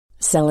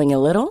Selling a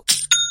little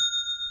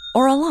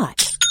or a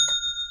lot?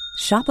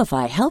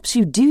 Shopify helps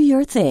you do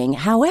your thing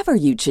however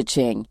you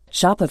cha-ching.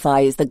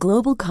 Shopify is the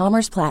global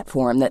commerce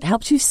platform that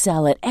helps you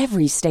sell at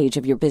every stage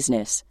of your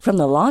business. From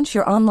the launch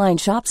your online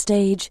shop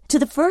stage to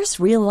the first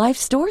real-life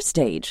store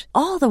stage,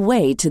 all the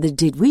way to the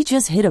did we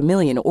just hit a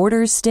million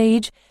orders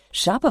stage.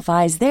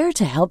 Shopify is there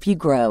to help you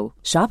grow.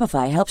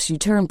 Shopify helps you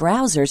turn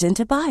browsers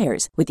into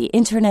buyers with the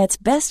internet's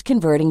best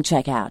converting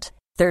checkout.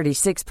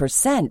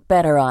 36%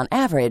 better on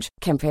average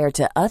compared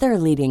to other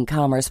leading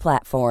commerce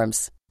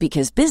platforms.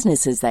 Because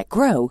businesses that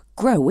grow,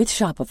 grow with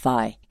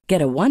Shopify.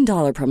 Get a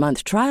 $1 per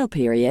month trial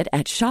period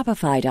at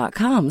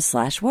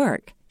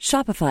shopify.com/work.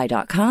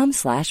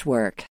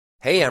 Shopify.com/work.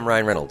 Hey, I'm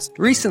Ryan Reynolds.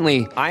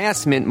 Recently, I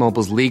asked Mint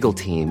Mobile's legal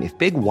team if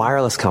big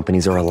wireless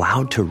companies are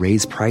allowed to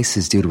raise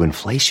prices due to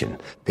inflation.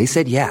 They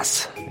said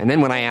yes. And then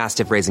when I asked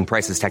if raising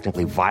prices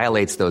technically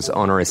violates those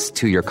onerous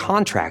two-year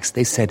contracts,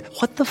 they said,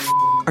 "What the f***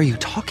 are you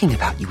talking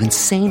about, you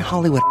insane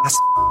Hollywood ass?"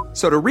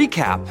 So to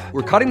recap,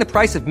 we're cutting the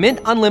price of Mint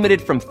Unlimited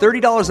from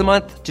 $30 a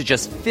month to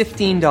just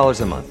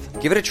 $15 a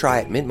month. Give it a try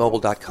at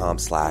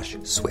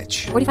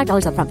mintmobile.com/switch.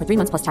 $45 up front for 3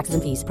 months plus taxes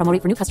and fees. Promo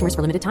rate for new customers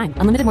for limited time.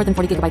 Unlimited more than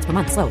 40 gigabytes per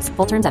month. Slows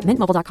full terms at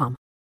mintmobile.com.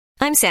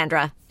 I'm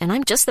Sandra, and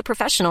I'm just the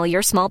professional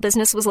your small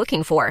business was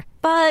looking for.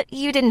 But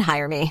you didn't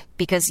hire me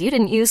because you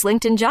didn't use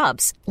LinkedIn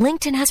Jobs.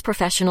 LinkedIn has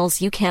professionals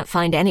you can't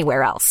find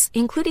anywhere else,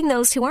 including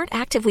those who aren't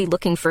actively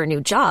looking for a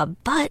new job,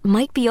 but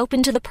might be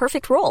open to the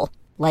perfect role,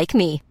 like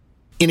me.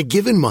 In a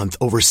given month,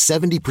 over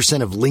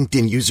 70% of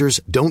LinkedIn users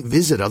don't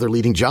visit other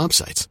leading job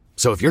sites.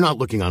 So if you're not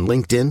looking on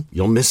LinkedIn,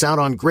 you'll miss out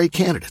on great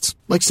candidates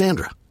like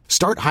Sandra.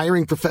 Start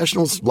hiring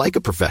professionals like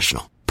a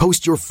professional.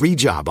 Post your free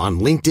job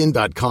on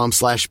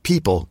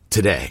linkedin.com/people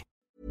today.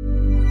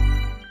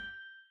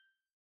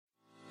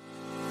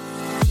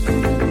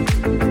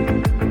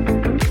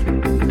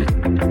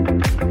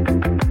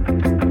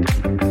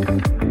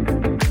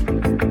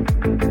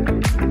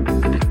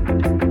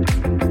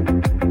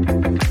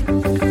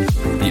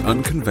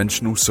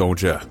 Unconventional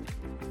Soldier,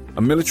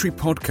 a military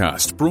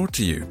podcast brought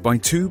to you by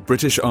two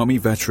British Army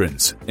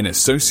veterans in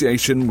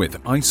association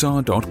with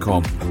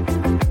ISAR.com.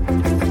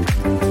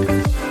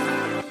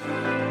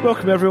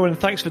 Welcome everyone and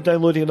thanks for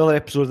downloading another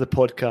episode of the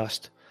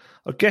podcast.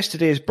 Our guest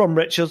today is Brum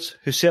Richards,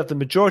 who served the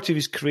majority of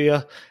his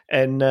career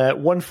in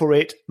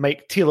 148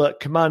 Mike Taylor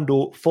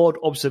Commando Forward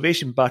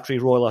Observation Battery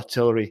Royal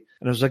Artillery,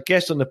 and was a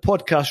guest on the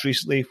podcast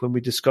recently when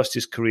we discussed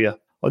his career.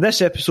 On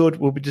this episode,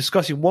 we'll be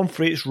discussing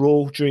 148's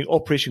role during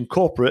Operation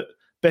Corporate,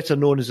 better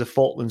known as the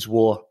Falklands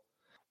War.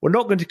 We're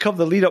not going to cover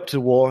the lead-up to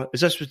the war,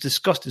 as this was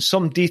discussed in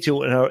some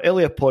detail in our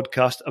earlier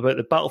podcast about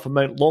the Battle for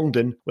Mount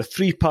Longdon with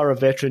 3-para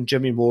veteran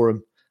Jimmy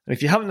Moran. And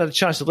if you haven't had a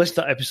chance to listen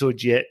to that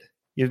episode yet,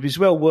 it'd be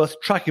well worth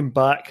tracking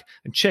back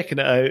and checking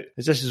it out,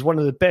 as this is one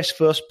of the best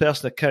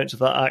first-person accounts of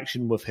that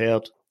action we've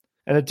heard.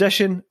 In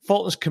addition,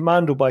 Falklands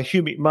Commando by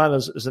Hugh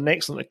McManus is an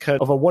excellent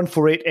account of a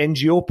 148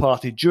 NGO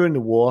party during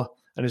the war,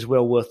 and is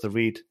well worth the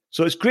read.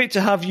 So it's great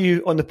to have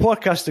you on the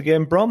podcast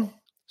again, Brum.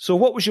 So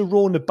what was your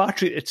role in the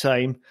battery at the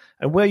time,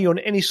 and were you on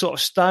any sort of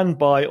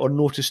standby or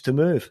notice to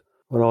move?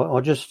 Well,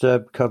 I'll just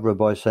cover it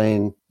by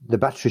saying the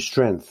battery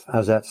strength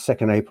as at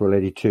 2nd April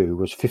 82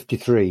 was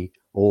 53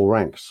 all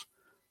ranks,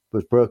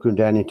 was broken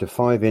down into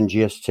 5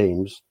 NGS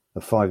teams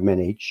of 5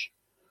 men each,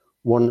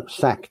 1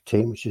 SAC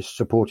team, which is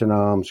Support and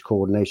Arms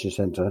Coordination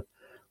Centre,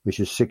 which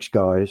is 6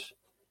 guys,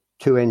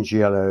 2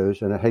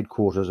 NGLOs and a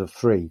headquarters of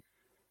 3.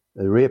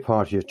 A rear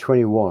party of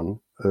 21,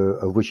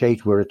 of which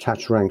 8 were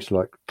attached ranks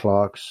like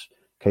clerks,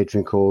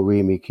 catering corps,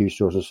 REME,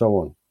 Q-stores and so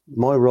on.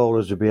 My role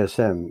as a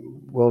BSM,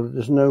 well,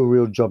 there's no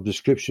real job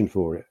description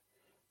for it.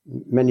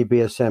 Many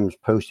BSMs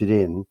posted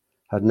in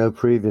had no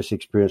previous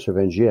experience of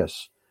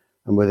NGS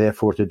and were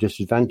therefore at a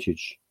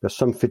disadvantage, but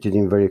some fitted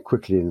in very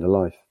quickly in their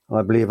life.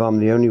 I believe I'm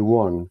the only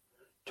one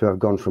to have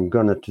gone from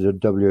gunner to the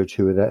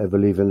W02 without ever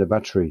leaving the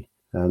battery,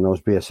 and I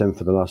was BSM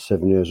for the last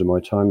 7 years of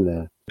my time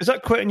there. Is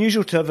that quite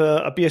unusual to have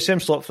a BSM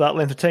slot for that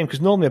length of time?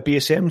 Because normally a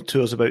BSM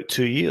tour is about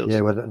 2 years.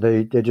 Yeah, well,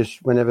 they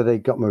just, whenever they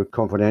got my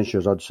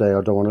confidentials, I'd say, I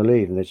don't want to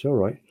leave. And they'd say, all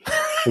right.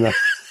 You know,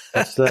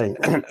 I'd stay.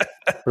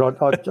 But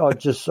I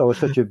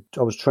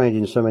was trained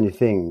in so many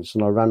things,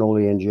 and I ran all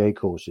the NGA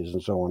courses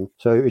and so on.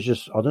 So it was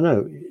just, I don't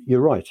know,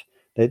 you're right.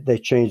 They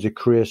changed the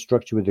career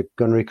structure with the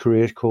gunnery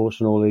career course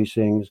and all these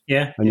things.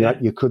 Yeah. And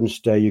you couldn't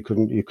stay, you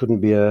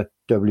couldn't be a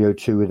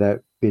W02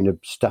 without being a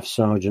staff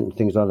sergeant and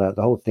things like that.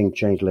 The whole thing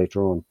changed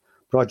later on.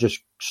 But I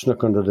just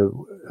snuck under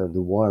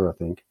the wire, I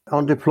think.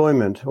 On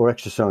deployment or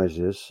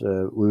exercises,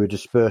 we were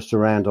dispersed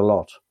around a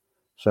lot.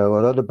 So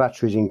although the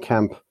batteries in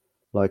camp,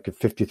 like at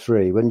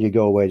 53, when you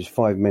go away, there's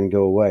 5 men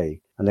go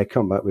away, and they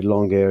come back with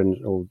long hair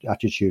and or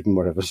attitude and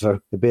whatever. So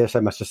the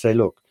BSM has to say,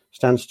 look,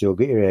 stand still,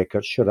 get your hair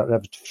cut, shut up,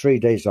 have 3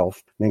 days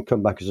off, and then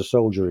come back as a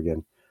soldier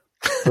again.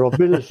 So I've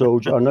been a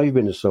soldier. I know you've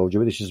been a soldier,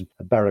 but this is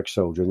a barrack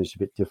soldier, and it's a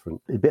bit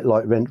different. A bit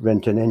like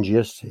rent an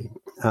NGS team.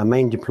 Our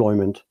main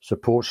deployment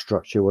support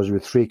structure was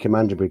with 3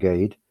 Commander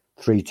Brigade,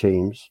 3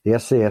 teams, the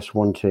SAS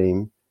 1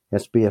 team,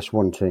 SBS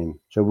 1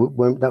 team. So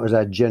that was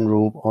our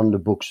general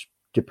on-the-books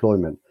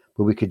deployment.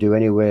 but we could do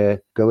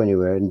anywhere, go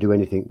anywhere, and do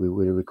anything we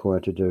were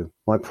required to do.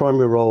 My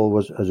primary role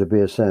was as a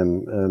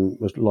BSM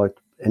was like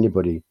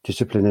anybody,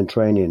 discipline and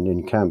training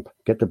in camp.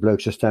 Get the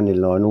blokes to stand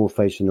in line, all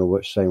facing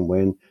the same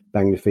way, and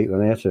bang their feet when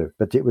they had to.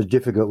 But it was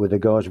difficult with the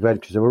guys we had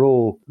because they were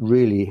all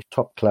really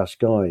top-class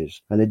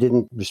guys, and they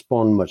didn't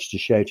respond much to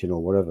shouting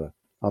or whatever.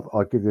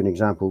 I'll give you an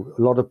example.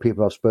 A lot of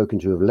people I've spoken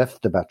to who have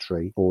left the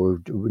battery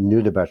or who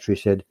knew the battery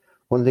said,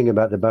 one thing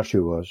about the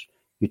battery was,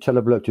 you tell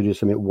a bloke to do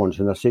something once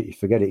and that's it, you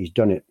forget it, he's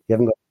done it. You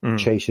haven't got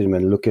chasing him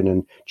and looking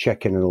and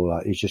checking and all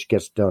that. It just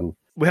gets done.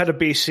 We had a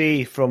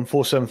BC from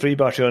 473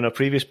 battery on a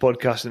previous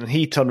podcast, and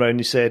he turned around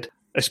and he said,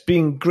 it's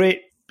been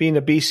great being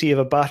a BC of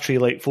a battery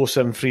like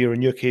 473 or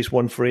in your case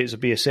 148 as a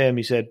BSM.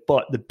 He said,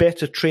 but the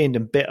better trained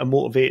and better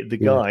motivated the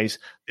guys,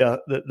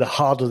 the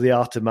harder they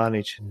are to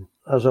manage.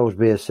 As I was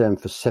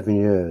BSM for 7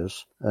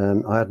 years,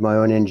 I had my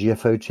own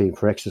NGFO team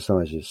for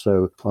exercises.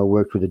 So I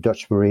worked with the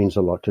Dutch Marines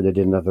a lot because they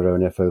didn't have their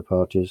own FO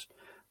parties.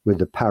 With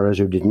the paras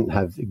who didn't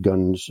have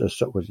guns,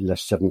 was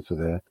less 7th were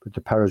there, but the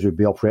paras would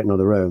be operating on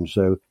their own,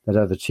 so they'd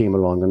have the team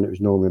along, and it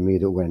was normally me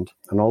that went.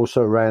 And I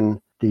also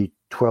ran the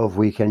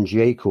 12-week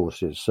NGA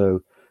courses,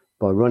 so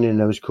by running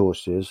those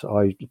courses,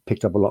 I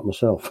picked up a lot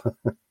myself.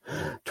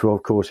 13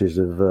 courses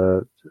of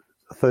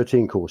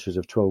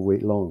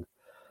 12-week long.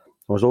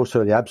 I was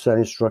also the ABSA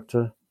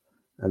instructor,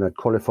 and I'd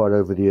qualified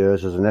over the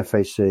years as an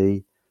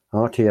FAC,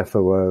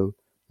 RTFOO,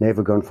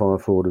 Naval Gunfire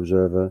Forward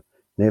Observer,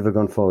 Naval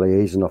Gunfire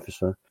Liaison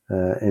Officer.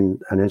 And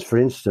for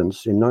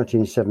instance, in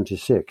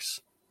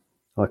 1976,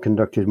 I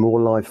conducted more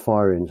live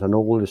firings than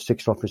all the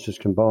 6 officers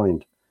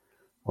combined.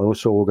 I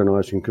also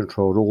organised and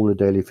controlled all the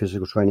daily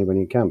physical training when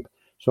in camp.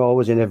 So I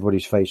was in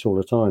everybody's face all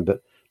the time,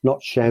 but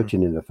not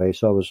shouting in the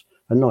face. I was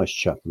a nice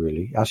chap,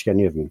 really. Ask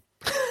any of them.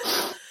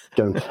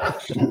 Don't.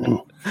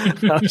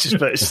 I was just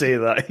about to say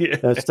that.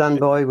 Yeah.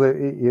 Standby,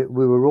 we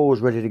were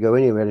always ready to go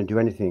anywhere and do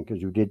anything,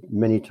 because we did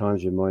many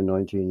times in my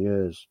 19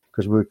 years,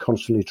 because we were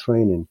constantly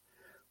training.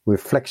 We were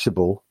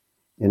flexible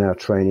in our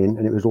training,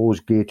 and it was always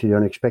geared to the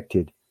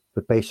unexpected,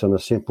 but based on a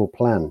simple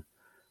plan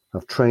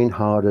of train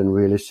hard and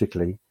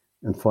realistically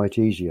and fight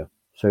easier.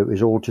 So it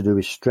was all to do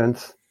with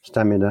strength,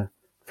 stamina,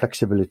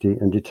 flexibility,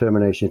 and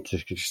determination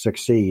to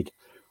succeed,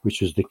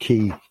 which was the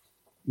key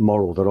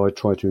moral that I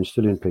try to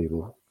instill in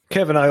people.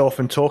 Kevin and I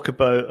often talk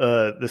about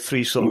the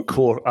 3 sort of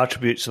core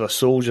attributes of a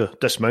soldier,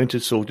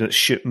 dismounted soldier: that's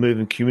shoot, move,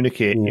 and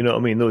communicate. You know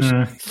what I mean? Those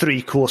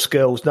 3 core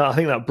skills. Now, I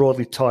think that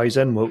broadly ties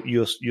in what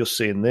you're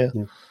saying there.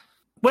 Yeah.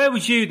 Where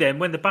was you then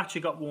when the battery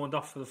got warned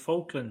off for the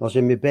Falklands? I was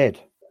in my bed.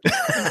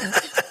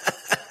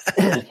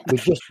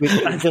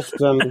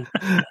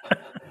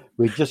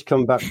 We'd just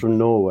come back from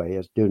Norway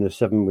as doing a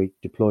 7-week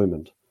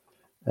deployment,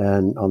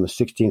 and on the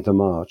 16th of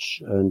March,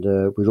 and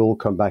we'd all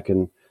come back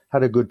and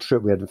had a good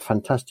trip. We had a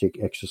fantastic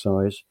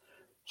exercise.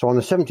 So on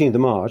the 17th of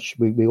March,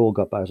 we all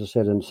got back, as I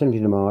said, and the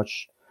 17th of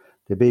March,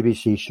 the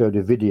BBC showed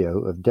a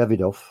video of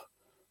Davidoff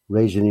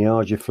raising the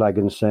Argy flag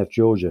in South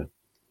Georgia.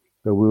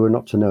 But we were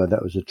not to know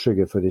that was a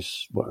trigger for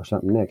this, what was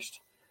happening next.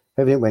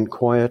 Everything went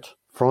quiet.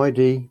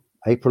 Friday,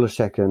 April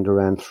 2nd,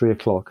 around 3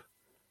 o'clock,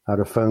 I had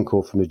a phone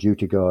call from the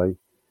duty guy.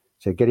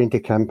 Said, get into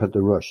camp at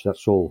the rush,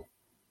 that's all.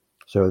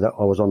 So that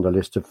I was on the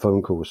list of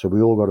phone calls. So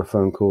we all got a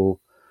phone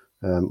call.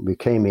 We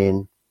came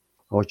in.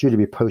 I was due to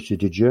be posted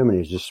to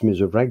Germany as a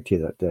Smiths of Ragtay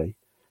that day.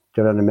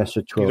 Got on a mess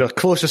at 12. You got a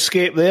close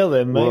escape there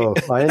then, mate. Well,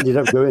 I ended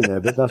up going there,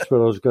 but that's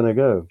where I was going to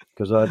go,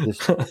 because I had this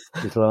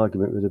little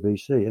argument with the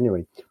BC.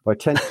 Anyway, by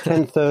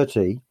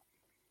 10:30,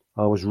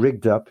 I was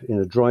rigged up in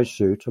a dry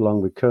suit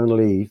along with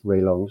Colonel Eve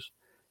Raylongs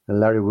and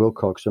Larry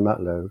Wilcox and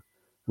Matlow,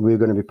 and we were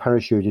going to be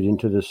parachuted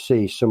into the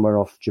sea somewhere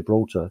off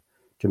Gibraltar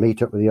to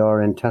meet up with the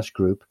RN task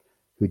group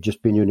who'd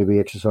just been doing a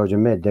exercise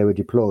in Med. They were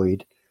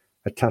deployed.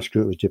 A task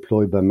group was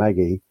deployed by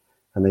Maggie,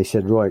 and they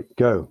said, right,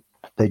 go.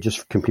 They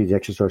just completed the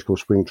exercise called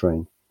Spring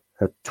Train.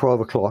 At 12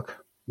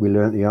 o'clock, we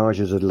learnt the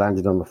Argers had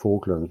landed on the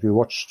Falklands. We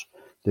watched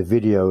the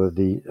video of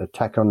the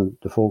attack on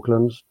the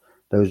Falklands,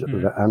 those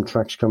the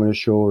Amtraks coming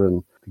ashore,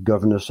 and the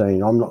governor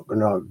saying, I'm not going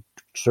to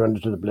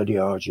surrender to the bloody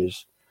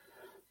Argers.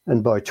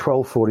 And by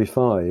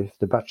 12:45,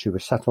 the battery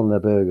was sat on their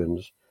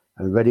Bergens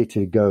and ready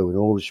to go in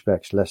all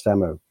respects, less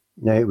ammo.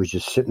 Now it was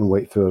just sit and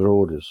wait for their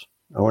orders.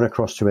 I went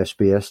across to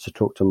SBS to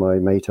talk to my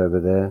mate over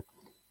there,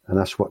 and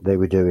that's what they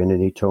were doing,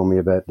 and he told me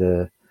about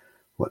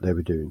what they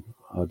were doing.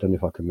 I don't know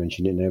if I can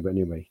mention it now, but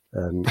anyway,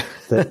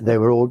 they'd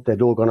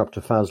all gone up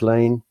to Faz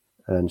Lane,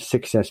 and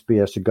 6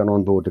 SBS had gone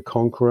on board the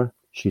Conqueror.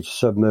 She'd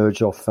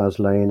submerged off Faz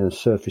Lane and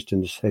surfaced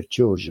into South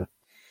Georgia.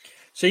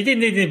 So you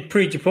didn't need any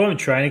pre-deployment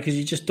training because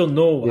you just done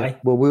Norway. Yeah.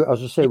 Well,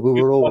 as I say, we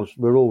were always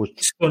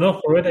it's gone up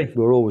already.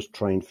 We were always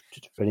trained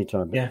for any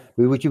time. Yeah,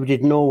 we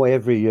did Norway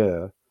every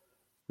year.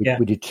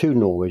 We did 2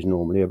 Norways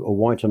normally, a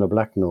white and a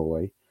black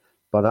Norway.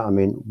 By that I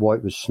mean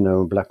white was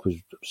snow and black was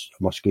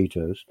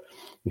mosquitoes.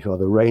 If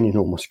either raining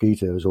or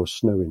mosquitoes or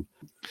snowing.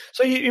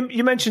 So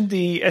you mentioned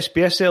the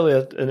SBS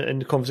earlier in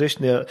the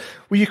conversation there.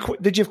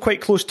 Did you have quite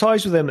close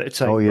ties with them at the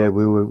time? Oh yeah,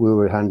 we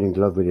were hand in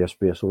glove with the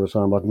SBS all the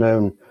time. I'd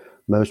known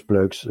most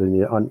blokes. I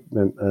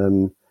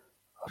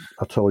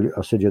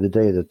said the other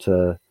day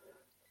that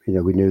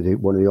we knew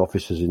one of the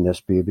officers in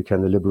SB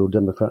became the Liberal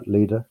Democrat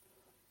leader,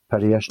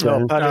 Paddy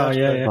Ashdown.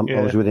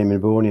 I was with him in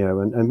Borneo,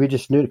 and we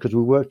just knew it because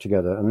we worked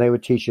together, and they were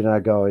teaching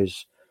our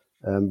guys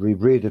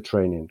rebreather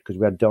training because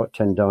we had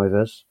 10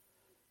 divers.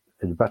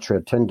 The battery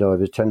had 10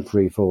 divers, 10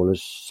 free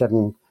fallers,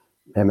 7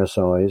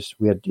 MSIs.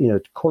 We had,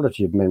 the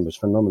quality of men was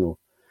phenomenal.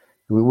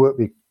 And we worked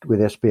with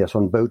SBS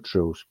on boat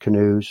drills,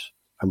 canoes,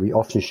 and we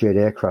often shared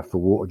aircraft for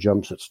water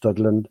jumps at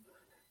Studland.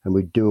 And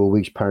we'd do a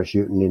week's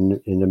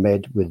parachuting in the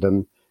Med with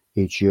them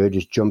each year,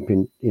 just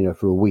jumping,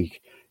 for a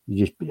week.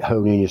 You just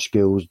honing your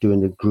skills,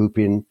 doing the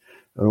grouping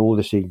and all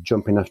this,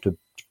 jumping after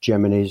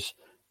Geminis,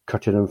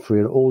 cutting them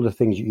free, all the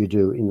things that you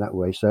do in that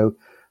way. So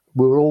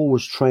we were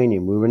always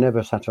training. We were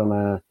never sat on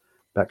our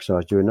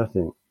backsides doing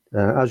nothing.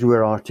 As we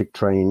were Arctic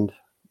trained,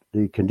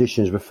 the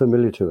conditions were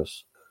familiar to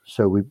us.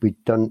 So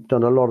we'd done a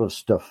lot of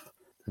stuff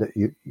that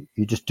you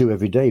just do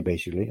every day,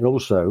 basically. And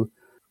also,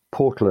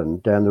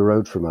 Portland, down the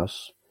road from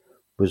us,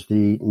 was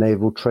the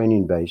naval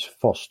training base,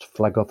 FOST,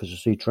 Flag Officer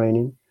Sea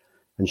Training.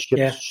 And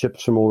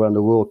ships from all around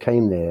the world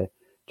came there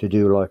to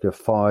do like a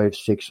 5,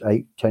 6,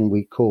 8,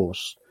 10-week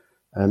course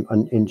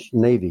and in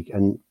Navy.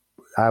 And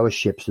our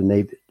ships,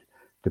 the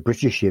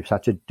British ships,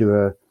 had to do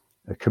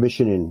a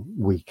commissioning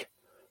week.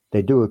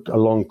 They do a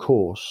long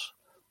course,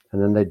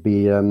 and then they'd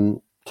be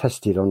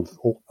tested on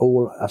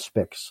all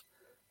aspects.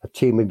 A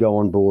team would go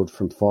on board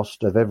from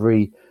FOST of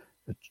a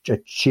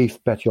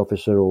chief petty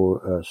officer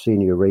or a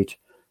senior rate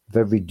of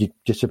every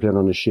discipline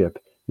on the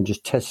ship, and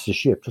just test the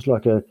ship, just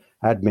like a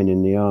admin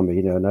in the army,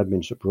 an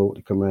admin support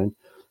to come around.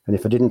 And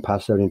if they didn't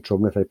pass, they were in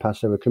trouble. If they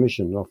passed, they were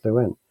commissioned, and off they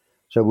went.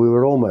 So we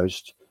were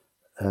almost,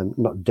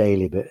 not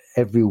daily, but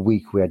every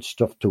week we had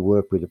stuff to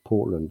work with at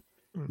Portland.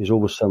 There's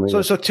always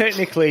something. So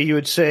technically, you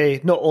would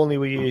say not only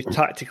were you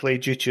tactically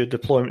due to your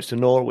deployments to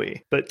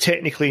Norway, but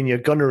technically in your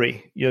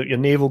gunnery, your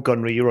naval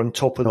gunnery, you're on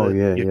top of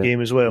your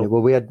game as well. Yeah,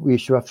 well, we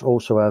used to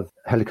also have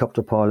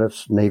helicopter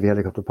pilots, Navy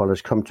helicopter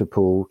pilots, come to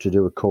Poole to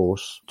do a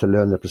course to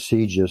learn the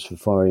procedures for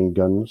firing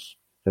guns.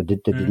 They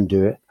didn't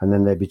do it, and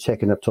then they'd be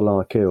taken up to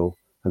Larkhill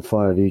and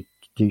fire the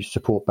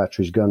support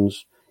batteries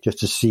guns just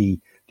to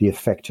see the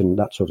effect and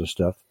that sort of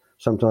stuff.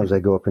 Sometimes they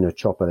go up in a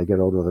chopper, they get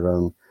hold of their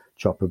own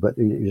chopper, but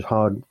it was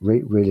hard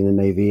reeling the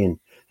Navy in.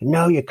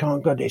 No, you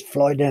can't go this,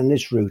 fly down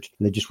this route.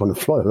 And they just want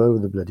to fly all over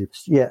the bloody.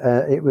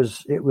 It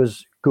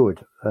was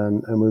good,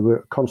 and we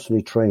were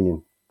constantly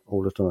training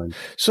all the time.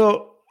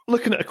 So,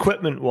 looking at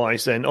equipment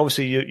wise, then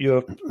obviously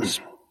you're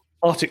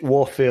Arctic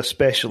warfare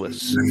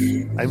specialists,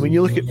 and when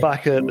you look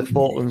back at the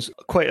Falklands,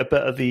 quite a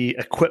bit of the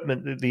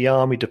equipment that the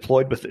army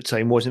deployed with at the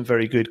time wasn't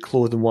very good,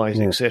 clothing-wise,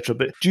 etc.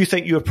 But do you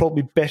think you were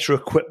probably better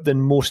equipped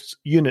than most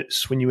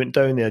units when you went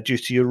down there due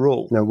to your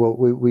role? No, well,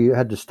 we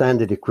had the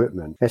standard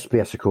equipment.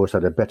 SPS, of course,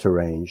 had a better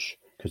range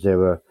because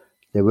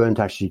they weren't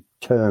actually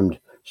termed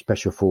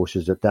special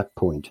forces at that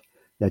point.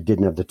 They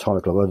didn't have the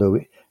title, although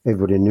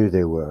everybody knew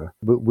they were.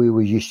 But we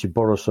were used to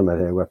borrow some of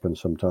their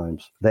weapons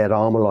sometimes. They had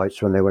armour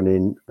lights when they went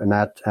in, and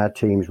our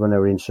teams, when they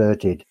were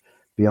inserted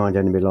behind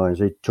enemy lines,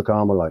 they took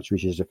armour lights,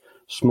 which is a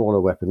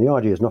smaller weapon. The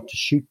idea is not to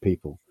shoot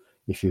people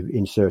if you're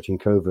inserting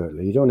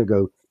covertly. You don't want to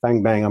go,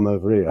 bang, bang, I'm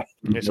over here.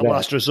 It's a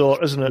last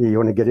resort, isn't it? You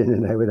want to get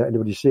in there without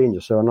anybody seeing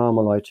you. So an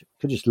armour light,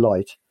 because it's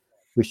light,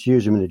 we used to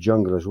use them in the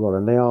jungle as well,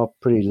 and they are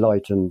pretty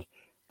light, and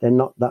they're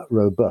not that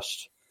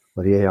robust.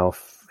 Well, the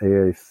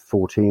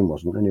AR-14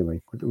 wasn't anyway.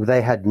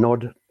 They had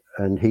nod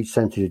and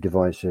heat-sensitive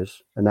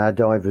devices, and our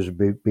divers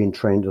were being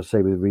trained, I'll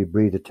say, with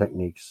rebreather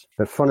techniques.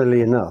 But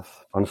funnily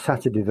enough, on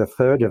Saturday the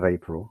 3rd of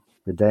April,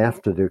 the day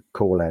after the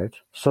call-out,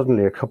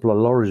 suddenly a couple of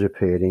lorries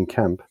appeared in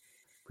camp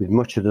with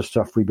much of the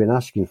stuff we'd been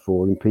asking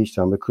for in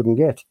peacetime we couldn't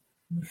get.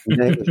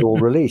 And then it was all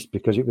released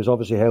because it was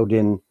obviously held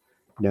in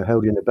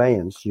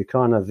abeyance. You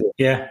can't have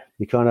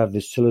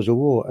this till there's a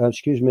war.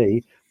 Excuse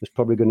me, there's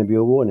probably going to be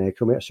a war now.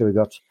 Come here. So we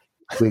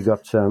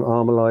got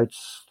armour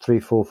lights,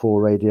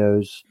 344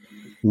 radios,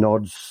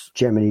 nods,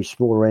 Gemini,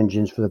 smaller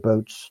engines for the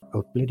boats.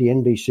 Oh, bloody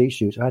NBC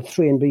suits. I had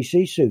 3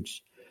 NBC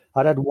suits.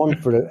 I'd had one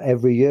for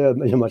every year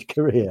in my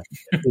career.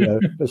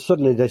 But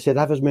suddenly they said,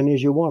 have as many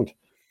as you want.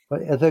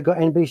 But have they got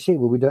NBC?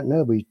 Well, we don't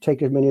know. We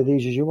take as many of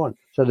these as you want.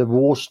 So the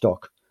war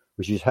stock,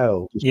 which is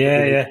held.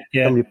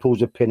 Somebody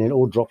pulls a pin in, it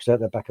all drops out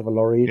the back of a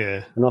lorry,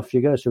 and off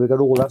you go. So we got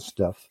all that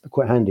stuff.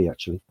 Quite handy,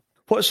 actually.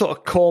 What sort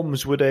of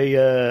comms would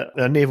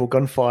a naval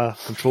gunfire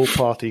control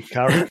party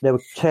carry? They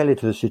were tailored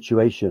to the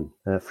situation.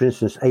 For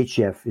instance,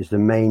 HF is the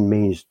main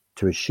means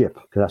to a ship,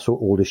 because that's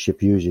what all the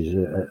ship uses.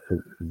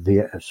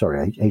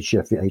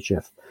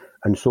 HF.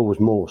 And so was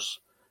Morse.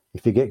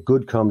 If you get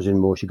good comms in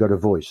Morse, you got a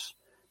voice.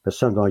 But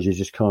sometimes you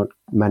just can't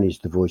manage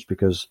the voice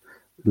because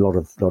a lot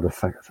of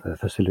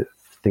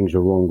things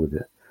are wrong with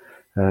it.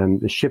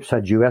 The ships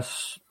had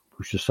US,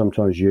 which is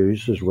sometimes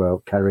used as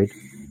well, carried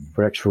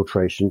for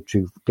exfiltration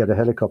to get a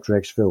helicopter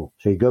exfil.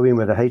 So you go in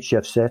with a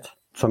HF set,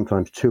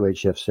 sometimes 2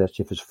 HF sets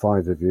if there's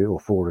 5 of you or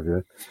 4 of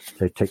you.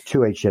 They take 2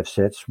 HF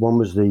sets. One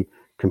was the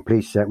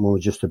complete set, one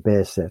was just a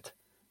bare set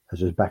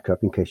as a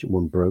backup in case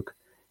one broke.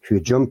 If you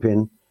jump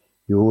in,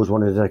 you always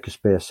want to take a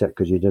spare set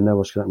because you don't know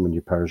what's going to happen when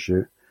you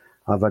parachute.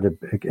 I've had an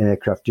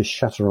aircraft just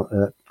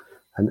shatter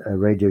and a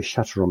radio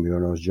shatter on me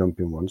when I was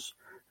jumping once.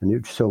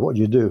 So what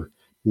do?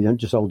 You don't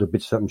just hold a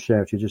bit up and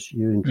shout.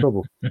 You're in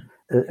trouble.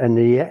 And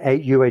the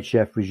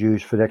UHF was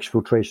used for the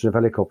exfiltration of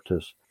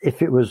helicopters.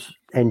 If it was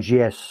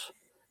NGS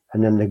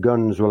and then the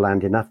guns were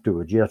landing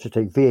afterwards, you'd have to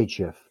take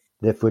VHF.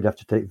 Therefore, you'd have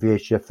to take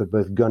VHF for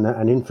both gunner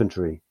and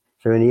infantry.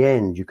 So in the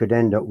end, you could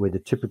end up with a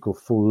typical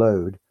full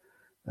load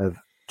of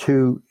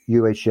 2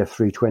 UHF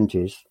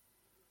 320s,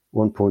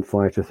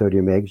 1.5 to 30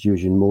 megs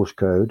using Morse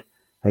code,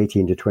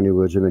 18 to 20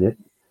 words a minute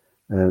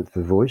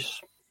for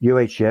voice.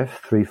 UHF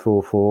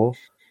 344,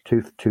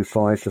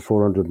 225 to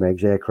 400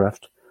 megs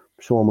aircraft.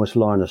 It's almost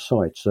line of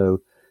sight.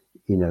 So,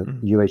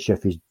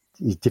 UHF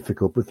is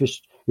difficult. But if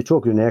you're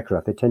talking an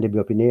aircraft, they tend to be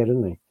up in the air,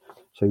 don't they?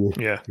 So you've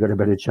got a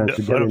better chance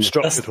of getting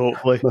obstructed,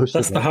 hopefully.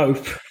 That's the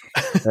hope.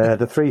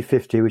 The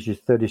 350, which is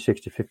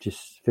 36 to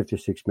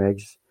 56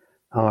 megs,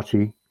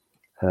 arty.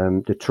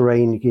 The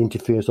terrain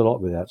interferes a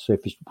lot with that. So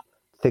if it's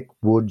thick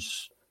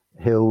woods,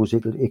 hills,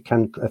 it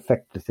can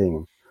affect the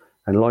thing.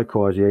 And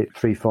likewise, the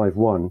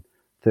 351,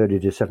 30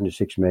 to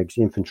 76 megs,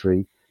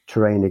 infantry,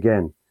 terrain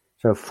again.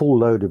 So a full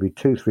load would be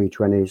 2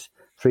 320s,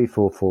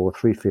 344,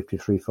 350,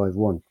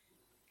 351.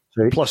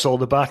 So plus all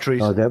the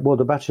batteries.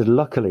 The batteries,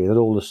 luckily, they're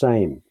all the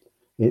same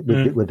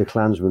with the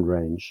Klansman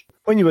range.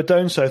 When you were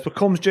down south, were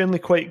comms generally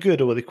quite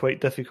good, or were they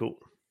quite difficult?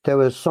 They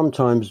were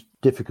sometimes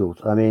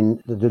difficult. I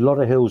mean, there's a lot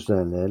of hills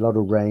down there, a lot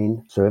of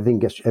rain, so everything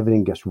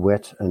gets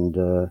wet,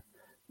 and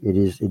it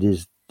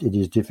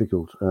is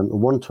difficult.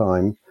 One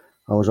time,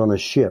 I was on a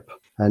ship,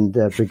 and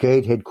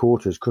brigade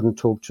headquarters couldn't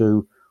talk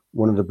to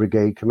one of the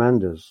brigade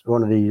commanders,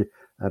 one of the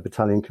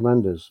battalion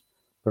commanders,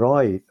 but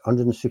I,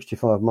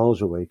 165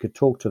 miles away, could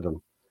talk to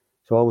them.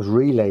 So I was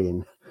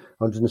relaying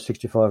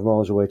 165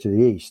 miles away to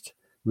the east,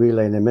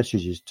 relaying their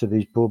messages to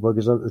these poor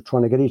buggers that were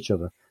trying to get each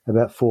other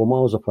about 4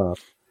 miles apart.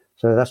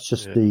 So that's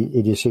just the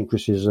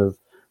idiosyncrasies of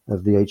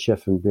the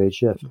HF and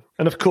BHF.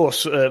 And of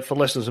course, for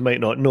listeners who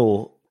might not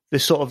know,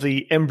 there's sort of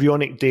the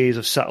embryonic days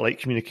of satellite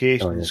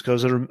communications,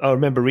 because I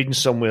remember reading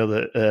somewhere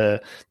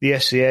that the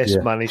SAS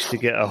managed to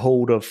get a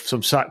hold of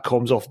some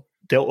SATCOMs off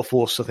Delta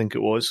Force, I think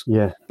it was.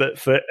 Yeah. But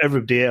for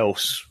everybody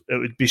else, it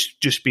would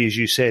just be, as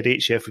you said,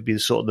 HF would be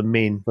the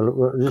main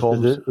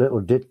comms. Just a little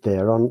dip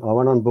there. I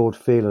went on board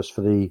Fearless for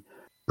the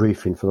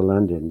briefing for the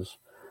landings,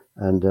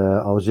 and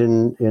I was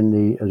in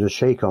there's a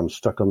shake-on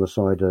stuck on the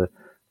side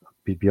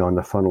behind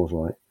the funnels,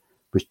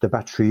 which the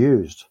battery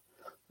used.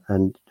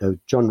 And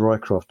John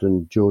Roycroft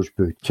and George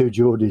Booth, two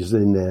Geordies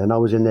in there, and I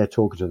was in there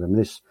talking to them.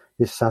 This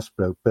SAS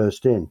bloke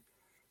burst in,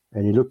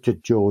 and he looked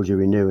at George, who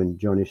he knew, and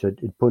Johnny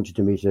he pointed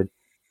to me, he said,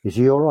 "Is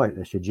he all right?"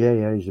 I said,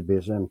 yeah, he's a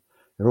BSM.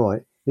 All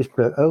right. This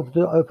bloke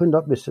opened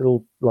up this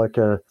little, like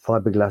a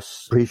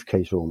fiberglass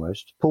briefcase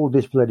almost, pulled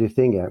this bloody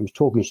thing out and was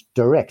talking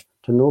direct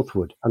to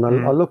Northwood. And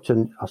I looked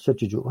and I said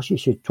to George, "What's he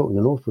said talking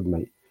to Northwood,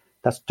 mate?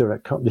 That's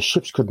direct. The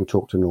ships couldn't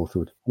talk to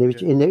Northwood." And he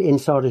was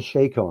inside a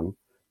shake-on,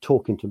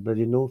 talking to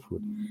bloody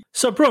Northwood.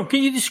 So, Brom,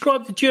 can you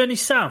describe the journey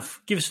south?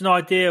 Give us an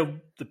idea of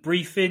the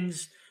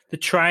briefings, the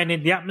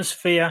training, the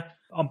atmosphere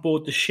on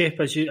board the ship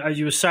as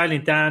you were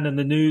sailing down and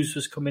the news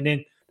was coming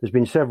in. There's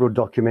been several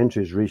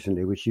documentaries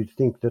recently which you'd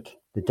think that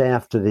the day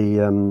after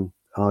the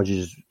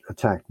Argies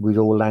attacked, we'd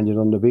all landed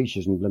on the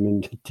beaches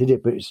and did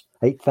it, but it's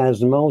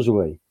 8,000 miles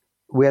away.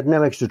 We had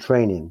no extra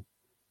training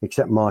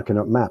except marking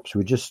up maps.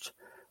 We just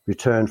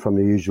returned from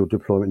the usual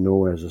deployment in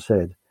Norway, as I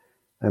said,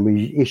 and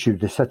we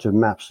issued a set of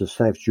maps of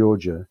South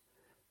Georgia,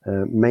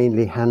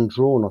 mainly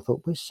hand-drawn. I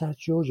thought, where's South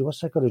Georgia?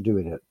 What's that got to do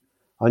with it?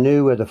 I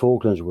knew where the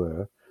Falklands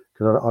were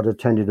because I'd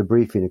attended a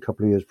briefing a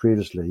couple of years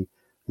previously,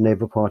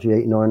 Naval Party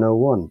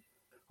 8901.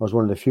 I was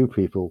one of the few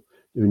people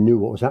who knew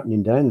what was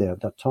happening down there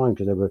at that time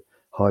because they were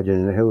hiding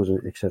in the hills,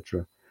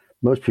 etc.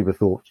 Most people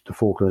thought the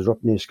Falklands were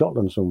up near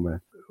Scotland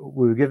somewhere.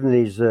 We were given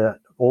these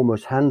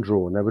almost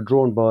hand-drawn. They were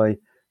drawn by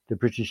the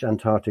British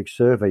Antarctic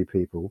Survey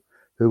people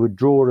who would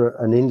draw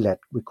an inlet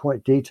with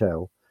quite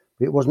detail.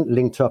 But it wasn't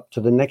linked up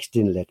to the next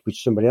inlet,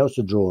 which somebody else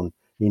had drawn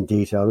in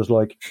detail. It was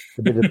like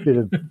a bit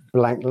of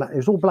blank. It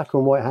was all black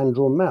and white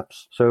hand-drawn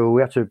maps. So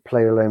we had to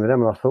play along with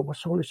them. And I thought,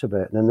 what's all this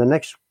about? And then the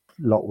next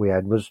lot we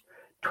had was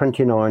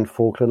 29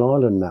 Falkland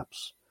Island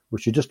maps,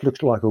 which just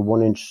looked like a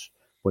 1-inch,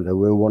 well, they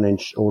were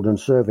 1-inch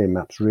Ordnance Survey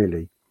maps,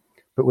 really,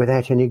 but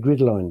without any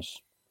grid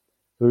lines.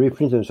 We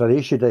reprinted them. So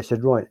they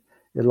said, right,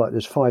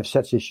 there's 5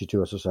 sets issued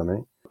to us or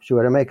something. So we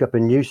had to make up a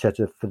new set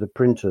for the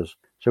printers.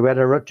 So we had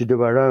to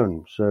do our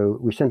own. So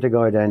we sent a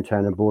guy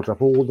downtown and bought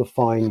up all the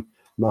fine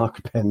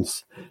marker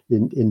pens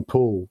in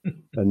Poole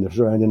and the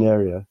surrounding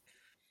area.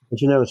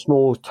 But a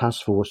small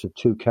task force of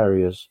 2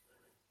 carriers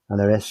and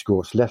their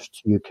escorts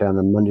left UCAN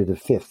on Monday the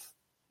 5th.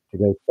 To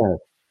go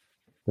south.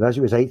 But as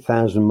it was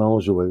 8,000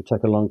 miles away, it would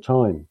take a long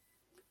time.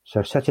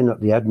 So setting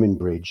up the admin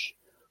bridge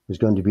was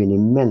going to be an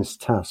immense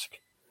task.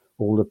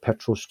 All the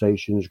petrol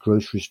stations,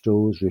 grocery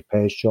stores,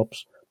 repair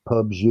shops,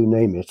 pubs, you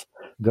name it,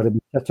 got to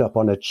be set up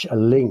on a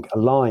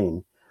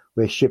line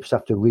where ships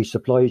have to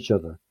resupply each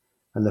other.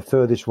 And the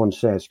furthest one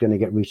says it's going to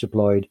get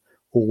resupplied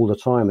all the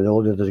time, and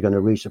all the others are going to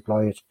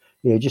resupply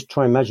it. Just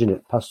try and imagine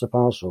it, pass the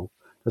parcel,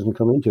 doesn't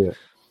come into it.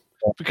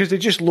 Because they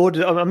just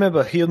loaded. I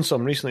remember hearing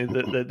some recently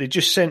that they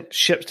just sent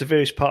ships to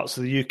various parts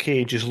of the UK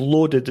and just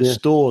loaded the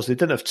stores. They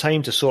didn't have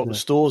time to sort the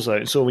stores out.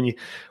 And so when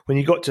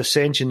you got to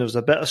Ascension, there was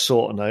a bit of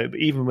sorting out. But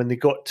even when they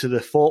got to the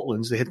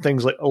Falklands, they had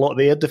things like a lot of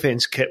the air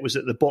defence kit was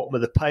at the bottom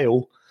of the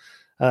pile,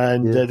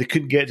 and they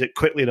couldn't get it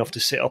quickly enough to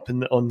set up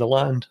on the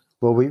land.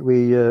 Well, we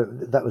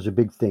that was a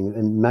big thing,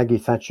 and Maggie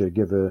Thatcher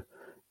give her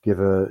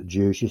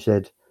due. She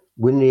said,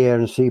 "Win the air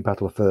and sea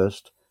battle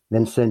first,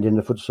 then send in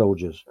the foot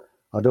soldiers.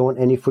 I don't want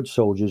any foot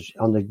soldiers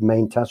on the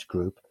main task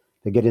group.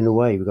 They get in the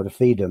way. We've got to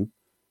feed them.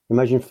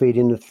 Imagine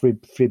feeding the three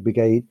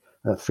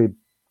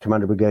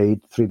commander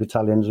brigade, 3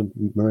 battalions of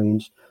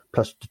Marines,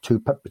 plus the 2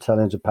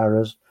 battalions of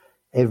paras,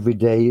 every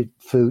day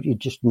food.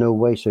 Just no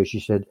way." So she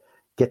said,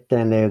 "Get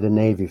down there the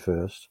Navy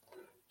first."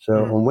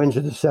 So on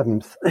Wednesday the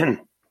 7th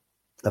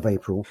of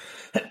April,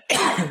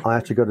 I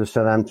had to go to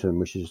Southampton,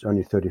 which is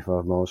only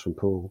 35 miles from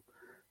Poole,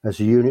 as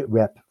a unit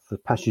rep for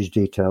passage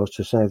details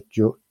to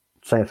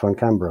South on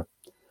Canberra,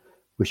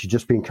 which had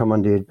just been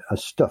commandeered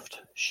as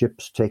stuffed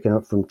ships taken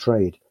up from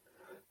trade.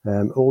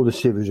 All the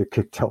civvies were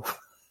kicked off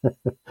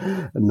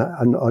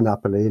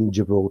unhappily in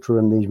Gibraltar,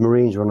 and these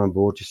Marines went on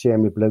board to see how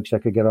many blokes they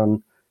could get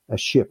on a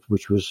ship,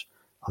 which was,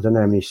 I don't know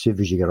how many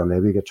civvies you get on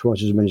there, but you get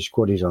twice as many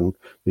squaddies on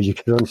as you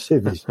get on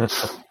civvies.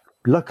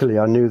 Luckily,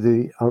 I knew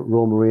the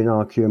Royal Marine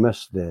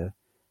RQMS there.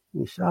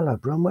 He said, "Hello,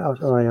 Brum.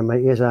 Oh, yeah,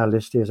 mate, here's our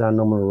list, here's our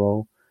nominal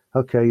roll.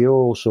 Okay, you're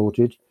all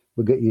sorted.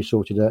 We'll get you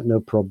sorted out,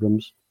 no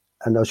problems."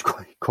 And that was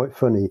quite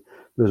funny.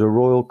 There was a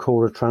Royal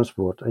Corps of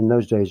Transport. In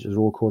those days, it was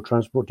Royal Corps of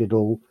Transport, did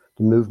all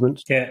the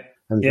movements. Yeah.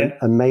 And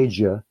a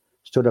major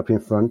stood up in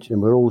front,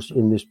 and we're all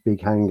in this big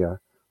hangar,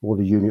 all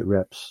the unit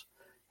reps.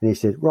 And he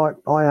said, "Right,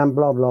 I am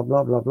blah, blah,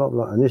 blah, blah, blah,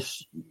 blah." And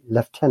this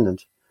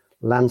lieutenant,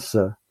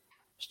 Lancer,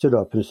 stood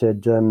up and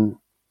said,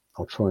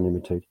 I'll try and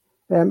imitate,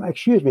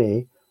 "Excuse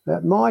me,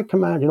 my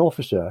commanding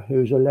officer,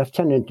 who's a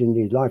lieutenant in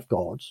the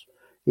lifeguards,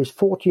 is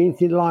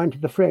 14th in line to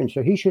the French,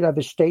 so he should have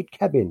a state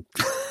cabin."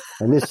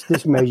 And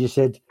this major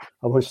said,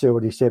 I won't say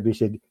what he said, but he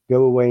said,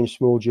 "Go away in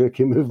small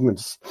jerky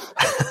movements."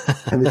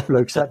 And this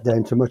bloke sat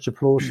down to much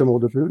applause from all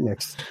the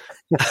bootnecks.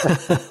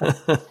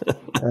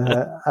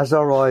 As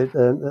I arrived,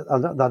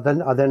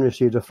 I then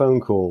received a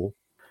phone call,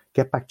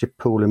 "Get back to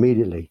Poole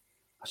immediately."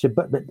 I said,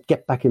 but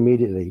get back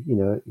immediately,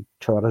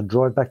 so I'd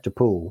drive back to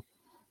Poole.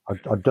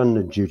 I'd done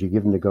the duty,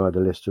 given the guy the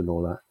list and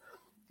all that.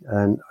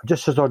 And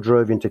just as I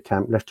drove into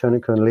camp,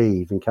 Lieutenant Colonel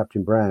Eve and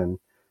Captain Brown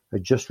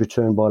had just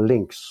returned by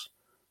links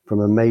from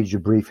a major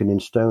briefing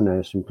in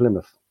Stonehouse in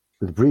Plymouth.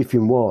 The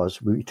briefing was,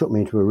 he took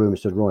me into a room and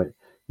said, "Right,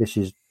 this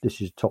is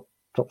top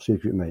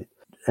secret, mate."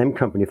 M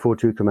Company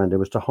 42 Commander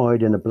was to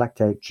hide in a blacked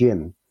out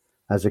gym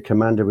as the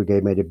Commander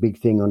Brigade made a big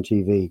thing on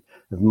TV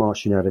of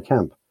marching out of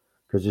camp,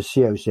 because the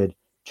CO said,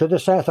 "To the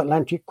South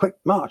Atlantic, quick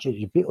march."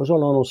 It was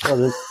all on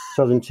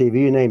Southern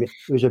TV, you name it.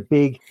 It was a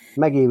big,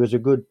 Maggie was a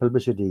good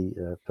publicity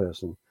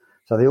person.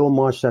 So they all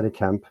marched out of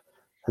camp,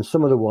 and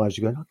some of the wives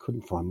were going, "I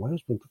couldn't find my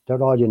husband. They're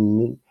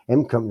hiding,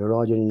 M Company were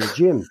hiding in the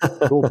gym,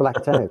 all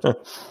blacked out."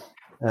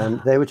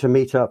 They were to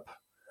meet up,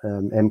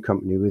 M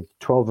Company, with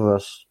 12 of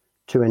us,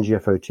 2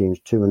 NGFO teams,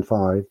 2 and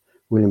 5,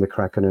 William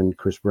McCracken and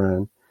Chris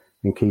Brown,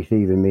 and Keith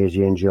Eve and me as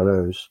the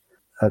NGLOs,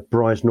 at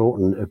Bryce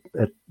Norton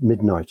at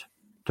midnight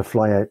to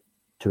fly out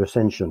to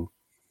Ascension.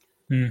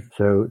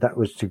 So that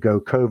was to go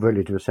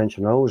covertly to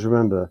Ascension. I always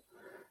remember,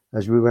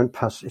 as we went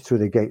past through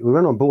the gate, we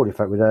went on board, in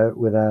fact, with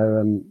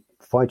our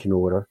fighting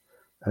order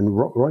and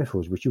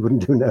rifles, which you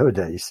wouldn't do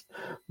nowadays.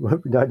 We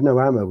had no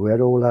ammo. We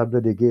had all our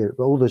bloody gear.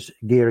 All this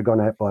gear had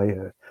gone out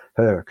by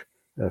Herc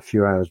a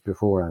few hours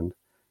beforehand.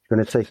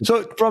 Going to take.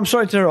 So, I'm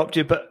sorry to interrupt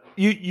you, but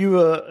you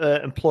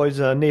were employed as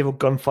a Naval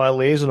Gunfire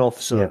liaison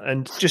officer,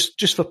 and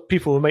just for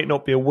people who might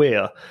not be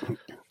aware,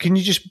 can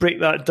you just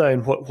break that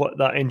down? What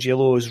that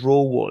NGLO's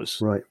role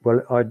was? Right.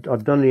 Well,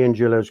 I've done the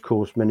NGLO's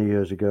course many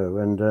years ago,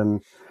 and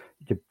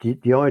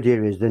the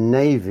idea is the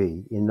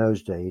Navy in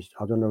those days,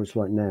 I don't know what it's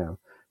like now,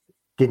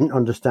 didn't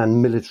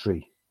understand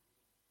military.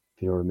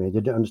 If you know what I mean,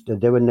 they didn't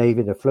understand. They were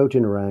Navy. They're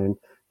floating around.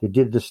 They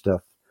did the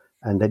stuff,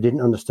 and they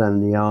didn't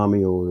understand the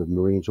Army or the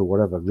Marines or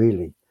whatever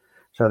really.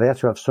 So they had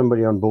to have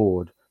somebody on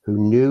board who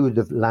knew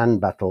the land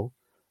battle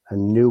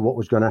and knew what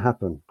was going to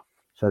happen.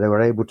 So they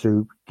were able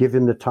to give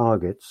him the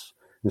targets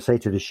and say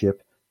to the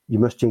ship, "You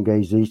must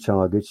engage these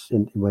targets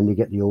when you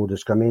get the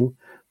orders come in."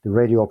 The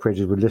radio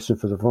operators would listen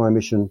for the fire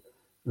mission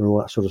and all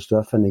that sort of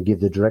stuff, and they give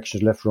the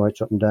directions left, right,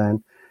 up and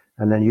down.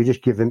 And then you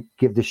just give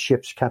the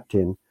ship's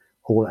captain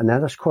all. And now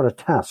that's quite a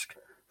task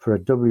for a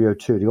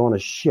WO2 to go on a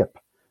ship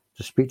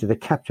to speak to the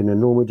captain,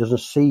 and normally doesn't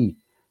see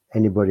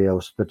anybody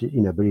else but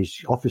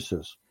his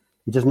officers.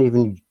 He doesn't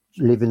even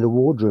live in the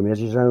wardroom. He has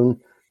his own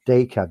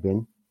day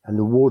cabin, and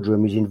the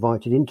wardroom he's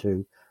invited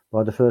into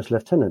by the first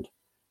lieutenant.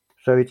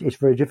 So it's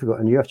very difficult,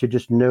 and you have to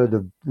just know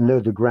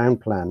the ground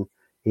plan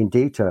in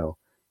detail.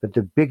 But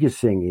the biggest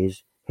thing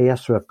is he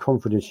has to have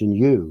confidence in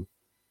you,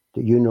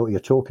 that you know what you're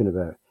talking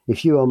about.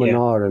 If you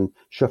are and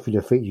shuffle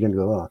your feet, you're going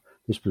to go, "Oh,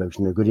 this bloke's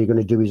no good. He's going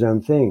to do his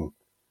own thing."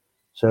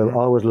 So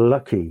I was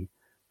lucky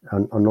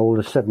on all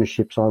the 7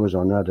 ships I was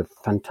on. I had a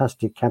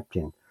fantastic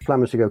captain.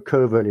 plan was to go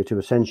covertly to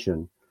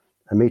Ascension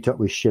and meet up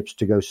with ships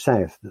to go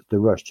south, the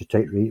rush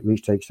to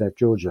retake South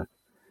Georgia.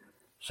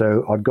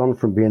 So I'd gone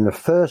from being the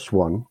first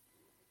one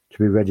to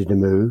be ready to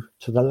move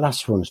to the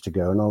last ones to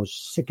go, and I was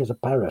sick as a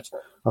parrot.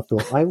 I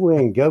thought, we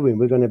ain't going,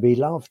 we're going to be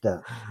laughed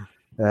at.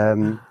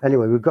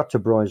 Anyway, we got to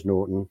Brize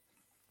Norton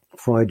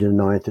Friday the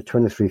 9th at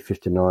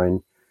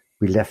 23:59.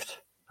 We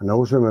left, and I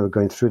always remember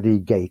going through the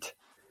gate,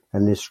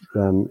 and this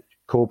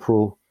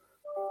corporal,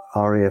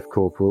 RAF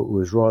corporal,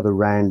 was rather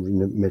round in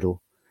the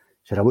middle,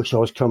 said, "I wish I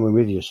was coming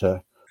with you,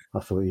 sir." I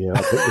thought, yeah,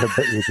 I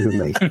bet you do,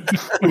 mate.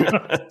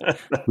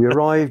 We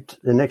arrived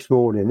the next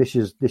morning. This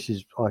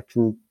is I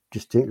can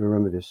distinctly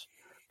remember this.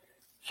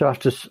 So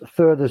after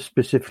further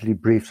specifically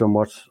briefs on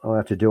what I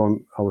had to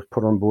do, I was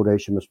put on board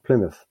HMS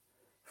Plymouth.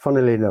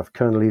 Funnily enough,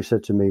 Colonel Lee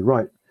said to me,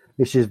 "Right,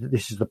 this is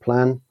the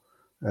plan.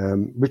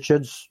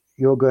 Richards,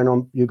 you're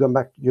going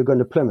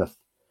to Plymouth."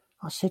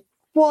 I said,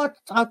 "What?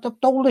 I've done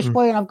all this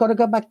way and I've got to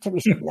go back to..."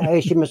 He said, "No,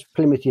 HMS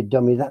Plymouth, you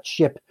dummy. That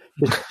ship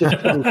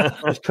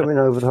just coming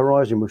over the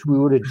horizon," which we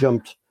would have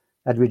jumped.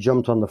 Had we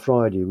jumped on the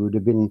Friday, we would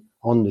have been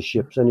on the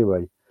ships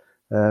anyway.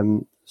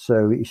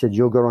 So he said,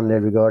 "You'll go on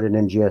there regarding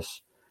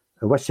NGS."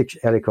 A Wessex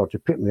helicopter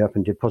picked me up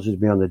and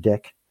deposited me on the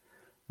deck.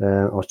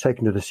 I was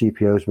taken to the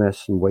CPO's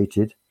mess and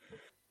waited.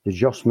 The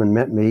Jossman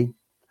met me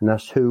and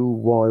asked who,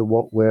 why,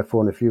 what,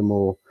 wherefore, and a few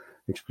more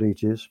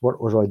expletives.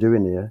 What was I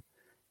doing here?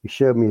 He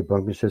showed me a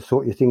bunk and said,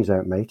 "Sort your things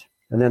out, mate."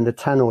 And then the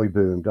tannoy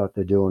boomed like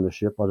they do on the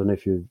ship. I don't know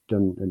if you've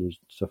done any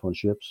stuff on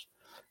ships.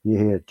 And you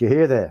hear, "Do you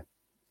hear there?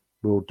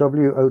 Will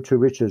W02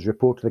 Richards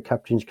report to the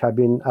captain's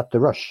cabin at the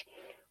rush?"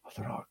 I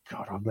thought, "Oh,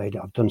 God,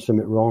 I've done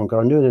something wrong."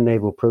 I knew the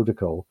naval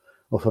protocol.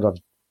 I thought,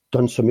 I've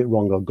done something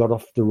wrong. I've got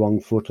off the wrong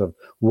foot. I've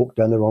walked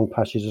down the wrong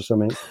passage or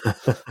something.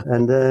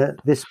 And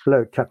this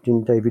bloke,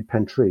 Captain David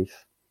Pentreath,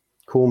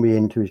 called me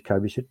into his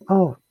cab. He said,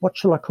 "Oh, what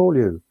shall I call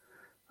you?"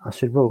 I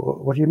said, "Well,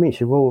 what do you mean?" He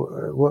said,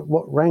 "Well,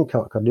 what rank?"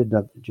 I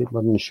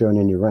wasn't showing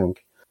any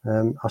rank.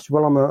 I said,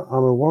 "Well, I'm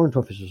a warrant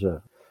officer,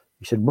 sir."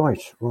 He said,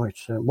 Right.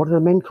 What do the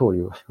men call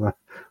you?" I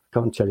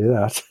can't tell you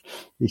that.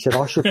 He said,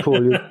 I should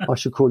call you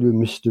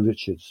Mr.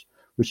 Richards,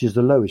 which is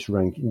the lowest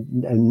rank,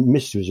 and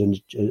Mr. is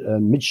a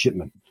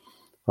midshipman.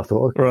 I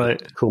thought, okay,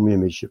 right, call me a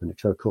midshipman.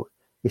 So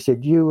he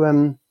said,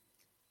 can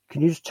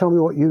you just tell me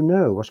what you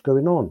know? What's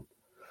going on?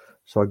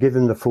 So I give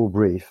him the full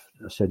brief.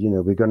 I said,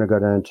 we're going to go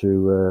down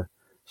to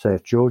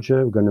South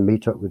Georgia. We're going to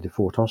meet up with the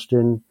Fort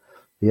Austin.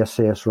 The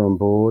SAS are on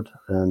board.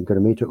 We're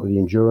going to meet up with the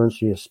Endurance.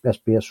 The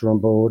SBS are on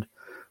board.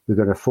 We're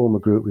going to form a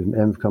group with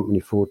M Company,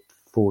 Fort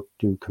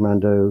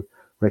Commando,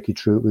 Recce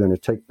Troop. We're going to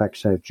take back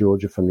South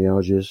Georgia from the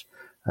Arges.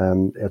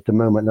 At the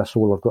moment, that's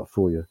all I've got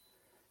for you.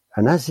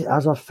 And as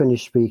I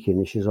finished speaking,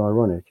 this is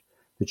ironic,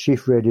 the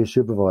Chief Radio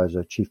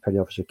Supervisor, Chief Petty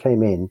Officer,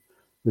 came in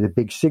with a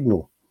big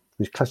signal.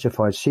 It was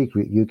classified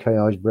secret, UK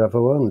Eyes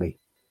Bravo only.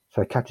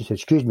 So the captain said,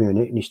 "Excuse me a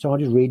minute," and he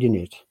started reading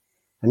it.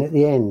 And at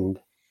the end,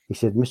 he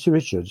said, "Mr.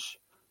 Richards,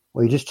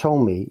 well, you just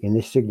told me in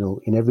this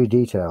signal in every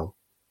detail."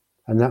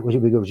 And that was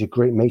it. We was a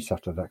great mates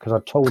after that, because I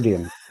told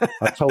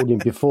him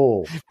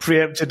before.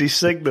 Preempted his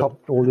signal.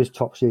 All this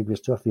top secret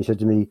stuff. And he said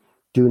to me,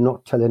 "Do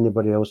not tell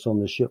anybody else on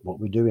the ship what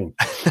we're doing."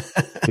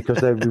 Because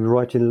they were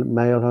writing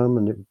mail home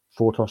and at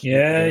Fort Austin.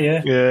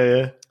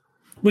 Yeah.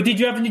 Well, did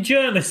you have any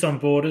journalists on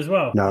board as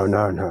well? No.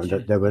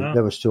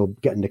 They were still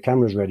getting the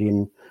cameras ready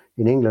in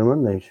England,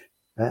 weren't they?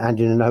 And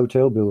in the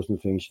hotel bills and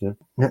things.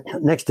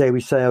 Next day, we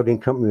sailed in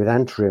company with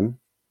Antrim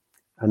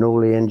and all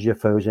the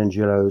NGFOs,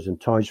 NGLOs, and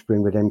Tide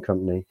Spring with M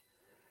Company.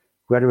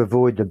 We had to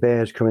avoid the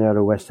bears coming out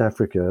of West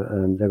Africa,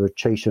 and they were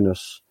chasing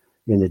us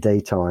in the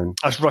daytime.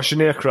 That's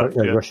Russian aircraft,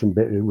 Russian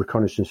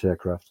reconnaissance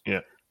aircraft.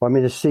 Yeah. But, I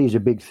mean, the sea's a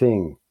big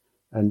thing,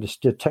 and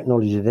the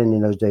technology then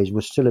in those days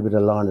was still a bit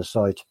of line of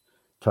sight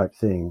type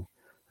thing.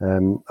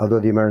 Although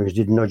the Americans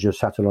did nudge a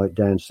satellite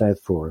down south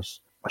for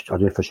us. I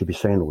don't know if I should be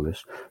saying all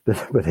this,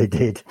 but they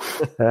did.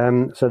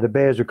 So the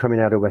bears were coming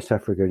out of West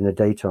Africa in the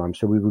daytime,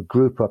 so we would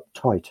group up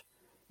tight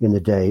in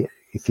the day.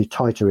 If you're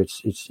tighter,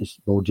 it's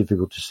more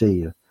difficult to see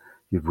you.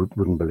 You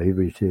wouldn't believe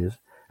it is.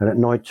 And at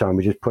night time,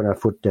 we just put our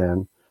foot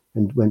down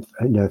and went,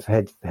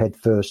 head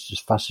first as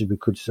fast as we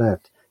could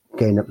south,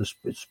 gain up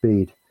the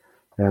speed.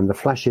 The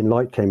flashing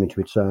light came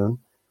into its own.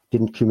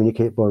 Didn't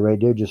communicate by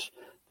radio, just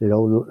the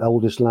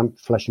oldest lamp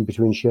flashing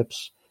between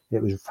ships.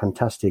 It was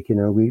fantastic.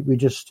 We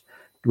just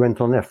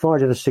went on there.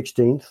 Friday the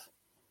 16th,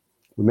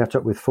 we met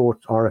up with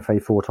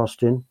RFA Fort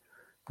Austin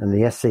and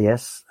the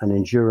SAS and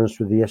Endurance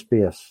with the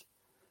SBS.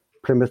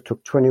 Plymouth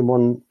took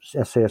 21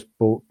 SAS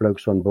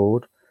blokes on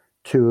board.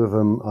 2 of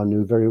them I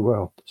knew very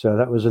well. So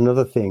that was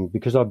another thing.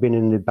 Because I've been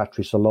in the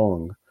battery so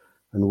long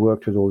and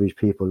worked with all these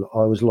people,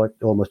 I was like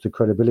almost a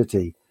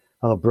credibility.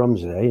 "Oh,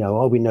 Brum's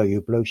there, we know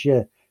you blokes,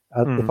 yeah."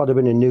 If I'd have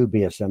been a new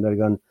BSM, they'd have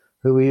gone,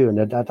 "Who are you?" And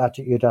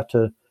you'd have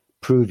to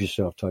prove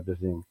yourself type of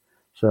thing.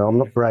 So I'm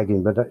not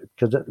bragging, but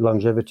because that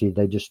longevity,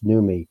 they just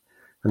knew me,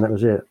 and that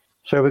was it.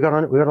 So we got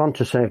on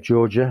to South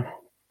Georgia,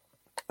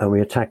 and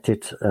we attacked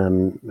it,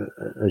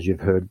 as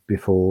you've heard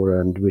before,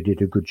 and we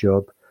did a good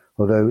job.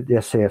 Although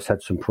the SAS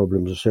had some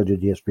problems, and so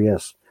did the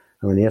SBS.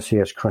 And when the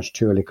SAS crashed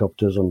 2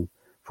 helicopters on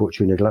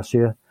Fortuna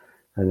Glacier,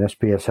 and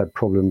SPS had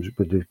problems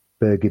with the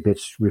bergy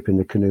bits ripping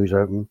the canoes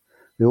open.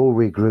 They all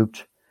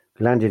regrouped,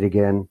 landed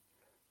again,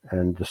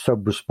 and the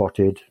sub was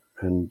spotted,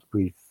 and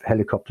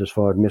helicopters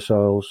fired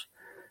missiles.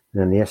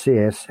 And then the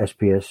SAS,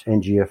 SPS,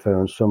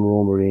 NGFO, and some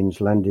Royal Marines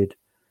landed.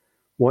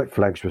 White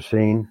flags were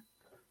seen.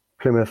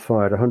 Plymouth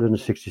fired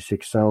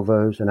 166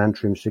 salvos and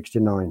Antrim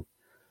 69.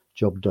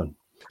 Job done.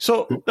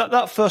 So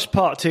that first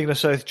part taking of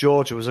South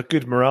Georgia was a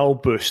good morale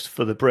boost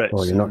for the Brits.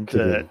 Oh, you're not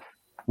kidding.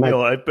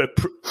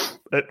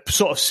 It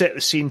sort of set the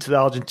scene to the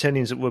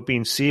Argentinians that were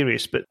being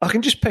serious. But I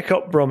can just pick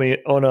up, Brummy,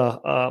 on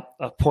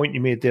a point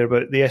you made there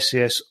about the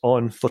SAS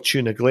on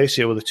Fortuna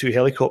Glacier where the 2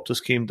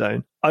 helicopters came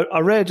down. I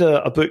read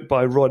a book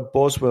by Rod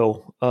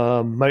Boswell,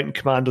 Mountain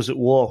Commandos at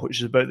War, which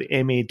is about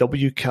the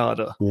MAW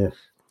cadre. Yeah.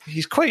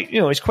 He's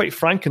quite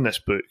frank in this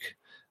book,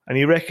 and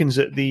he reckons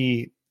that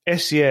the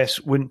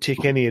SAS wouldn't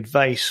take any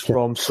advice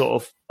from sort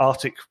of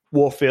Arctic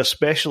warfare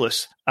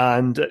specialists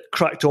and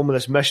cracked on with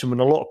this mission when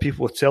a lot of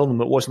people were telling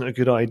them it wasn't a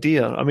good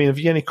idea. I mean, have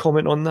you any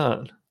comment on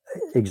that?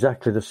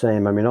 Exactly the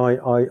same. I mean,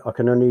 I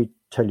can only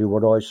tell you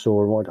what I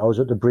saw. I was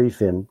at the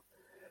briefing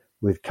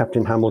with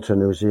Captain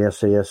Hamilton, who was the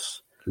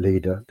SAS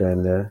leader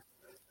down there,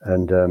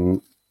 and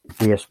the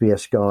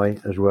SBS guy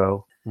as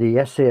well.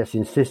 The SAS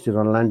insisted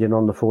on landing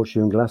on the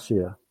Fortuna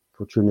Glacier,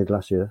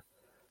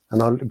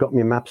 and I got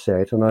my maps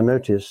out, and I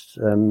noticed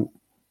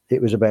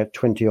it was about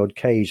 20-odd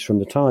Ks from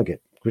the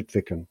target,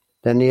 Grytviken.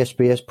 Then the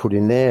SBS put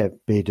in their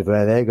bid of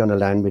where they're going to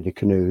land with the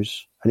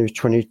canoes, and it was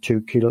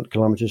 22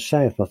 kilometres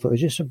south. And I thought,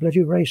 is this a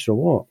bloody race or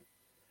what?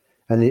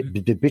 And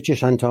the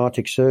British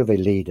Antarctic Survey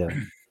leader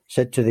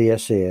said to the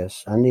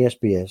SAS and the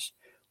SBS,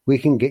 we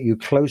can get you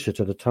closer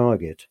to the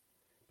target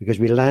because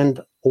we land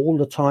all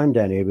the time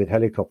down here with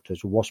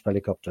helicopters, Wasp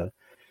helicopter,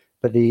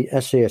 but the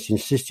SAS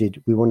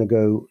insisted we want to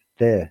go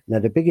there. Now,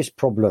 the biggest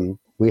problem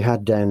we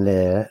had down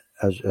there,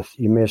 as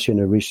you may have seen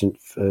a recent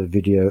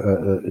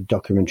video, a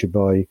documentary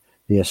by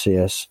the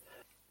SAS,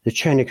 the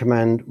chain of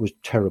command was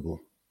terrible.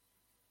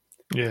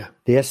 Yeah.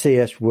 The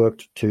SAS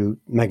worked to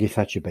Maggie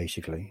Thatcher,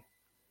 basically.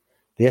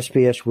 The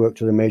SPS worked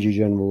to the Major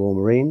General Royal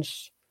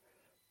Marines.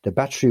 The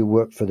battery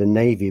worked for the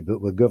Navy, but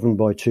were governed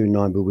by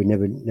 2-9, but we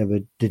never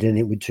did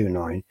anything with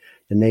 2-9.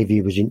 The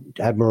Navy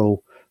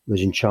Admiral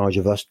was in charge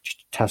of us,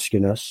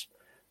 tasking us.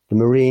 The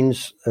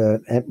Marines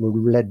were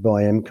led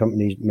by M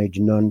Company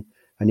Major Nunn,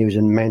 and he was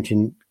a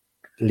mountain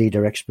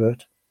leader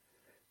expert.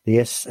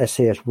 The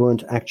SAS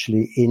weren't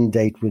actually in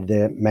date with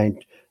their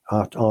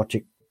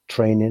Arctic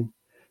training.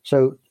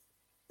 So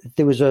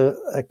there was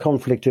a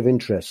conflict of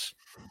interests.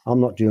 I'm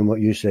not doing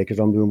what you say because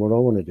I'm doing what I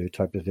want to do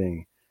type of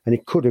thing. And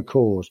it could have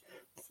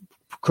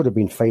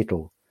been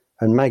fatal.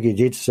 And Maggie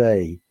did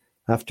say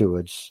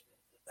afterwards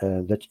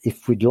that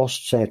if we'd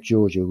lost South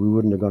Georgia, we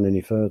wouldn't have gone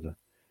any further.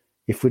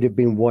 If we'd have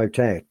been wiped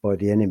out by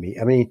the enemy.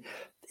 I mean,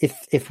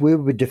 if we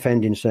were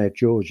defending South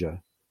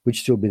Georgia, we'd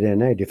still be there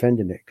now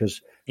defending it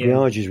because the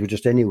Argies were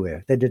just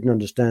anywhere. They didn't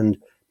understand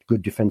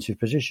good defensive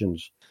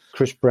positions.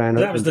 Chris Brown.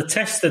 That was the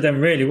test of them,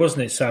 really,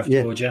 wasn't it, South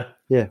Georgia?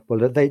 Yeah.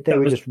 Well, they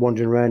were just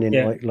wandering around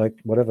in like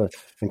whatever.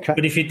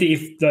 But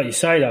if like you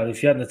say, though,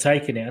 if you hadn't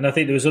taken it, and I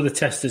think there was other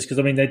testers because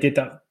I mean they did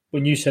that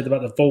when you said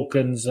about the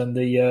Falklands and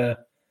the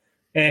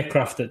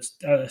aircraft at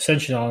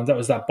Ascension Island. That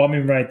was that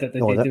bombing raid that they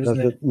did,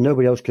 wasn't it?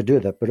 Nobody else could do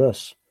that but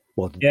us.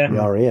 Well, the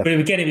RAF. But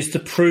again, it was to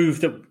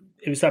prove that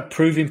it was that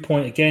proving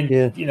point again.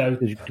 Yeah, you know,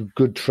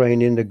 good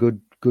training, the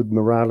good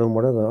morale and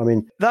whatever. I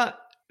mean, that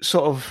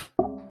sort of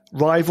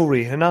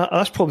rivalry, and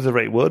that's probably the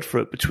right word for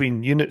it,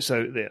 between units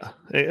out there.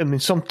 I mean,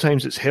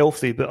 sometimes it's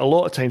healthy, but a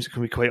lot of times it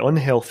can be quite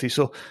unhealthy.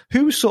 So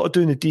who was sort of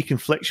doing the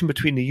deconfliction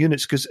between the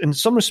units? Because in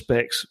some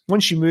respects,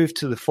 once you move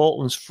to the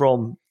Falklands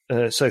from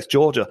South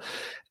Georgia,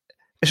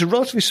 it's a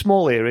relatively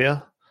small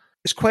area.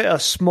 It's quite a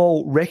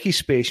small recce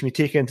space when you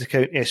take into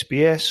account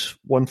SBS,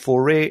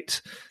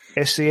 148,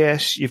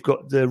 SAS. You've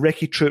got the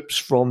recce troops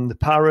from the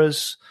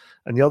Paras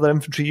and the other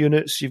infantry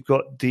units. You've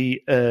got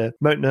the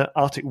Mountain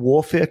Arctic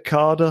Warfare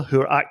cadre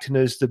who are acting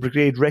as the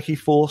Brigade Recce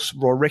Force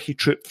or Recce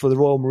Troop for the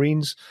Royal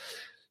Marines.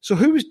 So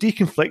who was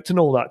deconflicting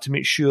all that to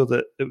make sure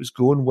that it was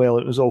going well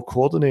and it was all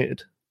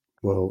coordinated?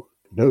 Well,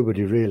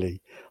 nobody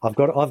really. I've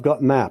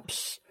got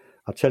maps.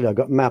 I'll tell you, I've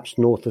got maps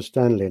north of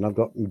Stanley and I've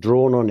got them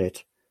drawn on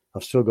it.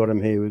 I've still got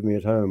them here with me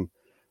at home.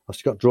 I've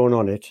still got drawn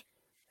on it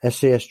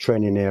SAS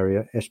training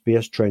area,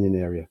 SBS training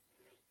area,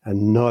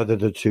 and neither of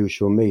the two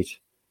shall meet.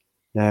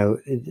 Now,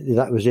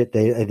 that was it.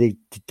 They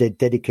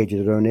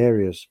dedicated their own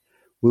areas.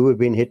 We were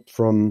being hit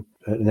from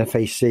an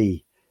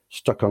FAC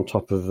stuck on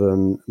top of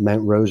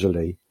Mount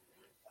Rosalie.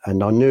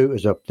 And I knew it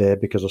was up there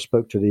because I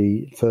spoke to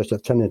the first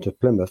lieutenant of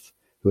Plymouth,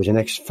 who was an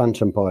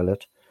ex-Phantom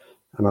pilot.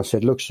 And I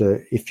said, look,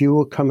 sir, if you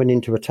were coming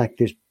in to attack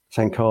this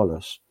San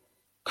Carlos,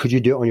 could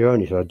you do it on your own?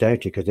 He said, I doubt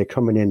it, because they're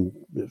coming in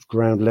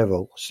ground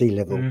level, sea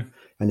level,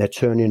 and they're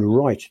turning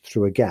right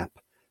through a gap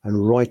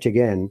and right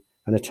again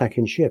and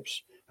attacking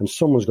ships. And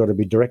someone's got to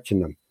be directing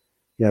them.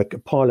 You know, a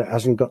pilot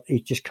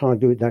he just can't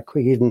do it that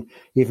quick,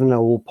 even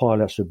though all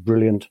pilots are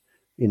brilliant,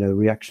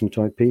 reaction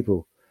type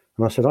people.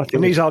 And I said, I think...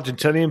 And these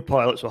Argentinian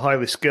pilots were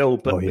highly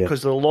skilled, but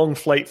because of the long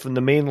flight from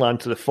the mainland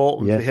to the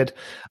Falklands, they had,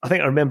 I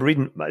think I remember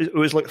reading, it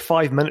was like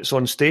 5 minutes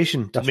on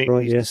station to make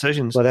these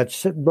decisions. Well,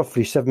 that's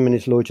roughly 7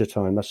 minutes loiter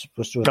time. That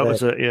was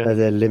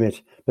their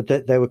limit.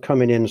 But they were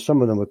coming in,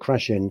 some of them were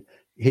crashing,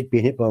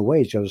 being hit by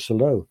waves, because it was so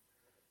low.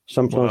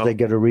 Sometimes they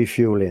get a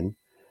refuel in.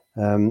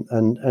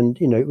 And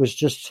it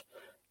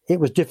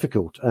was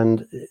difficult.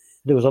 And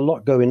there was a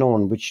lot going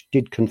on which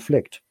did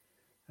conflict.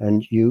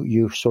 And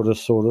you sort of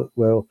thought,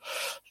 well,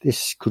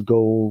 this could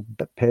go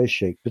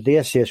pear-shaped. But the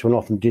SCS one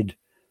often did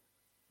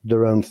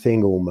their own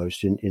thing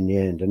almost in the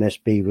end, and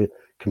SB were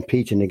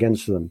competing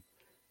against them.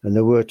 And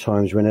there were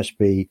times when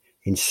SB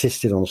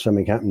insisted on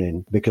something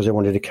happening because they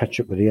wanted to catch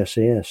up with the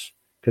SCS.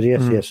 Because the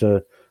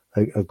SCS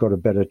have got a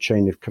better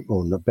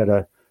a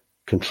better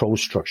control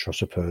structure, I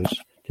suppose.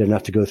 They didn't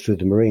have to go through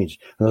the Marines.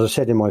 And as I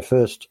said in my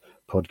first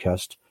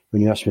podcast,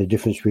 when you asked me the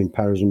difference between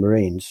paras and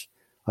Marines,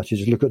 I said,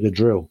 just look at the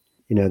drill.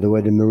 The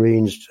way the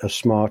Marines are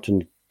smart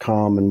and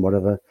calm and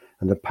whatever,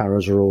 and the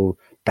paras are all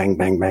bang,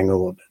 bang, bang.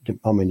 The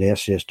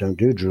SCS don't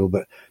do drill,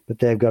 but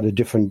they've got a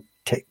different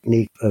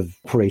technique of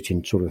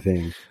operating sort of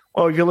thing.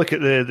 Well, you look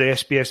at the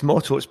SBS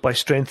motto, it's by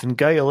strength and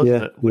guile,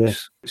 isn't it?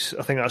 Which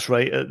I think that's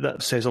right.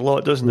 That says a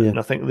lot, doesn't it? And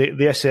I think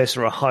the SS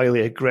are a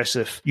highly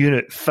aggressive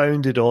unit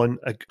founded on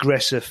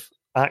aggressive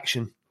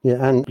action. Yeah,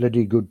 and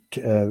bloody good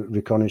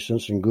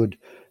reconnaissance and good...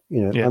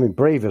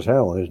 brave as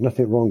hell. There's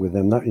nothing wrong with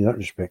them in that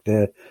respect.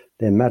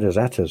 They're mad as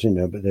hatters,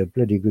 but they're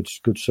bloody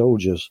good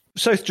soldiers.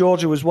 South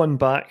Georgia was one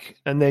back,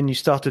 and then you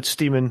started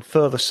steaming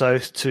further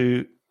south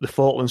to the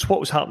Falklands. What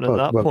was happening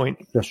at that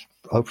point?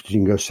 Hopefully you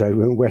can go south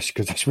and west,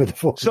 because that's where the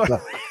Falklands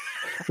are.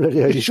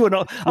 You're sure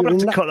not? I'm going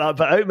to have to cut that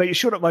bit out, mate. You're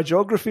showing up my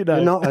geography now.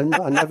 You're not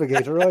a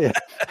navigator, are you?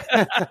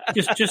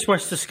 just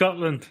west of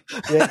Scotland.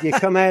 Yeah, you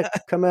come out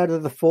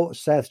of the Fort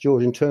South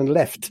Georgia and turn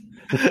left.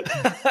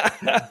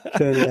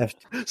 Turn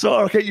left. So,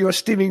 okay, you were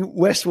steaming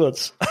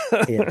westwards.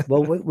 Yeah.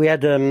 Well, we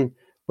had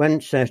when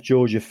South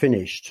Georgia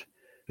finished,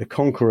 the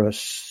Conqueror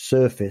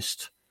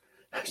surfaced.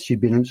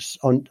 She'd been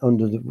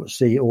under the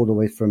sea all the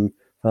way from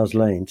Fowles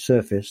Lane,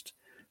 surfaced,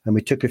 and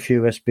we took a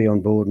few SB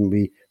on board and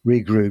we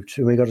regrouped,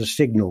 and we got a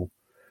signal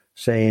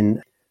saying,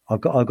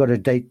 I've got a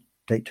date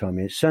time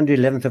here. Sunday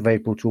 11th of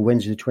April till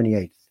Wednesday the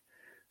 28th.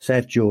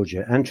 South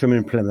Georgia, Antrim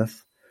and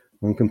Plymouth,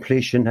 on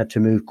completion, had to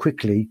move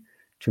quickly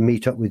to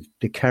meet up with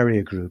the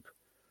carrier group.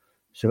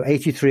 So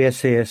 83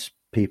 SAS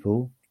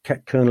people,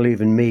 Colonel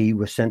Eve and me,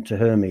 were sent to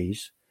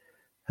Hermes,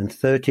 and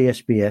 30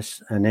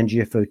 SBS and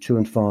NGFO 2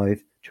 and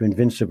 5 to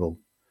Invincible.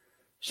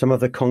 Some of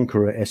the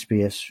Conqueror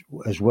SBS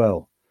as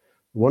well.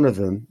 One of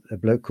them, a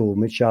bloke called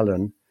Mitch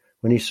Allen,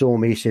 when he saw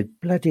me, he said,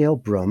 bloody hell,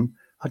 Brum,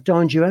 I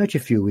dined you out a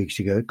few weeks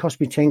ago. It cost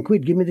me 10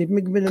 quid. Give me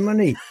the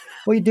money.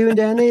 What are you doing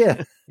down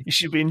here? You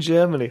should be in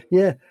Germany.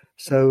 Yeah.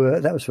 So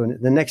that was fun.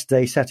 The next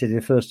day, Saturday,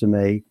 the 1st of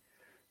May,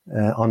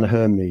 on the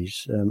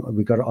Hermes,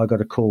 I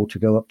got a call to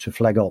go up to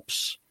Flag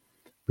Ops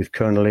with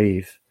Colonel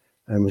Eve,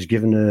 and was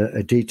given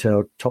a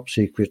detailed top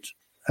secret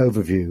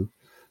overview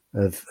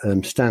of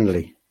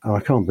Stanley. Oh, I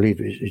can't believe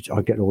it.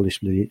 I get all this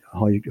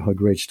high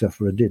grade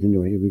stuff, or I did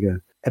anyway. Here we go.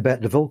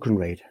 About the Vulcan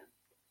raid.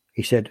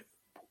 He said,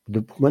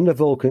 when the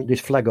Vulcan,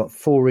 this Flag Op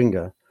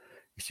 4-ringer,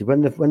 he said,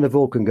 when the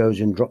Vulcan goes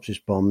in and drops its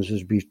bombs,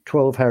 there'll be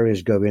 12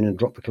 Harriers go in and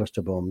drop the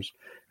cluster bombs,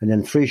 and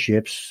then 3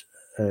 ships,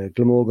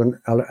 Glamorgan,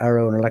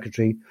 Arrow and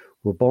Alacrity,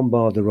 will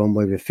bombard the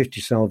runway with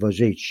 50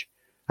 salvos each.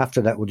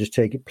 After that, we'll just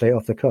play it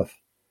off the cuff.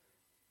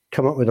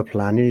 Come up with a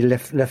plan, and he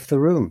left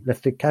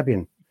the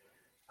cabin.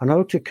 And I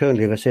looked at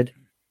Colonel Eve, I said,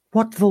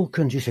 what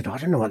Vulcans? He said, I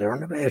don't know what they're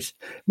on about.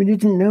 I mean, he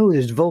didn't know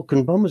this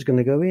Vulcan bomb was going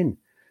to go in.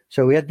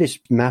 So we had this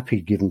map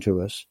he'd given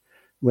to us.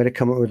 We had to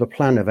come up with a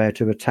plan of how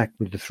to attack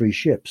with the 3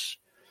 ships.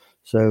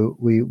 So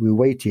we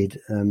waited.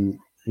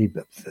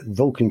 The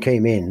Vulcan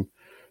came in,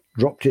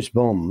 dropped its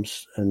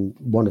bombs, and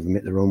one of them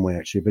hit the runway,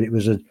 actually. But it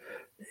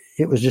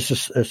was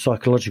just a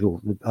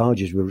psychological. The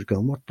Argies were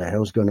going, what the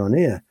hell's going on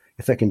here?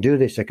 If they can do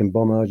this, they can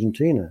bomb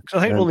Argentina. So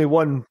I think only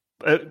one,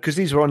 because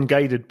these were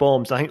unguided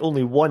bombs, I think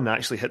only one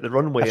actually hit the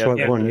runway. That's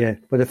right, one, yeah.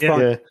 But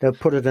they'll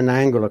put it at an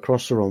angle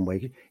across the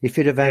runway. If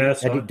you'd have had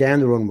it down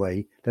the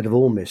runway, they'd have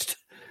all missed.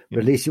 But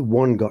at least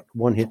one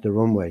hit the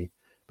runway.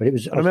 But it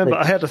was. I remember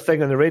I heard a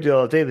thing on the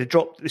radio the other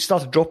day. They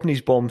started dropping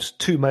these bombs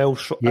 2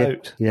 miles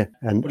out. Yeah,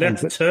 and they had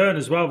to turn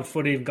as well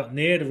before they even got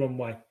near the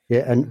runway.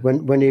 Yeah, and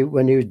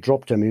when he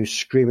dropped them, he was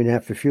screaming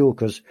out for fuel,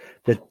 because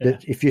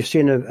if you've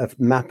seen a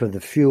map of the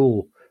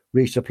fuel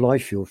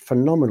resupply fuel,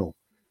 phenomenal.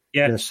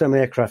 Yeah, some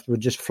aircraft were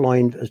just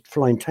flying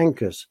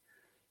tankers,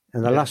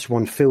 and the last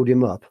one filled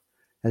him up,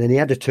 and then he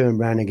had to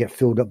turn around and get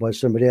filled up by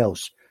somebody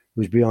else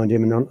who was behind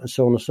him, and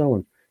so on and so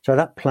on. So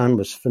that plan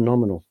was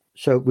phenomenal.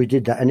 So we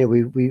did that.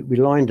 Anyway, we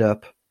lined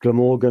up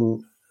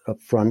Glamorgan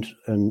up front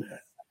and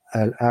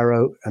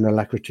Arrow and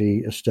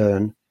Alacrity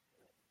astern.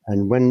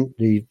 And when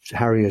the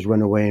Harriers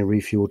went away and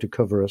refueled to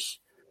cover us,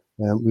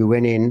 we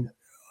went in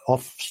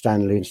off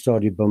Stanley and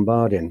started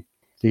bombarding.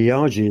 The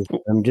Argies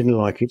didn't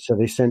like it, so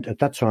they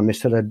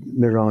still had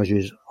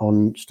Mirages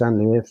on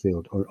Stanley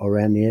Airfield or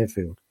around the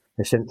airfield.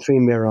 They sent 3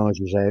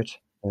 Mirages out,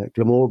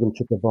 Glamorgan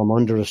took a bomb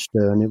under her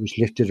stern. It was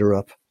lifted her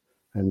up,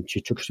 and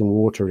she took some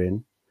water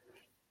in.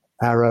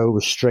 Arrow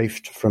was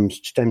strafed from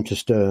stem to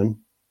stern,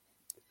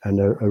 and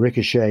a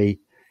ricochet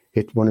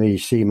hit one of the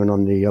seamen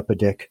on the upper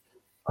deck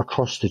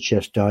across the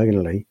chest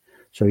diagonally.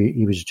 So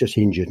he was just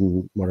injured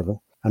and whatever.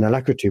 And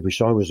Alacrity,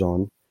 which I was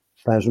on,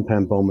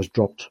 1,000-pound bomb was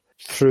dropped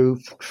through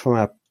from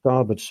our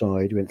starboard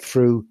side, went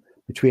through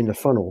between the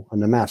funnel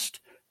and the mast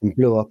and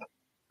blew up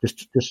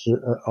just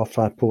off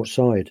our port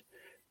side.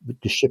 But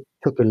the ship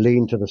took a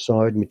lean to the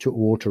side and we took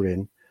water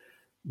in.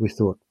 We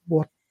thought,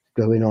 what's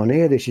going on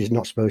here? This is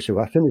not supposed to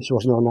happen. This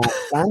wasn't on our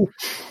plan.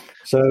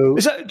 So,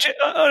 is that,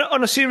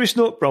 on a serious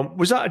note, Brum,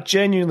 was that a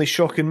genuinely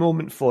shocking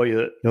moment for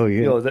you?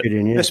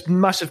 That, this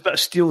massive bit of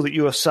steel that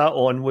you were sat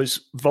on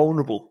was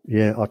vulnerable?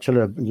 Yeah, I'll tell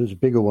you, there's a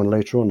bigger one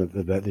later on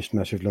about this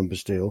massive lump of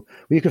steel.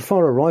 Well, you could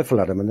fire a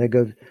rifle at them and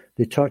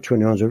the Type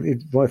 21's a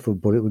rifle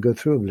bullet would go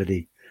through a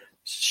bloody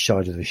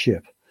side of the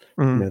ship.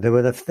 Mm. You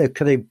know,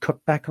 they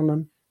cut back on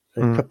them.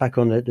 They cut back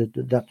on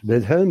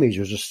the Hermes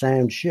was a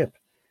sound ship.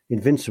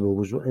 Invincible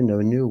was, a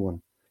new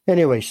one.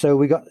 Anyway, so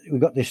we got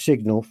this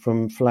signal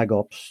from Flag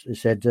Ops. It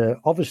said,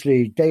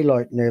 obviously,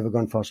 daylight Naval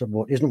Gunfire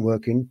support isn't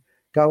working.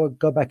 Go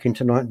back in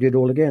tonight and do it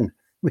all again.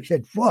 We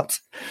said, what?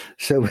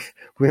 So we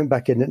went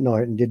back in at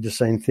night and did the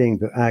same thing,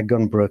 but our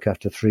gun broke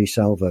after 3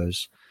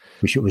 salvos.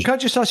 Can I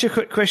just ask you a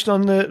quick question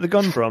on the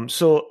gun, Brum?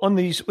 So on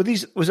these,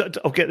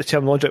 I'll get the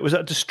terminology right, was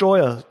that a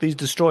destroyer? These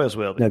destroyers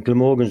were they? No,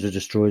 Glamorgan's a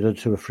destroyer, the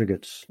 2 were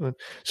frigates.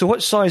 So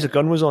what size of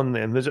gun was on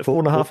them? Was it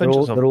 4.5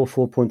 inches? They're all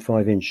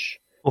 4.5 inch.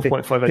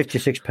 4.5 inch.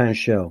 56-pound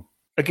shell.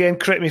 Again,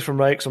 correct me if I'm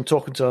right, because I'm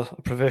talking to a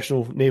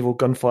professional naval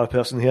gunfire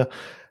person here.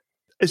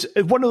 Is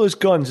one of those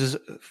guns is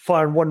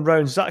firing 1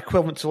 round? Is that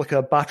equivalent to like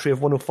a battery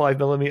of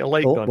 105mm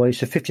light gun? Well,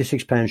 it's a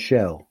 56-pound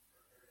shell.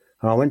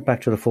 And I went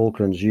back to the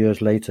Falklands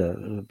years later,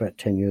 about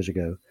 10 years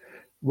ago,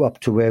 up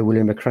to where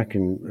William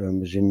McCracken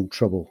was in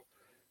trouble.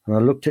 And I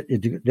looked at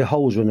the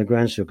holes were in the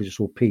ground still because it's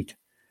all peat.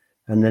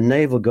 And the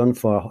naval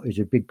gunfire is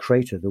a big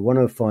crater. The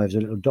 105 is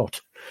a little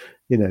dot.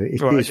 It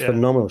is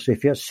phenomenal. So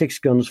if you have 6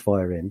 guns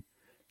firing,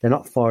 they're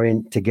not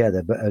firing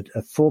together, but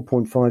a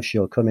 4.5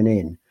 shell coming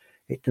in,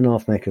 it doesn't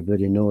half make a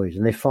bloody noise.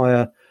 And they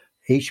fire,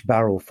 each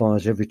barrel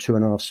fires every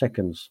 2.5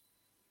 seconds.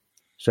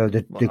 So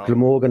the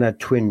Glamorgan had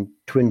twin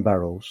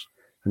barrels,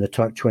 and the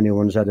Type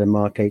 21s had a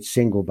Mark 8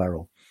 single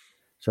barrel.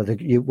 So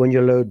when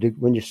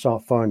you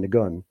start firing the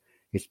gun,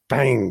 it's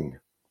bang,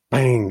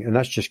 bang, and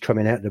that's just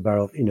coming out the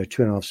barrel,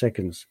 2.5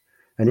 seconds.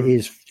 And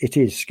it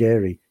is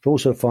scary. It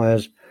also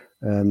fires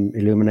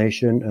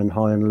illumination and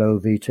high and low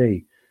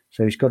VT.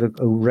 So it's got a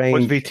range.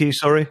 What's VT,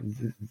 sorry?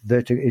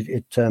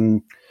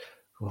 VT,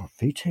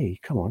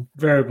 come on.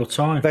 Variable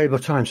time,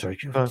 sorry.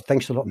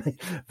 Thanks a lot, mate.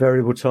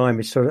 Variable time.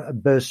 It sort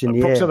of bursts in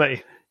the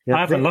air. Yeah, I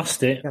haven't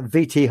lost it.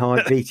 VT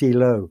high, VT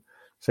low.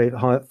 So it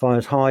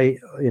fires high,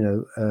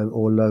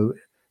 or low,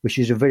 which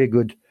is a very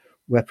good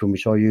weapon,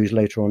 which I'll use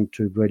later on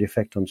to great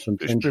effect on some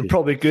trenches. It's been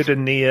probably good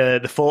in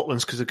the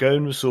Falklands because the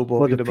gun was so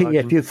bog.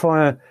 If you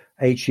fire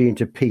HE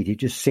into peat, it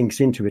just sinks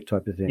into it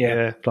type of thing.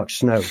 Yeah. It's like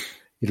snow.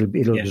 It'll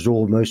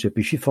dissolve most of it.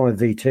 But if you fire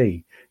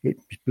VT,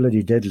 it's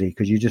bloody deadly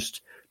because you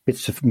just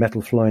bits of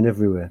metal flying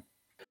everywhere.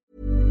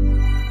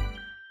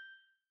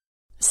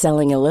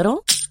 Selling a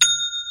little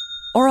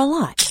or a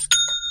lot?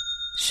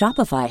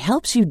 Shopify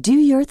helps you do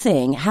your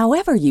thing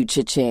however you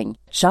cha-ching.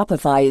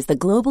 Shopify is the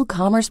global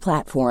commerce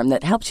platform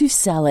that helps you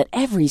sell at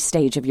every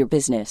stage of your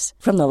business.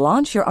 From the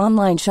launch your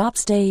online shop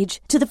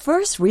stage to the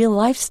first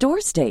real-life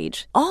store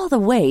stage, all the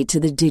way to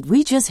the did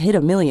we just hit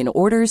a million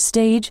orders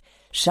stage.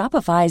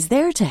 Shopify is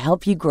there to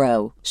help you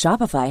grow.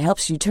 Shopify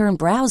helps you turn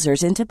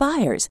browsers into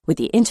buyers with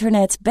the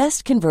internet's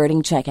best converting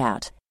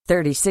checkout.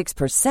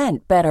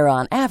 36% better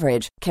on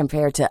average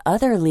compared to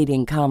other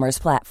leading commerce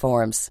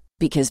platforms.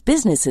 Because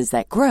businesses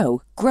that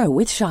grow, grow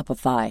with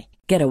Shopify.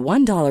 Get a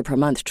 $1 per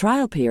month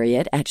trial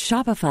period at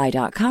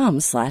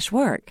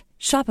shopify.com/work.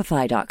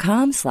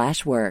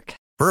 Shopify.com/work.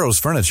 Burrow's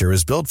furniture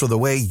is built for the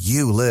way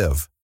you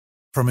live.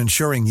 From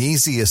ensuring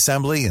easy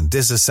assembly and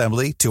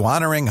disassembly to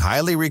honoring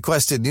highly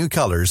requested new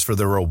colors for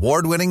their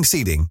award-winning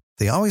seating,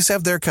 they always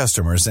have their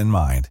customers in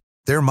mind.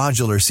 Their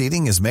modular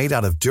seating is made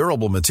out of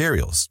durable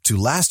materials to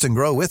last and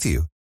grow with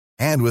you.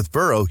 And with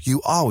Burrow,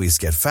 you always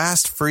get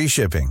fast, free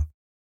shipping.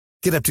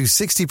 Get up to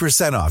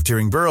 60% off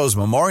during Burrow's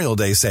Memorial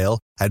Day sale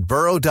at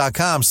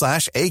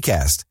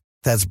burrow.com/ACAST.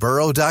 That's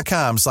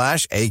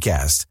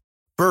burrow.com/ACAST.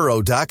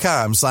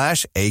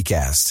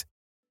 burrow.com/ACAST.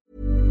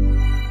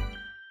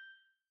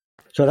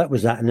 So that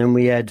was that. And then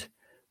we had,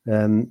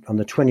 on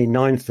the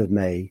 29th of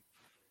May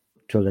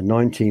till the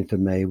 19th of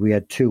May, we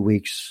had 2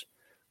 weeks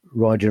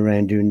riding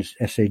around doing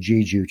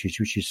SAG duties,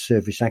 which is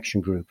Service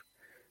Action Group.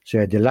 So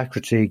you had the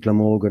Alacrity,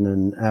 Glamorgan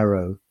and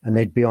Arrow, and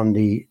they'd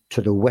be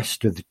to the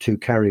west of the 2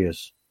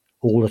 carriers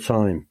all the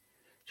time.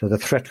 So the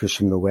threat was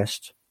from the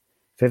west.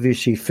 If ever you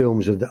see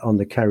films on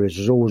the carriers,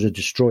 there's always a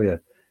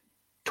destroyer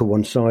to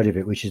one side of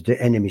it, which is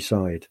the enemy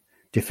side,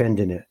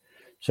 defending it.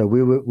 So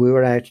we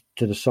were out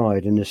to the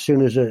side, and as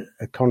soon as a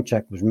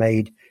contact was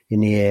made in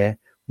the air,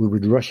 we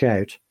would rush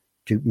out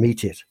to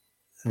meet it.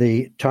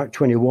 the Type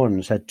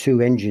 21s had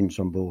 2 engines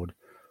on board.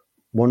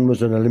 One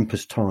was an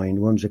Olympus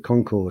Tyne, one's a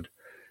Concorde.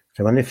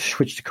 So when they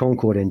switched the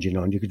Concorde engine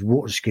on, you could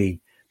water ski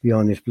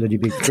behind this bloody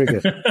big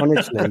frigate.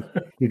 Honestly,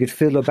 you could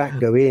feel the back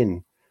go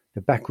in,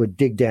 the back would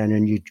dig down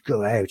and you'd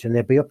go out, and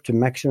they'd be up to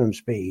maximum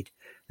speed,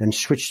 then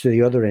switch to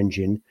the other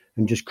engine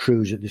and just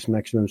cruise at this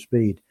maximum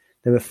speed.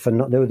 They were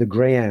the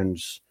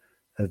greyhounds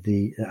of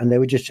and they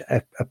would just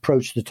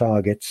approach the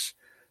targets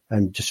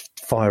and just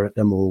fire at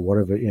them or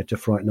whatever, to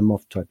frighten them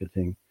off type of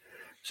thing.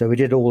 So we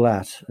did all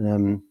that.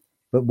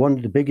 But one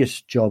of the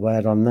biggest job I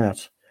had on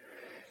that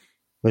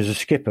was a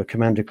skipper,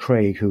 Commander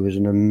Craig, who was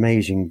an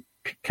amazing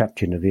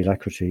captain of the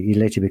Alacrity. He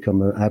later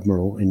became an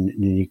admiral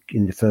in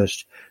the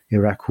first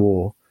Iraq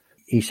War.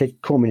 He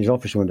said, called me in his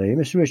office one day,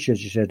 Mr.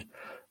 Richards, he said,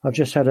 I've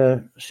just had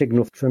a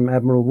signal from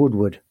Admiral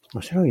Woodward.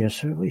 I said, oh, yes,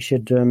 sir. He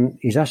said,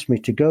 he's asked me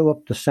to go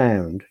up the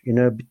Sound.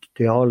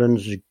 The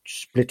islands are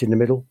split in the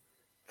middle,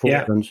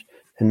 Falklands,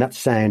 and that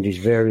Sound is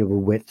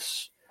variable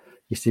widths.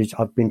 He says,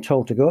 I've been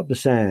told to go up the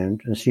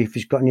Sound and see if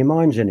he's got any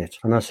mines in it.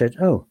 And I said,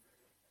 oh,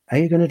 are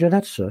you going to do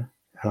that, sir?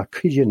 And I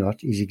kid you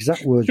not, his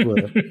exact words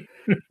were,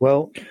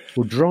 well,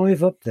 we'll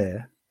drive up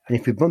there, and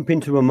if we bump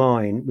into a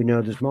mine, we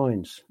know there's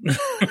mines.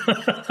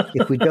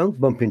 If we don't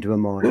bump into a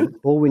mine,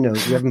 all we know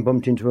is we haven't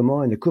bumped into a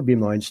mine. There could be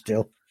mines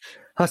still.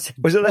 I said,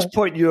 was at this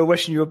point you were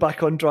wishing you were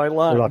back on dry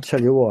land? Well, I'll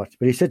tell you what.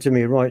 But he said to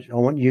me, right, I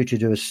want you to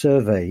do a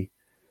survey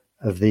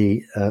of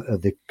the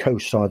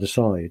coast either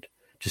side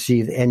to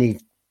see any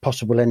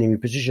possible enemy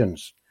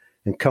positions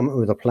and come up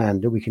with a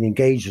plan that we can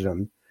engage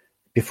them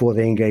before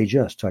they engage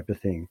us, type of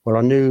thing. Well,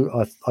 I knew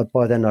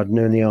by then I'd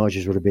known the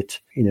Argies were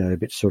a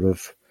bit sort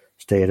of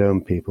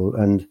stay-at-home people,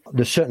 and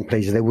there's certain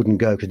places they wouldn't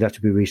go because they'd have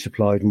to be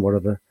resupplied and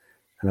whatever,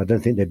 and I don't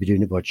think they'd be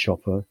doing it by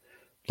chopper.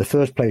 The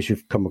first place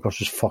we've come across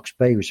was Fox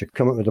Bay, which had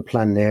come up with a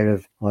plan there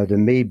of either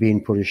me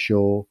being put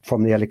ashore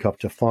from the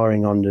helicopter,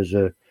 firing on, there's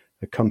a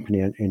company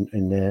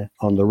in there.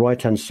 On the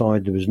right-hand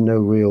side, there was no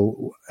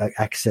real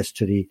access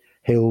to the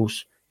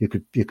hills. You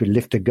could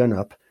lift a gun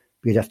up,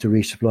 but you'd have to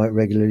resupply it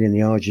regularly, and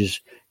the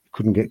Argies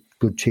couldn't get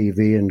good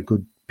TV and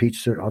good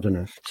pizza, I don't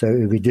know. So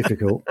it would be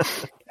difficult.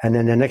 And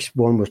then the next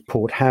one was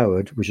Port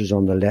Howard, which was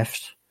on the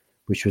left,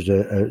 which was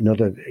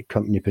another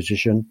company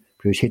position,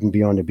 but it was hidden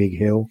behind a big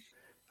hill.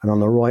 And on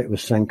the right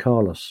was San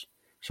Carlos.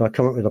 So I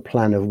come up with a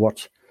plan of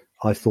what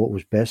I thought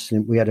was best.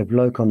 And we had a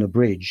bloke on the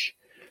bridge,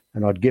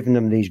 and I'd given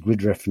them these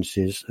grid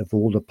references of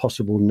all the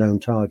possible known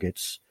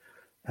targets.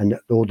 And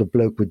all the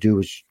bloke would do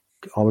was,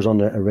 I was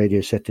on a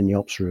radio set in the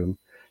ops room,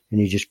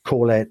 and he'd just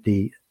call out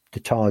the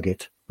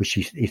target, which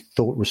he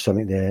thought was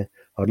something there.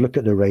 I'd look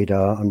at the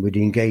radar and we'd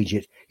engage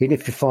it. Even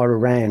if you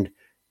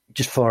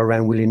just fire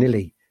around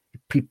willy-nilly.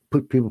 People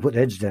put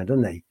their heads down,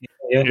 don't they?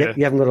 Yeah.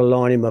 You haven't got to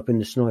line him up in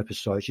the sniper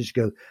sights. Just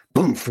go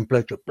boom from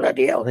bloke to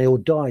bloody hell, and they all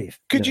dive.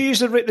 Could you use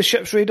the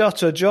ship's radar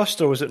to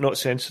adjust, or was it not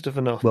sensitive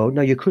enough? Well,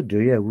 no, you could do,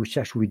 yeah, which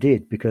actually we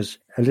did, because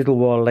a little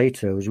while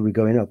later, as we were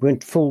going up, we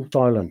went full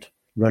silent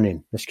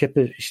running.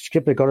 The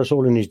skipper got us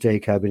all in his day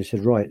cabin and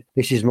said, right,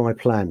 this is my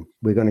plan.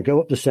 We're going to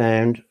go up the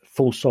Sound,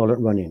 full silent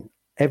running.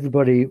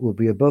 Everybody will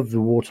be above the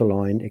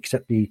waterline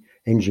except the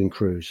engine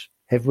crews.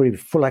 Everybody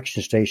full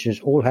action stations,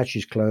 all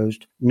hatches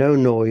closed, no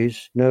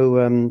noise, no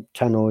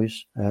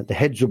tannoys. The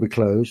heads will be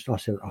closed. I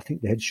said, I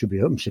think the heads should be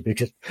open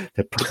because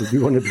they probably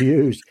want to be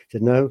used. He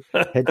said, no.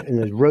 And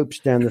there's ropes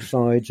down the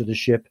sides of the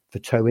ship for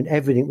towing.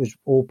 Everything was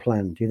all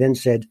planned. He then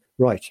said,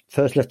 right,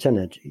 First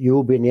Lieutenant, you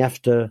will be in the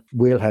after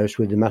wheelhouse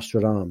with the Master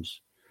at Arms.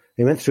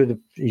 He went through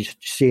his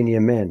senior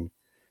men.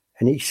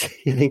 And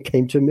he then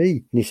came to me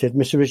and he said,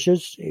 Mr.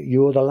 Richards,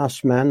 you're the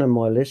last man on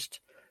my list.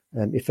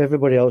 If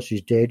everybody else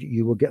is dead,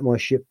 you will get my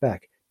ship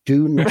back.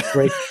 Do not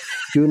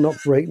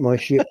break my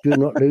ship. Do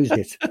not lose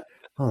it.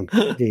 Oh,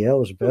 bloody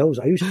hell's bells.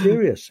 Are you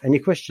serious? Any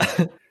questions?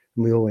 And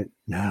we all went,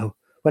 no.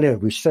 Well, anyway,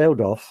 we sailed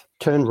off,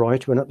 turned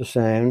right, went up the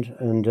Sound,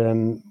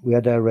 and we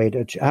had our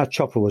radar. Our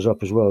chopper was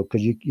up as well,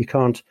 because you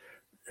can't,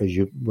 as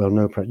you well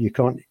know, you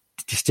can't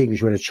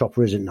distinguish where the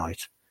chopper is at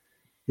night.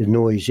 The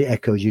noise, the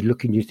echoes, you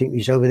look and you think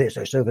it's over there,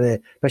 so it's over there,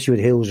 especially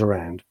with hills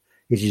around.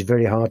 It is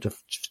very hard to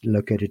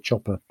locate a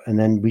chopper. And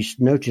then we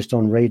noticed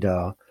on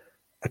radar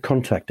a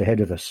contact ahead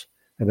of us,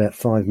 about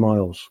 5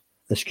 miles.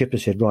 The skipper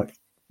said, right,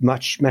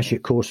 match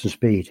it course and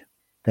speed.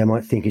 They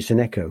might think it's an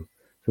echo.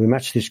 So we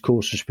matched this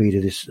course and speed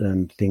of this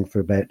thing for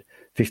about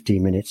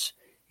 15 minutes.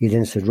 He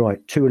then said, right,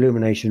 2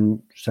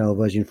 illumination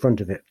salvos in front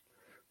of it.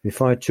 We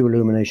fired 2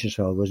 illumination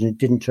salvos and it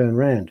didn't turn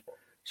round.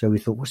 So we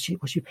thought, what's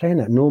he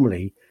playing at?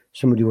 Normally,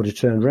 somebody would have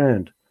turned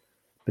round.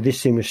 But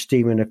this thing was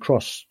steaming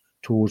across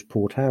towards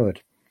Port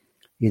Howard.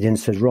 He then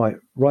said, right,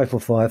 rifle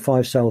fire,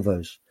 5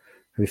 salvos.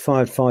 We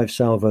fired 5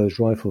 salvos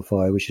rifle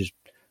fire, which is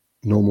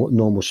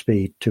normal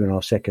speed,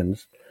 2.5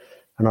 seconds.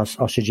 And I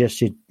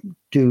suggested,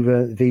 do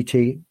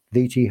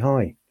VT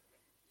high.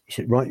 He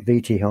said, right,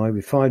 VT high.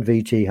 We fired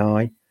VT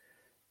high.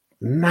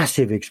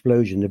 Massive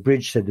explosion. The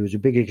bridge said there was a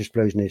big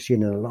explosion they'd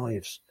seen in their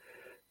lives.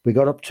 We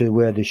got up to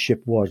where the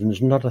ship was, and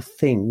there's not a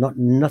thing,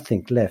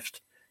 nothing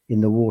left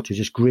in the water,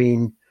 just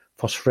green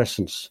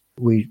phosphorescence.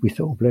 We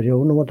thought, bloody hell, I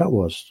wonder what that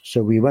was.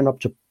 So we went up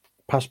to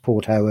past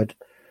Port Howard,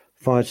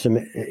 fired some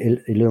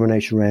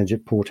illumination rounds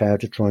at Port Howe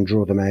to try and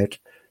draw them out,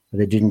 but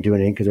they didn't do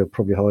anything because they were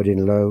probably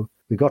hiding low.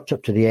 We got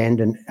up to the end,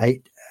 and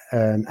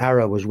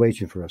Arrow was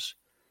waiting for us.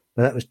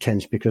 But that was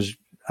tense because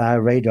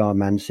our radar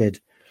man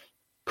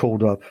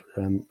called up,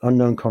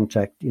 unknown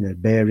contact,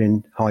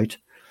 bearing, height,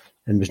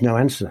 and there was no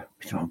answer.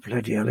 We thought, oh,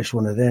 bloody hell, it's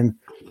one of them.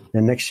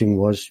 The next thing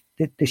was,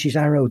 this is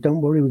Arrow,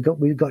 don't worry, we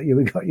got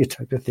you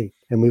type of thing.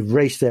 And we've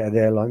raced out of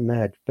there like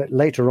mad. But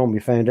later on we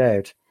found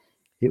out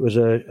it was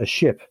a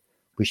ship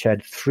which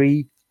had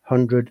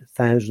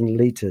 300,000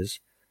 litres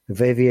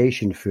of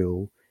aviation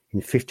fuel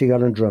in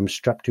 50-gallon drums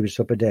strapped to its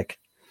upper deck.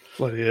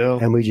 Bloody hell.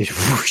 And we just,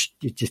 whoosh,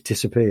 it just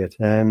disappeared.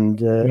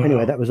 And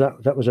anyway, that was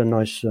a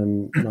nice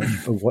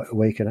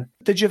awakener.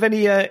 Did you have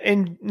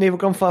any naval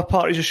gunfire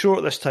parties ashore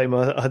at this time,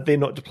 or had they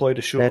not deployed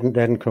ashore?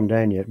 They hadn't come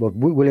down yet. Well,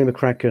 William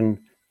McCracken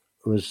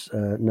was,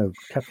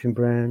 Captain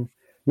Brown.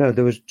 No,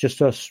 there was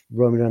just us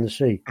roaming around the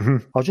sea. Mm-hmm.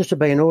 I was just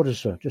obeying orders,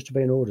 sir, just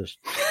obeying orders.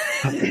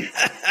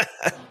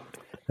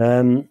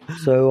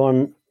 So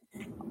on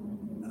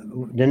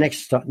the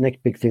next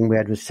big thing we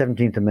had was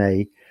 17th of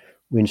May,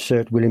 we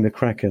insert William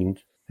McCracken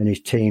and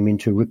his team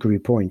into Rookery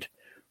Point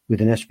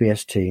with an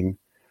SBS team,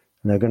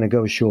 and they're going to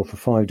go ashore for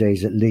 5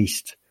 days at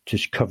least to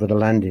cover the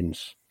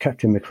landings.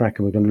 Captain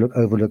McCracken was going to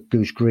overlook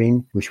Goose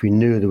Green, which we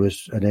knew there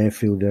was an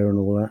airfield there and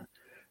all that,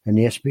 and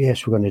the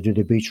SBS were going to do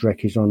the beach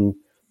recce's on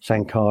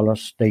San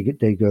Carlos. They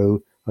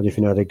go, I don't know if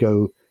you know,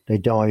 they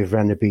dive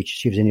around the beach,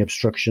 see if there's any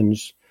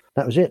obstructions.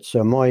 That was it.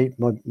 So my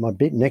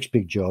next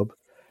big job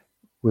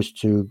was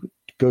to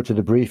go to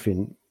the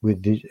briefing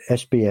with the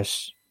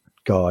SBS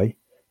guy,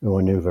 who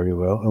I knew very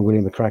well, and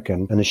William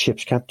McCracken, and the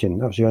ship's captain.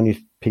 That was the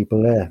only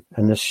people there.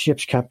 And the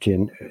ship's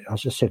captain,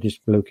 as I said, this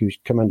bloke, he was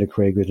Commander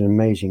Craig, was an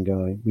amazing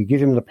guy. We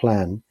give him the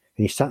plan, and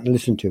he sat and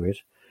listened to it.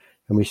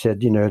 And we said,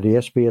 the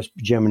SBS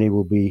Gemini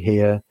will be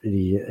here,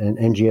 the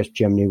NGS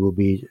Gemini will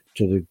be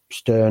to the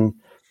stern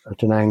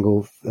at an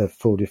angle of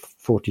 40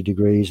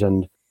 degrees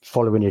and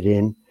following it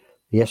in.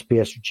 The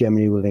SBS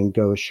Gemini will then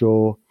go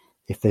ashore.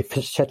 If they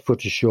set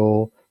foot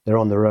ashore, they're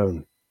on their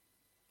own.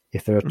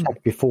 If they're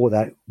attacked before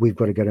that, we've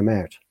got to get them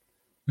out.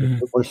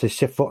 But once they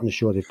set foot on the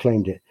shore, they've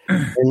claimed it.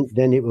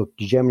 Then the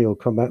Gemini will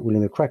come back.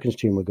 William McCracken's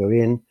team will go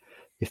in.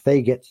 If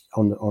they get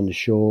on the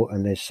shore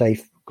and they're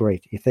safe,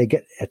 great. If they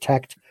get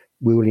attacked,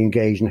 we will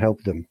engage and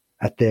help them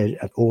at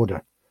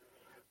order.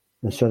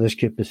 And so the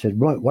skipper said,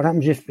 right, what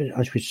happens if,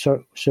 I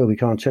said, so we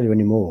can't tell you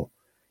anymore?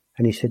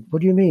 And he said,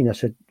 what do you mean? I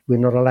said, we're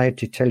not allowed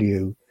to tell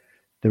you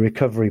the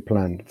recovery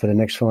plan for the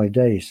next 5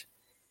 days.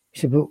 He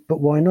said, but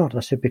why not?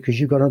 I said, because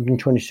you've got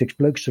 126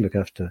 blokes to look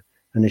after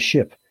and a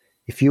ship.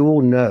 If you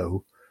all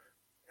know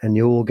and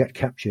you all get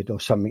captured or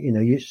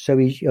something, so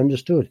he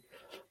understood.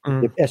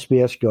 The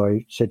SBS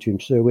guy said to him,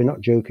 sir, we're not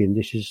joking.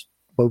 This is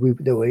the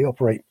way we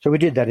operate. So we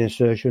did that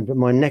insertion. But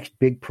my next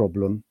big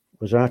problem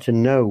was I had to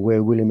know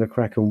where William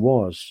McCracken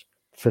was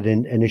for the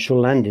initial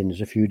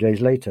landings a few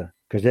days later,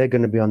 because they're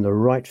going to be on the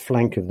right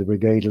flank of the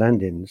brigade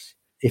landings.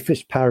 If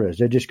it's paras,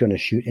 they're just going to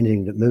shoot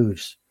anything that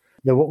moves.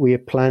 Now, what we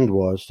had planned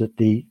was that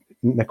the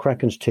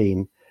McCracken's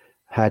team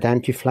had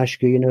anti-flash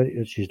gear,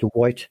 which is the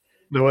white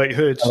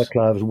hoods,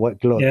 balaclavas,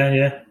 white glove.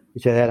 Yeah.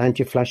 So they had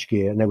anti-flash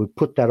gear, and they would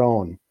put that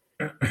on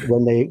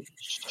when they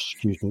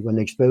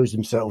exposed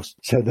themselves.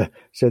 I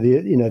said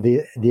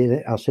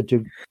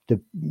to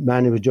the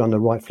man who was on the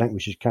right flank,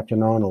 which is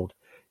Captain Arnold,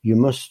 you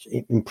must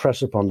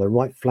impress upon the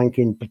right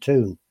flanking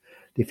platoon.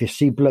 If you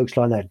see blokes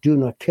like that, do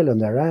not kill them,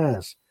 they're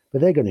ours.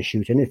 But they're going to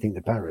shoot anything,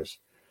 the paras,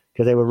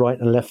 because they were right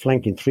and left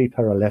flanking, 3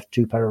 para left,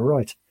 2 para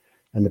right,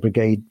 and the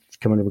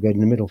commander brigade in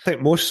the middle. I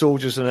think most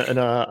soldiers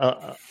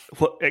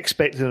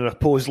expecting an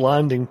opposed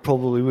landing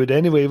probably would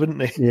anyway, wouldn't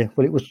they? Yeah,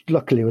 well,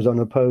 luckily it was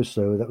unopposed,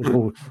 so that was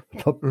all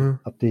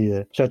up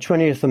the... So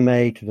 20th of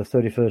May to the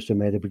 31st of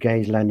May, the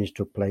brigade's landings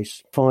took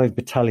place. 5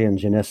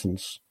 battalions, in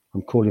essence.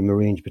 I'm calling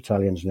Marines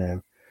battalions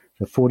now.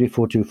 So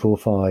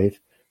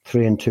 4245,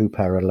 3 and 2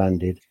 para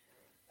landed,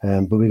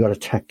 but we got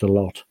attacked a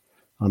lot.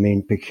 I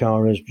mean,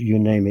 Picaras, you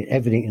name it,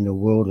 everything in the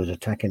world was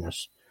attacking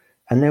us.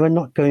 And they were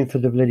not going for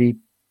the bloody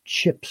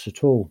ships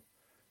at all.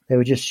 They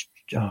were just,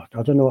 I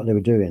don't know what they were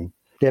doing.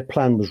 Their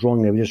plan was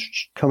wrong. They were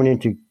just coming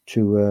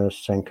into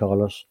San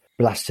Carlos,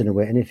 blasting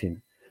away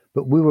anything.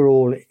 But we were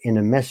all in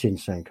a mess in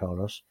San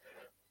Carlos.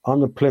 On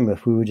the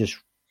Plymouth, we were just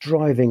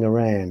driving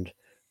around.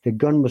 The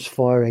gun was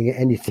firing at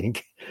anything.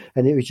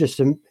 And it was just,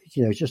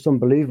 it's just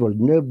unbelievable.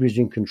 Nobody's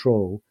in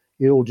control.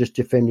 You're all just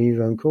defending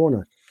your own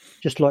corner.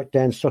 Just like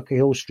down Sucker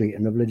Hill Street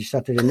on a bloody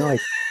Saturday night,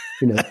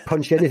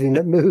 punch anything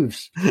that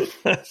moves.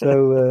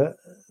 So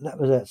that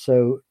was that.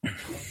 So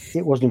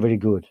it wasn't very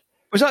good.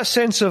 Was that a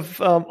sense of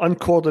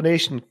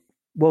uncoordination?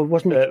 Well, it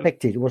wasn't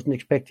expected. It wasn't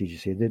expected, you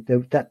see.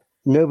 That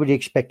nobody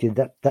expected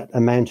that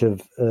amount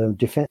of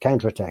defense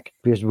counterattack,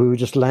 because we were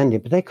just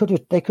landing. But they could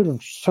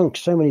have sunk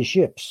so many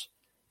ships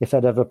if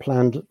they'd ever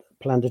planned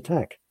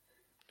attack.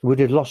 We would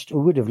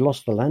have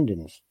lost the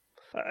landings.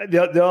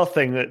 The other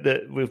thing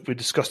that we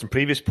discussed in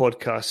previous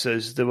podcasts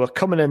is they were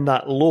coming in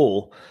that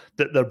low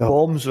that their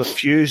bombs were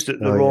fused at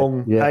the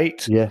wrong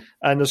height. Yeah.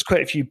 And there's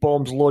quite a few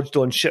bombs lodged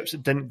on ships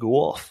that didn't go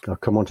off. I'll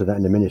come on to that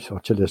in a minute. I'll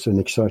tell you an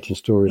exciting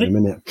story in a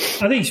minute.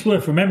 I think it's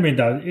worth remembering,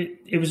 though,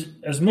 it was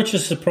as much a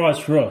surprise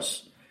for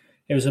us,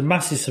 it was a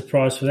massive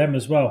surprise for them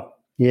as well.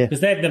 Yeah.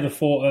 Because they'd never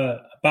fought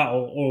a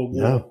battle or a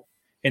war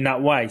in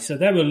that way. So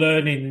they were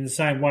learning in the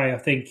same way, I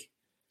think.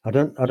 I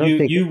don't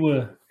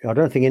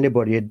think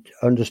anybody had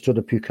understood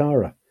a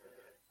Pucara.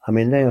 I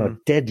mean, they are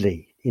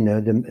deadly. You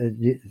know,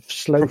 the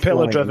slow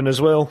propeller flying, driven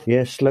as well.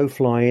 Yeah, slow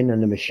flying,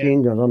 and the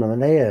machine guns on them,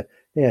 and they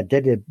are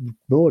deadly,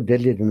 more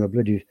deadly than a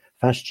bloody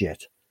fast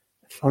jet.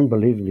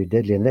 Unbelievably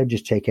deadly, and they'd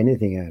just take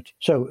anything out.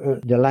 So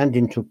the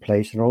landing took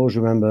place, and I always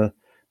remember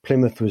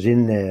Plymouth was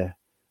in there.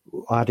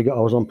 I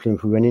was on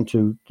Plymouth. We went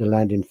into the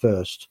landing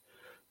first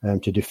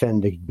to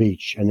defend the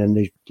beach, and then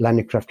the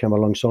landing craft came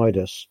alongside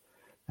us.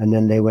 And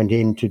then they went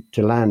in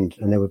to land,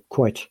 and they were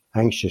quite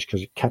anxious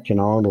because Captain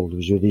Arnold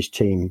was with his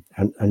team,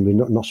 and we're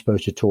not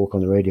supposed to talk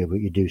on the radio, but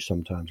you do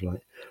sometimes. But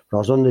I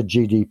was on the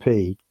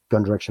GDP,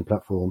 gun direction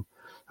platform,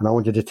 and I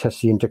wanted to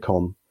test the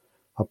intercom.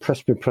 I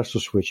pressed my pressure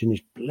switch, and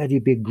this bloody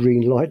big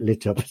green light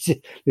lit up.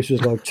 This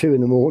was like 2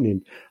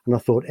 a.m, and I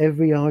thought,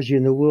 every RG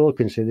in the world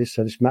can see this.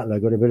 So this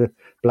Matlow got a bit of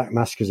black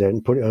maskers out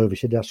and put it over. He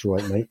said, "That's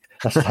right, mate.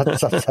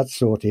 That's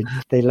sorted."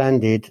 They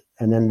landed,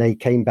 and then they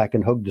came back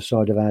and hugged the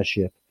side of our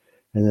ship.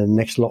 And then the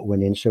next lot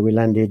went in. So we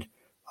landed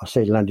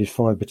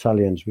 5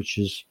 battalions, which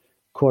is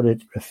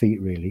quite a feat,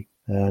 really.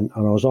 And I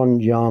was on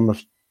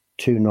Yarmouth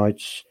 2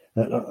 nights.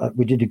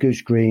 We did a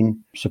Goose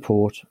Green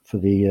support for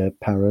the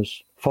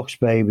Paras. Fox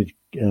Bay with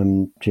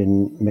Tin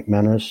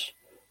McManus,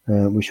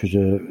 which was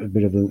a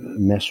bit of a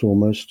mess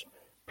almost.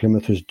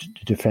 Plymouth was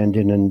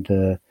defending, and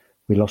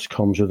we lost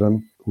comms with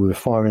them. We were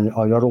firing.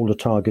 I got all the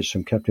targets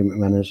from Captain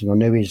McManus, and I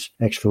knew his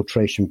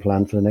exfiltration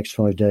plan for the next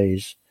 5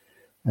 days.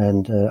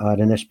 And I had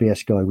an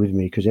SBS guy with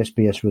me because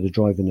SBS were the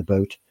driving the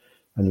boat,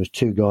 and there was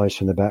 2 guys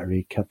from the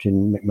battery,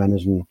 Captain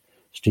McManus and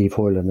Steve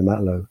Hoyle and the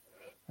Matlow.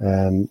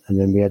 And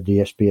then we had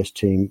the SBS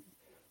team,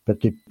 but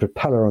the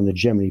propeller on the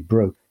Gemini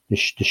broke. The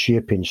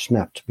shear pin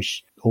snapped,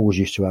 which always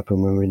used to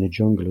happen when we were in the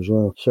jungle as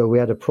well. So we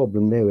had a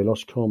problem there. We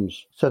lost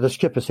comms. So the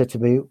skipper said to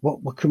me,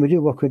 "What can we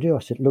do? What can we do?" I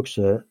said, "Look,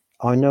 sir,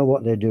 I know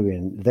what they're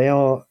doing. They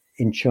are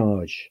in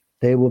charge.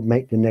 They will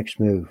make the next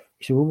move."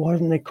 He said, "Well, why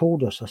haven't they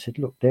called us?" I said,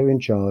 "Look, they're in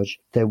charge.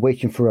 They're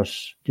waiting for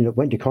us,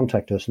 when to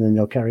contact us, and then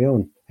they'll carry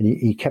on." And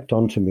he kept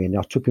on to me, and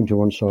I took him to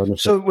one side. And I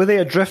said, were they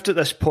adrift at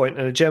this point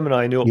in a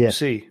Gemini in the open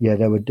sea? Yeah,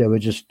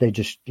 they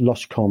just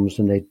lost comms,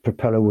 and the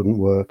propeller wouldn't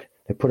work.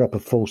 They put up a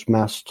false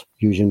mast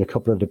using a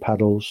couple of the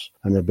paddles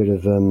and a bit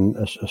of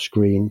a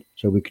screen,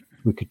 so we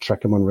could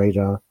track them on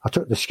radar. I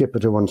took the skipper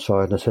to one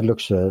side and I said, "Look,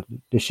 sir,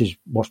 this is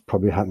what's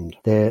probably happened.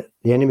 The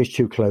enemy's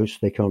too close.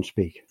 They can't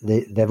speak.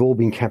 They've all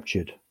been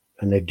captured.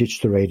 And they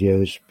ditched the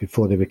radios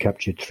before they were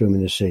captured, threw them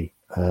in the sea."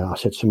 I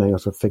said something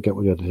else, I forget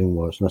what the other thing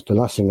was. And that's the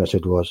last thing I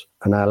said was,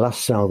 "And our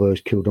last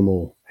salvos killed them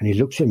all." And he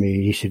looked at me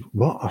and he said,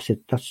 "What?" I said,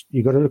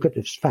 "You got to look at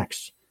the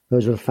facts.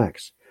 Those are the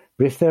facts.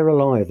 But if they're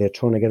alive, they're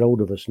trying to get hold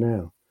of us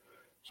now."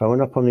 So I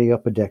went up on the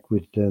upper deck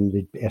with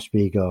the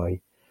SB guy,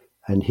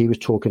 and he was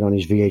talking on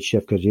his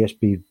VHF because the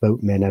SB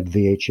boatmen had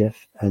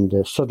VHF.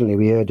 And suddenly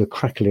we heard a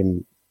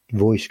crackling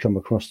voice come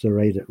across the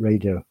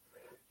radio.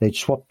 They'd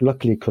swapped,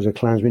 luckily, because of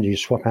Klansmen, you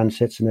swap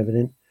handsets and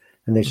everything.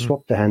 And they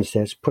swapped the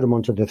handsets, put them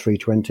onto the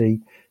 320,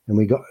 and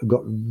we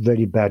got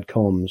very bad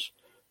comms.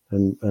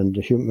 And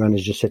the human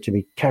manager just said to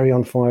me, "Carry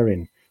on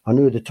firing." I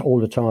knew that all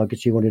the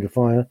targets he wanted to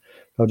fire.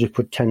 I'll just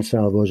put 10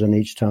 salvos on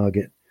each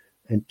target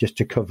and just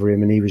to cover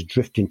him. And he was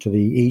drifting to the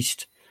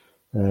east,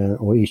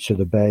 or east of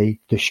the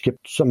bay.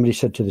 Somebody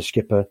said to the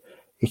skipper,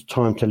 "It's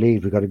time to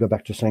leave. We've got to go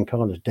back to San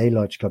Carlos.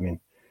 Daylight's coming."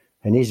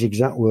 And his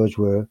exact words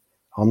were,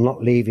 "I'm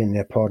not leaving.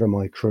 They're part of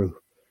my crew,"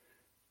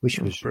 which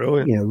was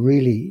brilliant.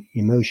 Really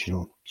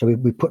emotional. So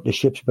we put the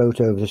ship's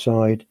boat over the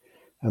side,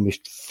 and we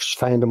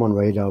found them on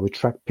radar. We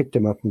picked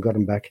them up and got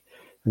them back,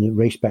 and it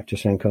raced back to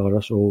San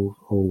Carlos, all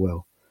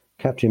well.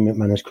 Captain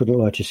McManus couldn't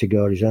light a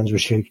cigar. His hands were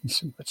shaking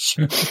so much.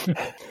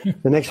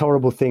 The next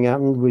horrible thing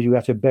happened was we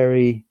had to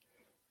bury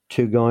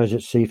 2 guys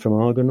at sea from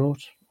Argonaut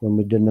when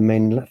we did the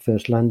main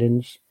first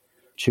landings.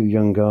 2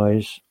 young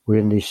guys were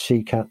in the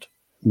Seacat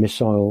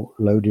missile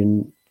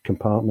loading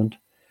compartment,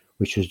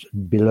 which was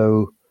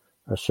below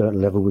a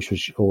certain level, which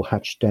was all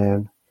hatched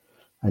down.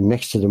 And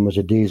next to them was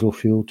a diesel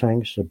fuel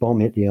tank. So a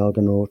bomb hit the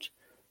Argonaut,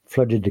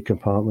 flooded the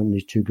compartment, and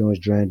these 2 guys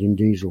drowned in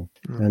diesel.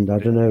 And I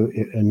don't know,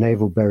 a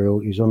naval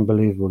burial is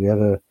unbelievable. You have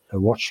a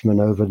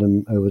watchman over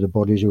them, over the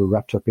bodies who were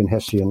wrapped up in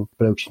Hessian,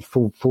 blokes in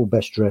full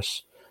best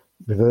dress,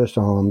 reversed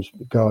arms,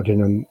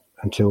 guarding them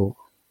until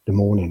the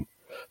morning,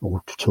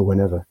 or till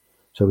whenever.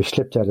 So we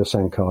slipped out of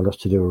San Carlos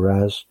to do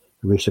a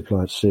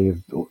resupply at sea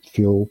of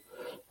fuel,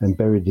 and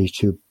buried these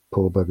 2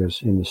 poor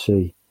buggers in the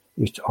sea.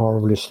 It's the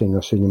horriblest thing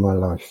I've seen in my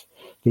life.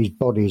 These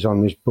bodies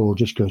on this board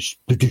just go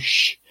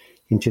sploosh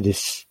into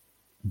this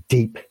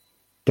deep,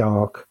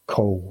 dark,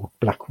 cold,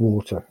 black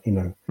water,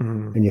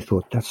 And you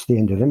thought, that's the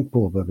end of them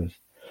poor buggers.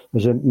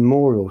 There's a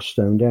memorial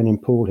stone down in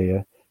Poole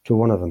here to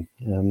one of them.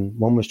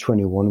 One was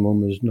 21 and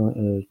one was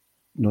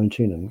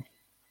 19, I think.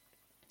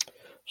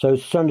 So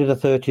Sunday the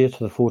 30th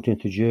to the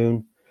 14th of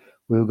June,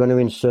 we were going to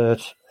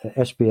insert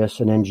SBS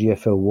and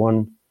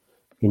NGFO1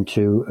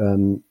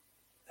 into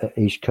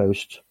East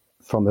Coast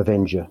from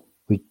Avenger.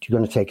 We're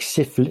going to take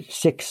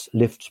 6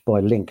 lifts by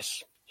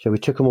Lynx. So we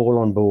took them all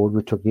on board.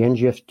 We took the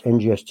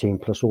NGS team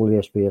plus all the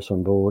SBS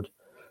on board,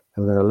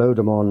 and we're going to load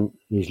them on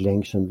these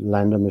Lynx and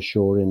land them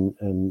ashore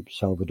in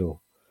Salvador.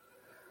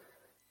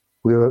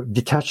 We were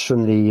detached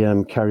from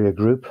the carrier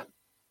group,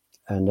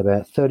 and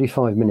about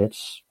 35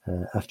 minutes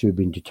after we'd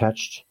been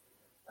detached,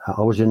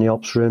 I was in the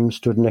ops room,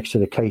 stood next to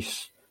the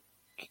case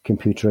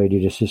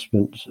computer-aided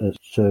assistant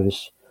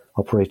service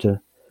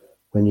operator,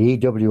 when the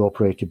EW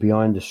operator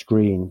behind the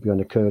screen, behind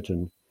the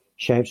curtain,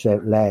 shouts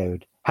out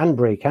loud,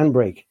 handbrake,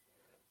 handbrake.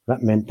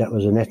 That meant that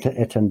was an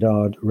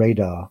Etendard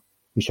radar,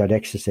 which had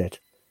Exocet,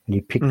 and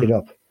he picked it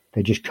up.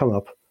 They just come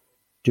up,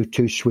 do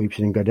 2 sweeps,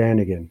 and then go down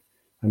again.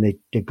 And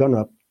they'd gone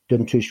up,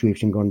 done 2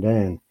 sweeps, and gone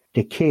down.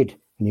 The kid,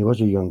 and he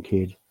was a young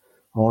kid,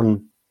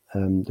 on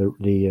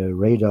the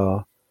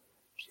radar,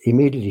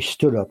 immediately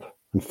stood up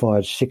and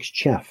fired 6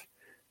 chaff.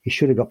 He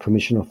should have got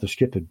permission off the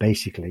skipper,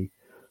 basically.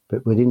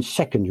 But within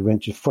seconds, we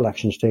went to full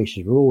action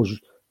stations. We're always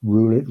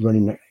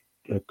running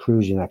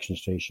cruising action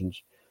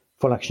stations,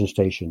 full action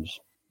stations.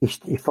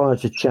 He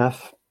fires a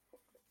chaff,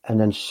 and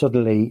then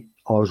suddenly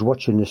I was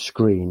watching the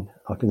screen.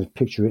 I can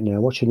picture it now,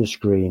 watching the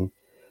screen,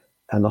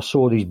 and I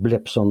saw these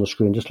blips on the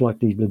screen, just like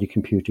these bloody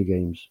computer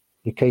games.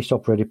 The case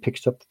operator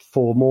picks up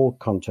 4 more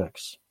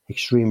contacts,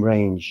 extreme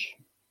range.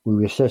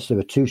 We assessed there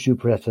were 2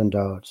 Super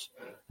Etendards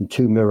and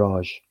 2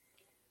 Mirage.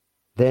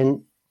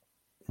 Then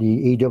the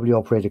EW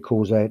operator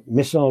calls out,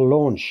 missile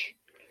launch,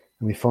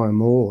 and we fire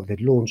more.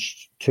 They'd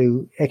launched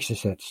 2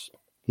 Exocets.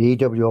 The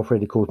EW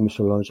operator calls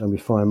missile launch, and we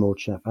fire more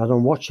chaff. As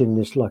I'm watching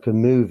this like a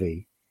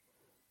movie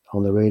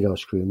on the radar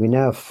screen, we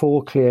now have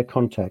 4 clear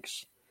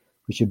contacts,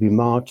 which would be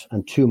marked,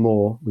 and 2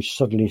 more, which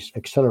suddenly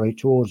accelerate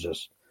towards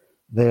us.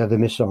 They are the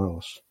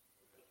missiles.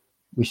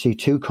 We see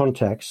 2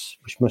 contacts,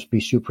 which must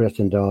be Super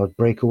Etendard,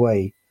 break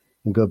away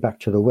and go back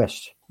to the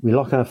west. We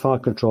lock our fire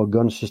control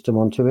gun system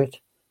onto it.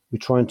 We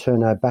try and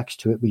turn our backs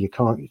to it, but you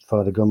can't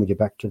fire the gun with your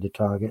back to the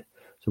target.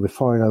 So we're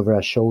firing over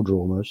our shoulder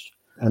almost.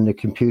 And the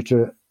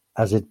computer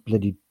has a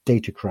bloody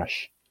data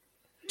crash.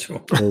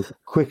 So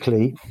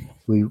quickly,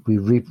 we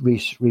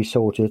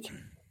resort it,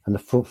 and the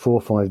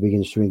 4-5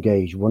 begins to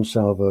engage. 1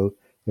 salvo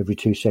every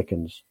 2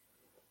 seconds.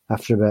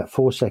 After about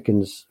 4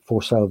 seconds,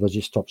 4 salvos,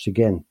 it stops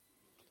again.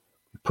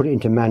 We put it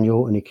into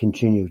manual, and it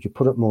continues. You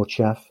put up more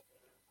chaff,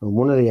 and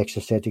one of the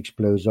Exocet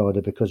explodes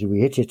either because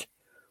we hit it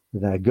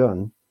with our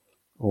gun,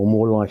 or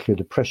more likely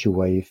the pressure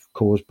wave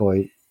caused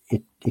by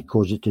it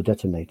caused it to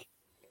detonate.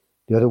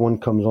 The other one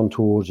comes on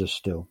towards us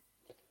still.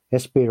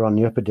 SB are on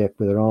the upper deck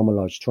with their armor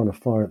lights trying to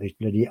fire at this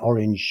bloody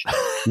orange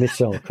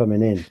missile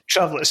coming in.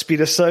 Travel at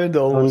speed of sound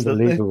almost.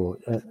 Unbelievable.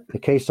 The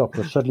case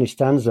operator suddenly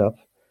stands up.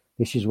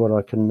 This is what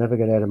I can never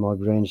get out of my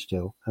brain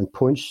still, and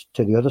points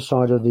to the other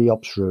side of the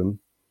ops room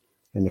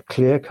in a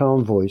clear,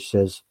 calm voice,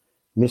 says,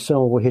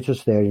 missile will hit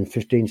us there in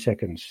 15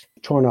 seconds.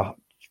 Trying to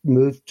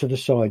move to the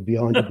side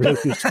behind the bloke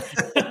who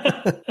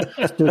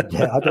stood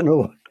there. I don't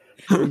know.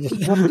 What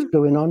is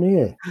going on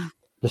here?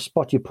 The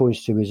spot he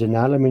points to is an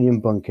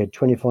aluminium bunkhead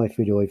 25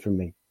 feet away from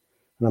me.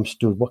 And I'm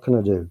stood. What can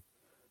I do?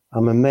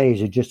 I'm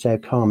amazed at just how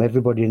calm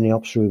everybody in the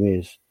ops room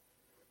is.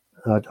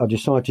 I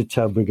decided to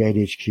tell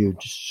Brigade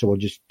HQ, so I'll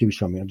just do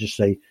something. I'll just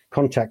say,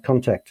 contact,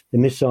 contact. The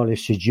missile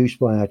is seduced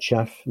by our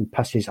chaff and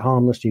passes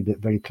harmlessly but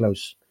very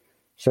close.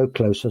 So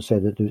close, I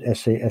said, that the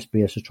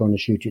SBS is trying to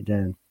shoot it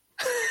down.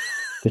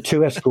 The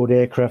 2 escort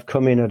aircraft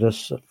come in at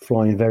us,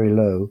 flying very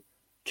low,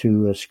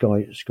 2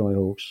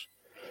 Skyhawks.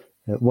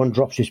 One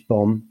drops his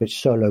bomb, but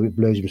solo, it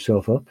blows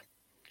himself up,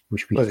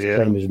 which we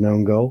claim as a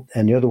known goal.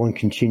 And the other one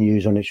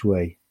continues on its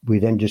way. We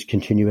then just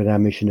continue with our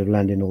mission of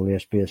landing all the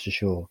SBS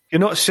ashore. You're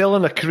not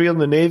selling a career in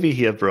the Navy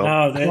here, bro.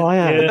 I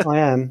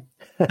am.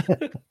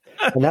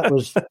 And that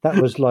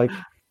was like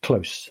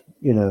close,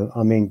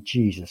 I mean,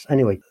 Jesus.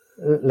 Anyway,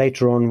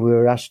 later on, we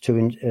were asked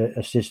to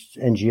assist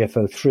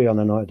NGFO3 on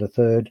the night of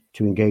the 3rd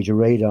to engage a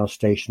radar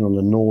station on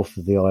the north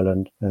of the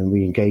island. And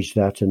we engaged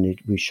that, and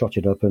we shot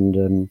it up,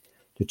 and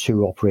the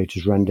 2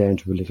 operators ran down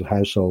to a little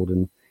household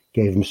and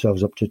gave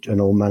themselves up to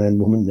an old man and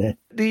woman there.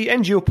 The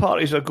NGO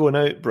parties are going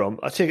out, Brum.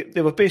 I take it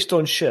they were based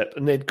on ship,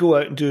 and they'd go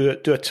out and do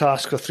a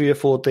task for 3 or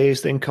 4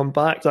 days, then come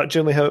back. Is that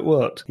generally how it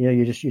worked? Yeah,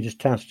 you just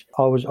tasked.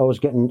 I was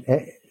getting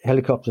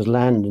helicopters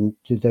land, and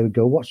they would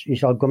go, he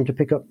said, I've come to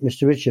pick up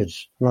Mr.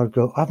 Richards. And I'd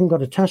go, I haven't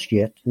got a task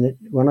yet. And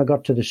when I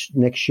got to the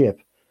next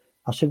ship,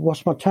 I said,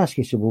 what's my task?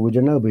 He said, well, we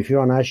don't know, but if you're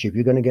on our ship,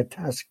 you're going to get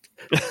tasked.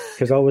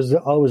 Because I was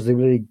the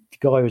really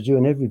guy who was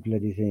doing every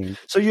bloody thing.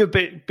 So you're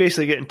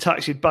basically getting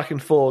taxied back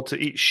and forth to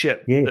each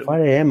ship. Yeah, if I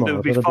had air miles, that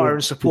would be fire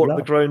and support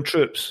the ground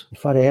troops.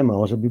 If I had air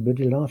miles, I'd be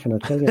bloody laughing, I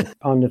tell you.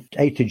 On the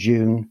 8th of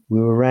June, we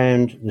were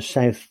around the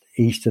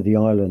southeast of the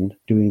island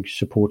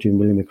supporting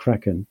William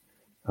McCracken.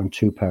 and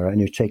 2 para, and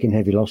he was taking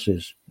heavy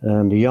losses.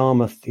 The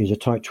Yarmouth is a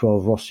Type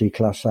 12 Ross Sea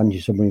class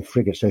anti-submarine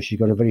frigate, so she's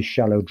got a very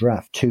shallow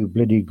draft. 2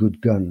 bloody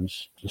good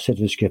guns. I said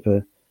to the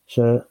skipper,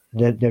 "Sir,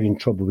 they're in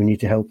trouble. We need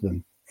to help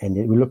them." And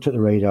we looked at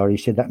the radar. He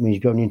said, "That means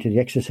going into the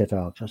Exocet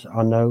arcs." I said,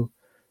 "I know,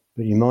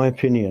 but in my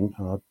opinion,"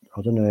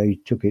 I don't know how he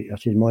took it. I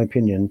said, "In my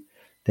opinion,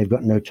 they've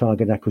got no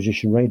target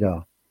acquisition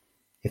radar.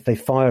 If they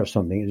fire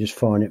something, they're just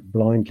firing it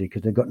blindly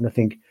because they've got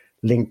nothing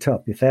linked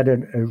up. If they had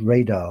a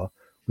radar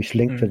which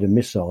linked to the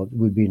missile,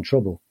 we'd be in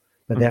trouble.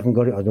 But they haven't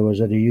got it, otherwise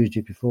they'd have used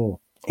it before."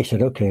 He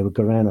said, "Okay, we'll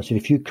go around." I said,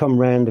 "If you come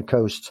round the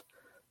coast,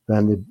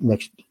 round the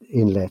next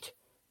inlet,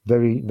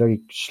 very,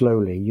 very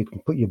slowly, you can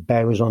put your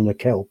bows on the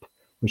kelp,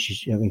 which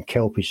is,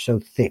 kelp is so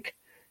thick.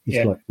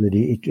 It's like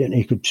bloody, and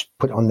you could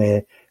put on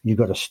there, you've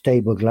got a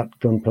stable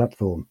gun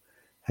platform.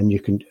 And you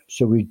can,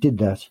 so we did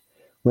that,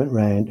 went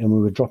round, and we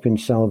were dropping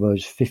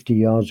salvos 50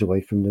 yards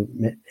away from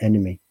the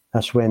enemy.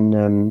 That's when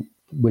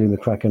William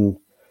McCracken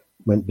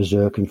went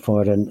berserk and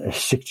fired a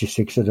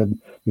 66 at a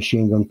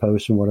machine gun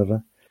post and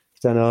whatever.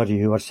 Stan Hardy,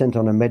 who I'd sent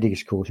on a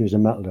medics course, he was a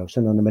Matlow,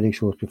 sent on a medics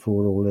course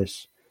before all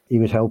this. He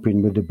was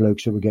helping with the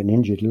blokes that were getting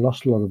injured. He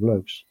lost a lot of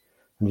blokes.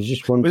 And there's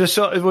just one.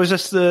 Was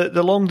this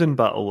the Longdon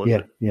battle? Was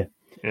it? Yeah.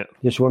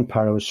 This one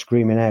para was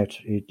screaming out.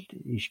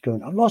 He's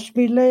going, "I've lost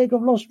my leg.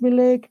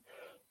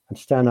 And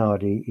Stan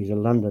Hardy, he's a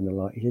Londoner,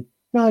 like, he said,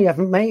 "No, you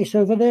haven't, mate. It's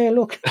over there.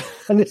 Look."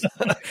 And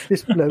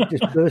this bloke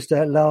just burst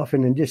out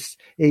laughing and just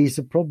eased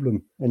the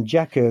problem. And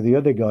Jacko, the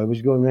other guy,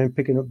 was going around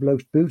picking up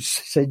blokes' boots,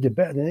 said they're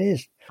better than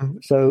his.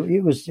 So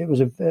it was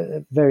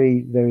a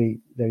very, very,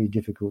 very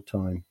difficult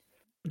time.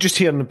 Just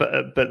hearing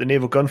about the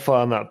naval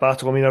gunfire in that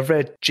battle, I mean, I've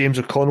read James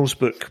O'Connell's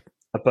book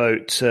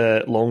about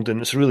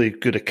Longdon. It's a really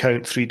good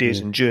account, 3 days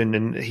in June,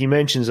 and he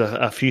mentions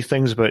a few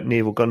things about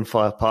naval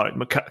gunfire part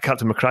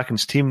Captain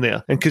McCracken's team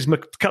there. And because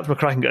Captain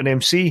McCracken got an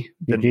MC,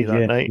 didn't he,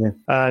 that night? Yeah.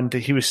 And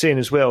he was saying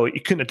as well, he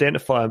couldn't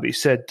identify him, but he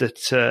said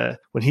that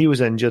when he was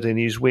injured and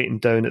he was waiting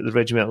down at the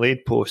regimental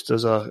aid post,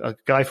 there's a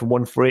guy from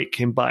 148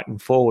 came back and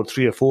forward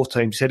 3 or 4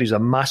 times. He said he was a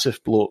massive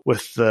bloke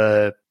with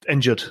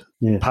injured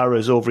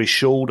paras over his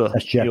shoulder.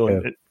 That's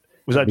Jacko.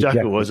 Was that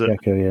Jacko, was it?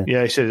 Jacko, yeah.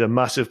 Yeah, he said he's a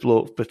massive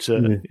bloke, but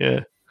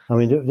yeah. I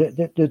mean,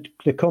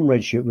 the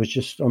comradeship was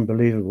just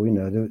unbelievable.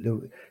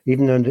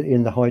 Even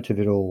in the height of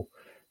it all,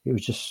 it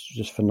was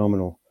just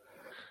phenomenal.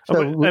 So,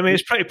 I mean,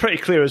 it's pretty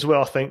clear as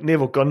well. I think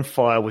naval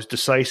gunfire was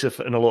decisive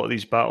in a lot of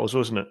these battles,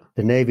 wasn't it?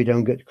 The Navy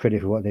don't get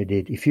credit for what they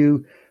did.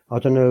 I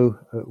don't know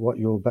what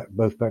your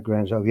both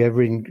backgrounds are. Have you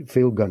ever in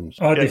field guns?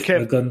 I did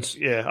field guns.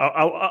 Yeah,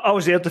 I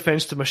was air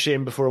defence to my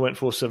shame before I went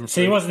 473.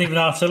 So he wasn't even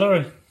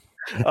artillery.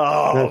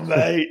 Oh,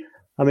 mate.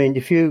 I mean,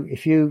 if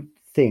you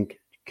think,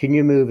 can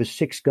you move a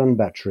 6-gun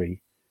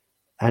battery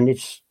and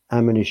its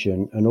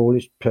ammunition and all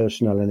its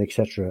personnel and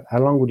etc.? How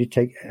long would it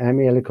take? How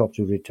many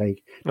helicopters would it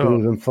take to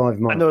move them 5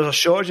 miles? And there was a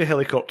shortage of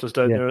helicopters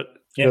down there.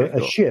 So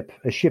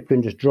a ship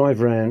can just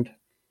drive around,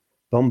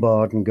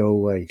 bombard, and go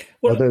away.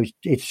 Well, although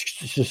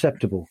it's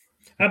susceptible.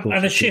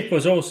 And a ship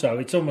was also,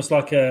 it's almost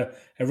like a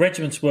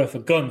regiment's worth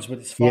of guns with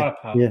its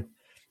firepower. Yeah.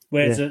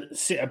 Whereas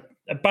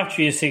a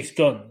battery of 6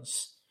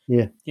 guns.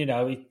 Yeah,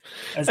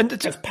 as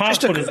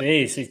powerful as it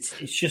is,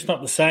 it's just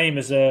not the same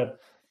as a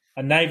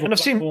naval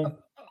platform.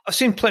 I've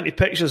seen plenty of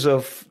pictures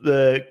of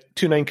the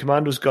 2-9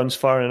 Commandos guns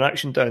firing in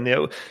action down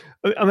there.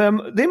 I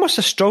mean, they must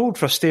have struggled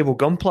for a stable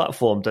gun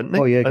platform, didn't they?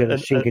 Oh yeah,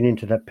 because sinking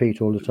into that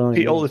peat all the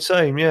time. All the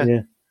time,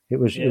 yeah. It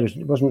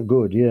wasn't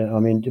good. Yeah, I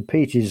mean, the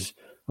peat is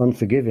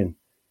unforgiving.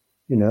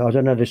 I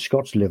don't know how the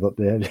Scots live up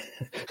there.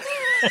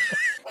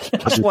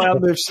 That's why I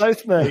moved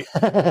south, mate.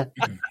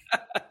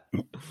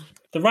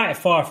 The rate of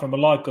fire from a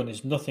light gun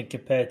is nothing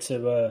compared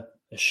to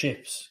a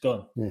ship's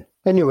gun. Yeah.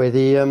 Anyway,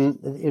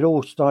 it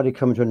all started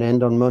coming to an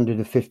end on Monday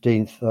the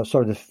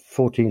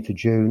 14th of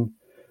June,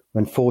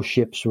 when 4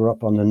 ships were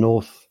up on the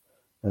north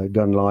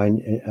gun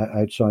line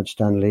outside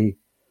Stanley.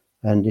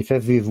 And if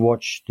ever you've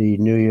watched the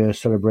New Year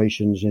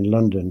celebrations in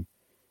London,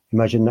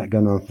 imagine that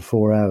going on for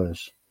 4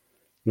 hours.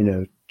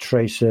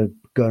 Tracer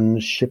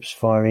guns, ships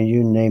firing,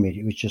 you name it.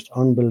 It was just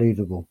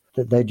unbelievable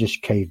that they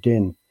just caved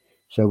in.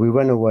 So we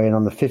went away, and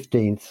on the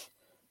 15th,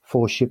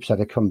 4 ships had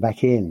to come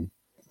back in.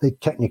 They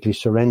technically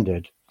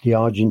surrendered. The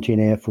Argentine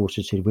Air Force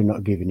had said, "We're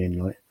not giving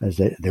in," as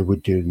they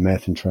would do with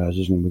marathon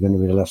trousers, and we're going to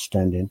be the last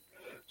standing.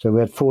 So we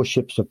had 4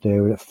 ships up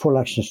there. We had full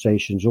action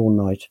stations all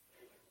night,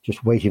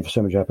 just waiting for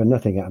something to happen.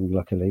 Nothing happened,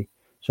 luckily.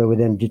 So we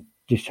then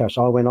detached.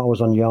 I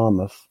was on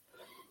Yarmouth,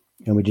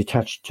 and we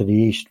detached to the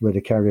east where the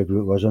carrier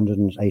group was,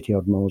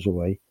 180-odd miles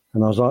away.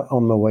 And I was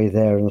on my way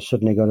there, and I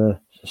suddenly got a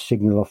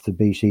signal off the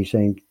BC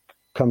saying,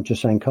 "Come to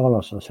San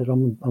Carlos." I said,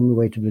 I'm on the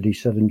way to bloody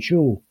Southern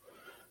Chul,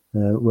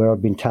 where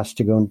I'd been tasked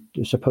to go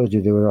and supposedly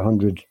there were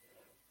 100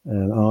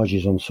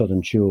 Argies on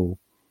Southern Chul,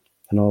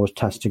 and I was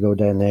tasked to go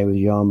down there with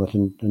Yarmouth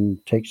and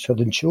take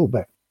Southern Chul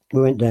back.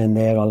 We went down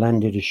there. I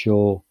landed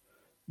ashore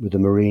with a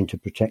Marine to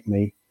protect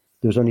me.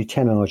 There was only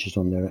 10 Argies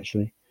on there,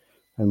 actually,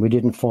 and we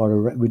didn't fire.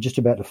 We were just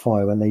about to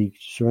fire when they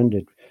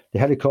surrendered. The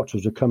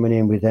helicopters were coming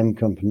in with M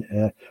Company,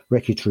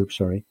 recce troops,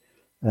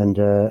 and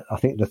I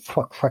think the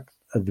thwack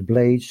of the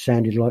blades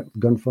sounded like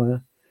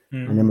gunfire.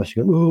 And they must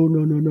have gone, oh,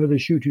 no, they're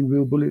shooting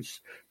real bullets.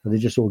 So they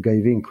just all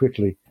gave in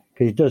quickly.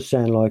 Because it does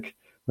sound like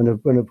when a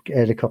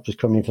helicopter's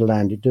coming into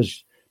land, it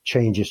does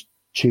change its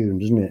tune,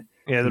 doesn't it?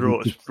 Yeah, the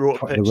rotor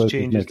pitch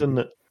changes, doesn't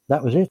it?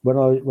 That was it. When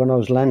I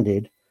was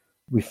landed,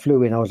 we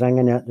flew in. I was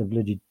hanging out the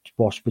bloody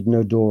Wasp with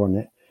no door on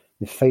it.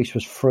 My face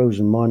was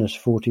frozen, minus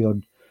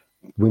 40-odd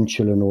wind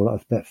chill and all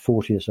that, about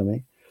 40 or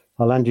something.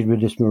 I landed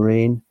with this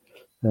Marine,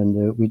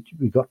 and we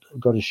got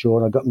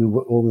ashore, and I got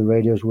all my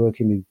radios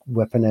working, my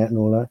weapon out and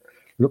all that.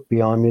 Looked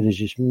behind me, there's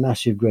this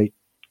massive, great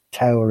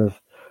tower of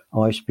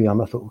ice behind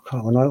me. I thought,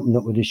 God, when I open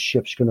up with this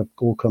ship, it's going to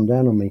all come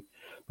down on me.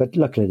 But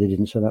luckily they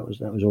didn't, so that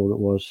was all it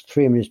was.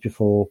 3 minutes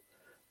before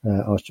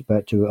I was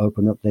about to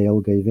open up, they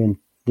all gave in.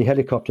 The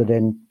helicopter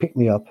then picked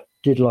me up,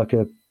 did like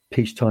a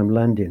peacetime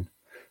landing,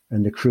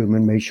 and the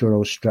crewman made sure I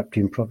was strapped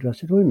in properly. I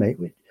said, "Oh, mate,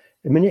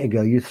 a minute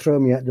ago you throw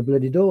me out the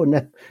bloody door, and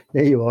now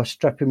there you are,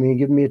 strapping me and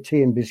giving me a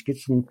tea and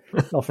biscuits and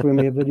offering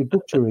me a bloody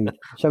book to read."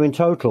 So in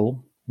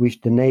total, the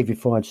Navy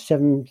fired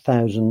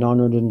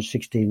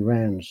 7,916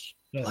 rounds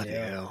Bloody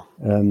hell.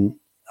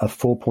 Of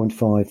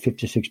 4.5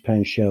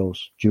 56-pound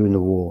shells during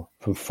the war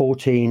from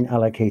 14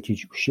 allocated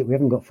ships. We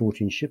haven't got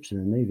 14 ships in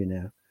the Navy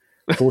now.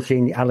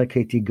 14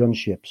 allocated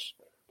gunships.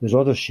 There's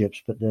other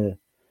ships, but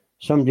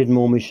some did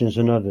more missions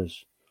than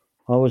others.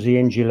 I was the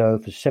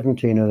NGLO for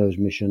 17 of those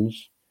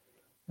missions,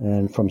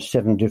 and from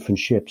 7 different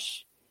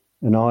ships,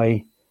 and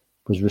I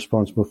was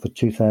responsible for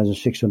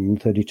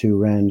 2,632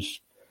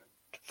 rounds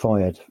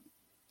fired.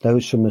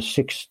 Those from the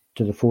 6th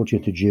to the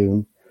 14th of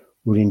June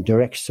were in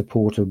direct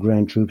support of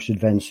ground troops'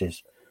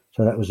 advances.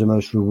 So that was the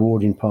most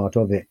rewarding part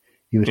of it.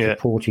 You were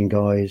supporting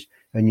guys,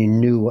 and you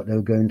knew what they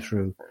were going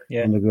through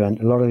on the ground.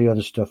 A lot of the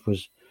other stuff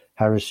was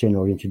harassing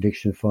or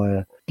interdiction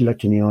fire,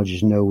 letting the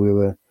Argies know we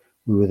were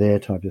there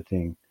type of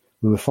thing.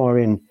 We were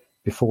firing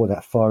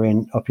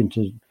up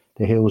into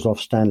the hills off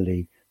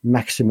Stanley,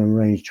 maximum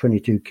range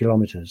 22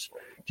 kilometres,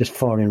 just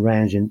firing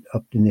rounds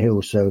up in the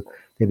hills. So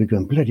they'd be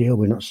going, bloody hell,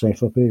 we're not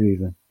safe up here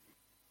even.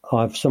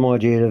 I've some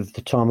idea of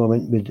the time I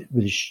went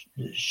with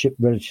ship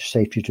relative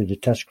safety to the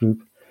task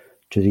group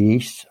to the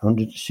east,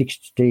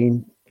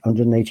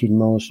 118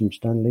 miles from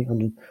Stanley,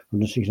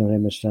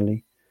 116 miles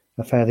Stanley.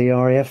 Of how the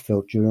RAF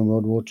felt during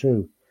World War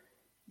II,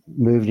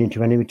 moved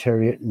into enemy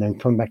territory and then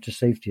come back to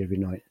safety every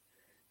night.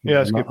 Yeah,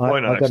 that's a good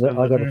point. I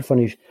got a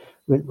funny,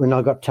 when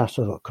I got tasked,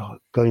 I thought, God,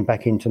 going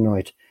back in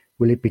tonight,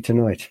 will it be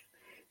tonight?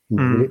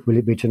 Will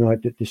it be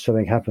tonight that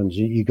something happens?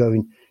 You go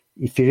in,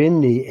 if you're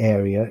in the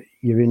area,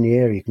 you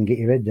can get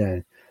your head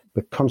down.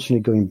 But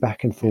constantly going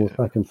back and forth.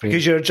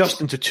 Because you're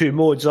adjusting to 2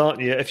 modes,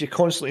 aren't you? If you're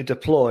constantly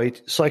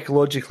deployed,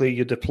 psychologically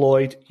you're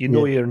deployed, you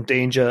know you're in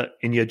danger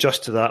and you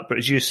adjust to that. But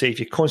as you say, if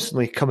you're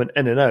constantly coming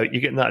in and out,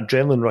 you're getting that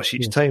adrenaline rush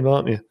each time,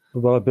 aren't you?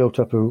 Well, I built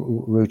up a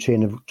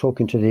routine of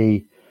talking to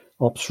the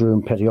ops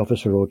room petty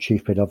officer or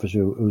chief petty officer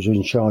who was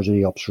in charge of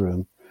the ops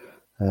room.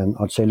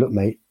 I'd say, look,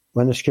 mate,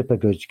 when the skipper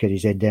goes to get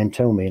his head down,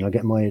 tell me and I'll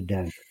get my head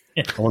down.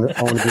 I want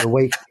to be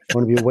awake. I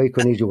want to be awake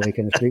when he's awake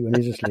and asleep when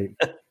he's asleep.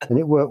 And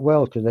it worked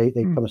well because they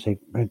come and say,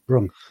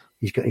 Brum,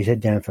 he's got his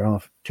head down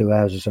for 2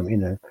 hours or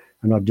something,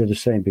 And I'd do the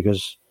same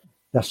because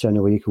that's the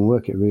only way you can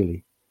work it,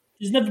 really.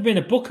 There's never been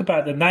a book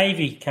about the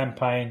Navy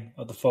campaign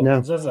of the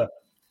Falklands, has there?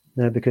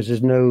 No, because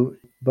there's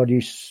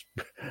nobody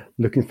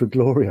looking for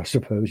glory, I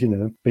suppose,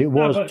 But it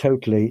was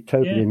totally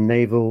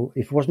naval.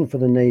 If it wasn't for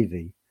the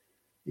Navy,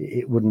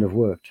 it wouldn't have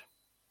worked.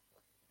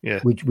 Yeah,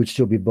 we'd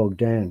still be bogged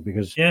down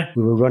because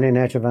we were running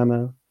out of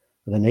ammo.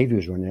 The Navy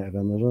was running out of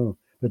ammo as well.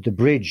 But the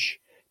bridge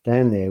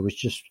down there was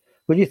just,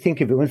 when you think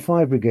of it, when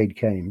Fire Brigade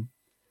came,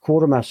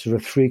 quartermaster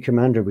of 3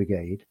 Commander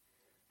Brigade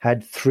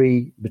had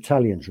 3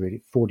 battalions,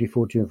 really, 40,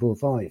 42 and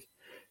 45.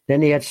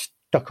 Then he had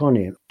stuck on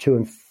him 2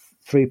 and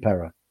 3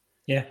 para,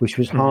 which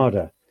was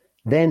harder.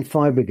 Then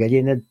Fire Brigade,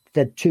 and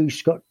had 2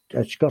 Scots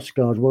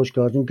Guards, Welsh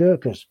Guards and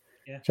Gurkhas.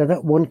 Yeah. So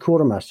that one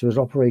quartermaster was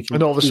operating...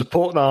 And all the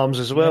support arms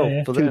as well.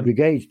 For 2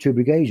 brigades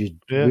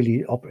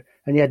really operate.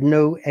 And he had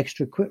no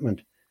extra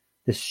equipment.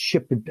 The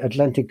ship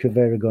Atlantic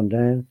Conveyor had gone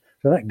down.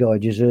 So that guy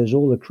deserves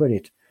all the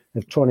credit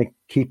of trying to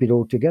keep it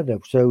all together.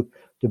 So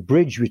the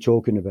bridge we're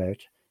talking about,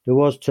 there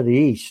was to the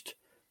east,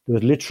 there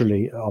was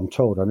literally, I'm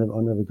told, I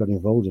never got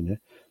involved in it,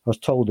 I was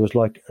told there was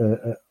like,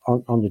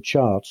 on the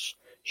charts,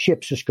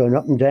 ships just going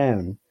up and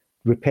down,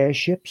 repair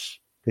ships,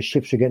 because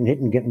ships were getting hit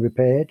and getting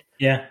repaired.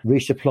 Yeah.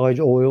 Resupplied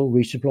oil,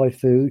 resupply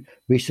food,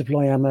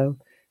 resupply ammo.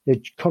 They're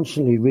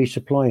constantly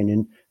resupplying,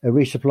 and a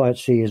resupply at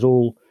sea is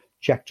all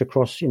jacked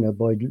across,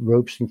 by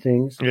ropes and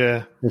things.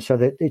 Yeah. And so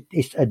that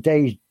it's a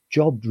day's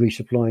job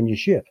resupplying your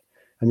ship.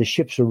 And the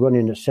ships are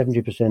running at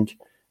 70%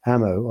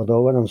 ammo, although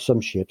I went on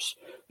some ships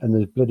and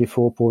there's bloody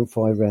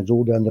 4.5 rounds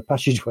all down the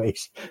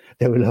passageways.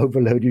 They were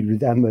overloaded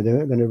with ammo. They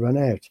weren't going to run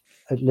out.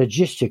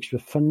 Logistics were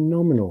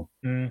phenomenal.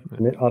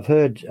 And I've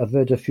heard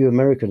a few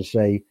Americans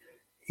say,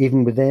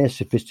 even with their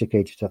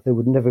sophisticated stuff, they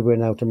would never be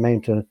able to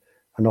mount an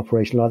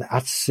operation like that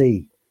at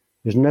sea.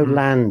 There's no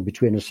land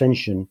between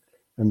Ascension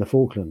and the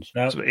Falklands.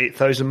 It's about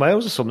 8,000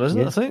 miles or something,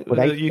 isn't it, I think?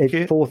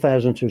 Well,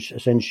 4,000 to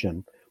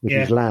Ascension, which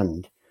is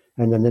land,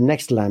 and then the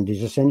next land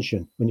is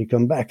ascension when you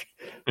come back.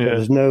 Yeah.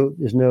 But there's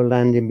no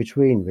land in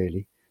between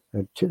really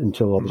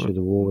until obviously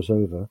the war was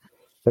over.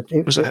 But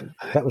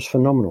that was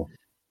phenomenal.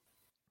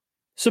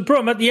 So,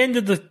 Brum, at the end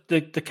of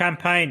the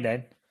campaign,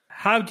 then,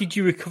 how did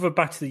you recover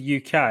back to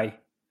the UK?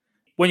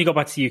 When you got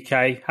back to the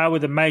UK, how were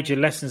the major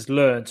lessons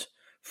learned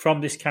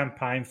from this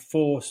campaign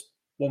for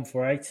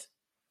 148?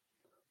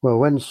 Well,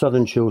 when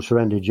Southern Shield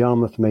surrendered,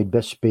 Yarmouth made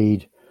best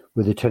speed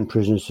with the 10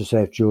 prisoners to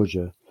South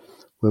Georgia,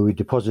 where we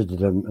deposited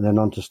them and then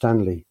on to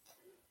Stanley.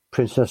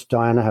 Princess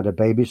Diana had a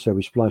baby, so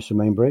we spliced the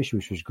main brace,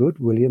 which was good.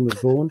 William was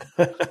born.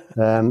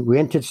 We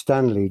entered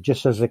Stanley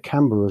just as the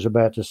Canberra was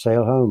about to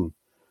sail home,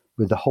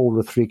 with the whole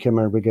of the 3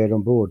 Commando Brigade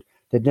on board.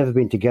 They'd never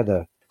been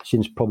together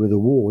since probably the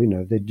war,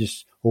 they'd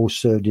just all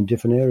served in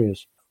different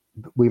areas.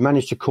 We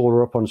managed to call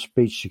her up on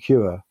speed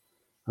secure,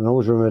 and I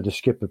always remember the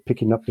skipper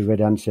picking up the red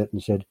handset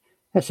and said,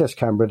 SS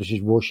Canberra, this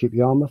is Warship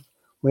Yarmouth.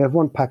 We have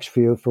 1 Pax for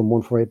you from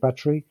 148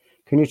 Battery.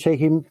 Can you take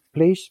him,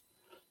 please?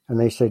 And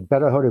they said,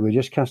 better hurry, we're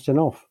just casting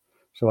off.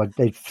 So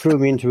they threw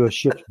me into a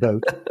ship's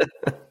boat,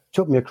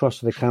 took me across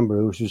to the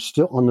Canberra, which was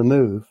still on the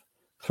move,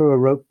 threw a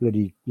rope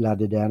bloody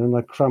ladder down, and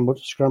I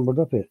scrambled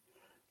up it.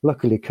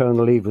 Luckily,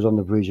 Colonel Eve was on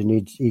the bridge, and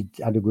he'd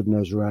had a good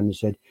nose around and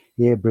said,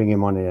 yeah, bring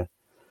him on here.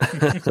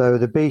 So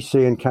the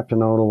BC and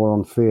Captain Arnold were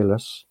on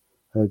Fearless.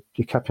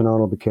 Captain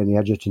Arnold became the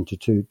adjutant to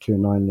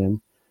 229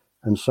 then,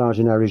 and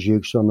Sergeant Harry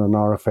Jukes on an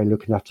RFA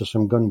looking after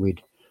some gun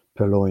we'd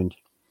purloined.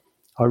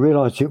 I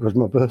realised it was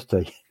my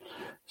birthday.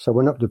 So I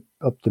went up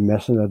the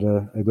mess and had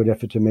a good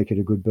effort to make it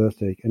a good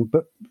birthday.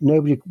 But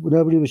nobody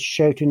was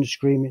shouting and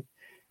screaming.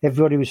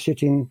 Everybody was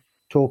sitting,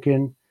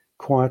 talking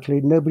quietly.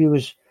 Nobody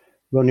was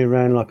running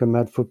around like a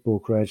mad football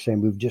crowd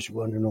saying we've just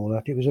won and all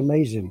that. It was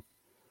amazing.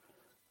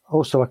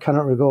 Also, I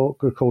cannot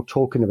recall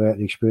talking about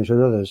the experience with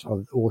others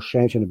or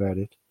shouting about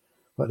it,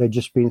 but they'd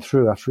just been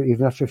through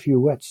even after a few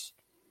wets.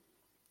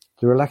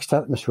 The relaxed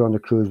atmosphere on the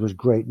cruise was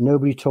great.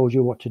 Nobody told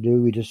you what to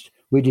do.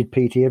 We did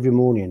PT every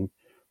morning,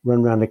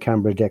 run around the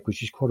Canberra deck,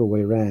 which is quite a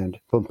way around,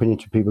 bumping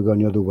into people going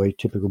the other way,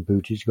 typical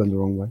booties going the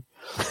wrong way.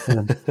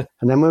 And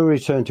then when we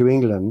returned to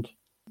England,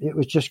 it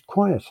was just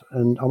quiet.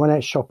 And I went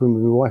out shopping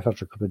with my wife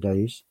after a couple of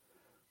days.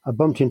 I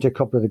bumped into a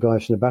couple of the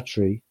guys from the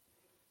battery,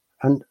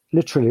 and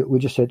literally we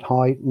just said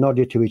hi,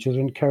 nodded to each other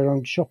and carried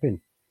on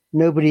shopping.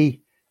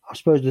 Nobody, I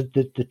suppose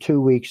the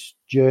 2 weeks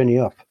journey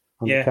up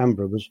on the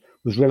Canberra was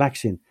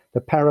relaxing.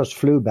 The Paras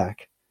flew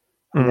back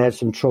and they had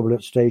some trouble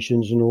at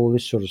stations and all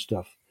this sort of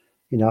stuff.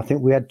 I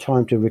think we had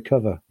time to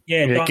recover.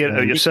 Yeah, get it out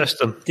of your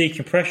system.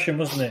 Decompression,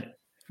 wasn't it?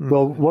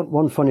 Well,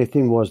 one funny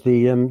thing was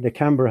the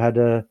Canberra had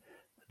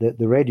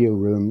the radio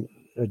room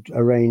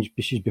arranged.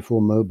 This is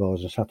before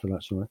mobiles and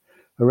satellites,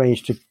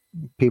 arranged to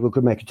people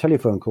could make a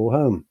telephone call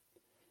home.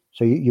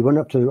 So you went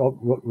up to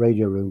the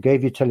radio room,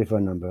 gave your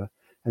telephone number,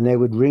 and they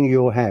would ring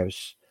your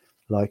house,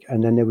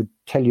 and then they would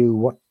tell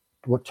you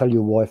tell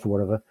your wife or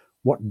whatever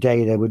what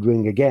day they would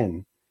ring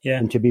again,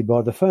 and to be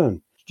by the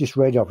phone. Just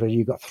radio operator,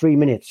 you got 3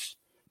 minutes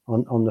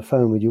on the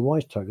phone with your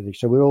wife type of thing.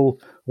 So we're all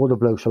the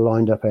blokes are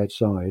lined up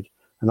outside,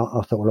 and I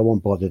thought, well, I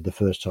won't bother the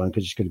first time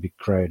because it's going to be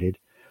crowded.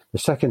 The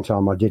second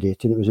time I did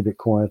it, and it was a bit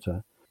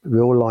quieter. We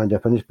all lined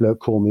up, and this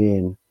bloke called me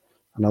in,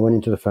 and I went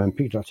into the phone,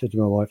 picked up, said to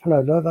my wife, "Hello,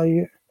 love, are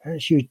you?"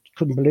 And she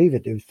couldn't believe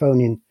it. It was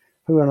phoning,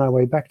 we were on our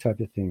way back type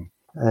of thing.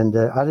 And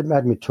I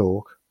had me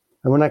talk.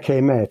 And when I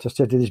came out, I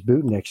said to this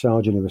bootneck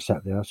sergeant who was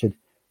sat there, I said,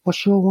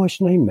 "What's your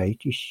wife's name,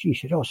 mate?" He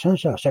said, "Oh,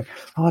 so-and-so." I said,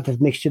 "Oh, they've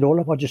mixed it all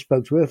up. I just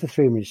spoke to her for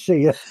 3 minutes.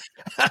 See ya."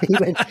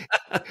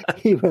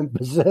 he went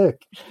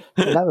berserk.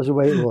 And that was the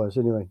way it was,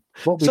 anyway.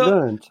 What we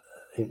learned,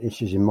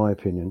 this is in my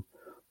opinion,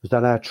 was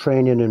that our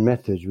training and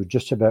methods were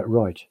just about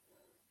right,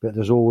 but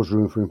there's always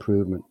room for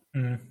improvement.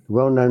 The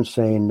well-known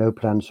saying, "No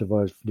plan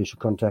survives initial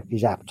contact,"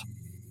 is apt.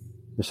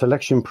 The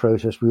selection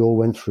process we all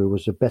went through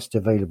was the best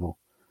available,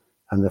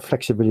 and the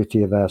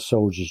flexibility of our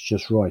soldiers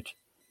just right.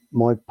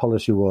 My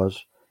policy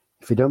was,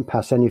 if you don't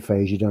pass any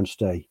phase, you don't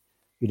stay.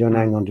 You don't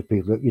hang on to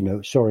people.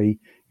 Sorry, you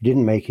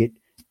didn't make it.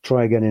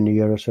 Try again in a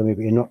year or so. But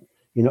you're not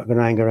going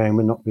to hang around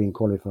with not being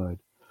qualified.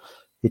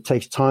 It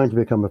takes time to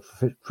become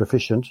a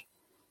proficient,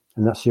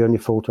 and that's the only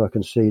fault I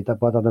can see.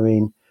 By that I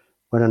mean,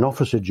 when an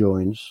officer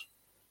joins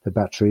the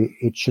battery,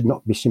 it should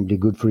not be simply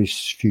good for his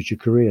future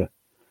career,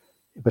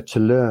 but to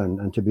learn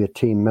and to be a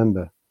team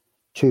member.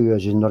 2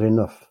 years is not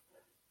enough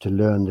to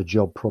learn the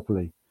job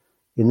properly.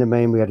 In the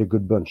main, we had a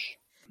good bunch.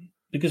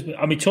 Because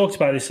we talked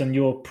about this on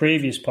your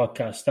previous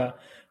podcast, that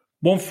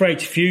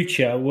 148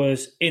 Future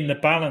was in the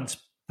balance.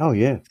 Oh,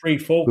 yeah.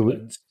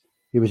 Pre-Falklands.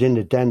 It was in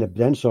the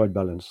downside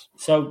balance.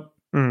 So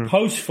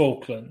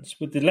post-Falklands,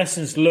 with the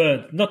lessons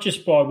learned, not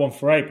just by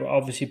 148, but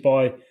obviously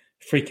by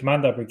 3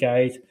 Commando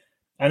Brigade,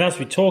 and as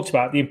we talked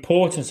about, the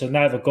importance of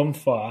Naval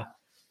Gunfire,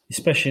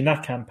 especially in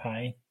that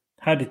campaign,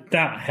 how did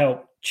that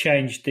help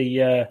change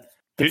the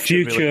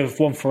future of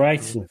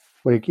 148? Yeah.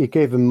 Well, it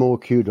gave them more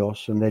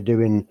kudos, and they're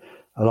doing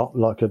a lot,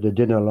 like at the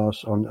dinner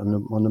last on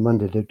the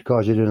Monday. The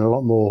guys are doing a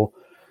lot more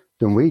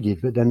than we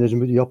did, but then there's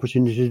the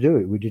opportunity to do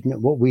it. We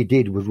didn't. What we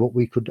did was what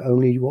we could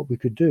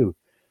do.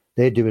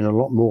 They're doing a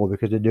lot more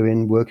because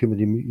they're working with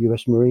the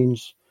U.S.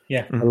 Marines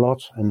a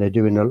lot, and they're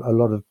doing a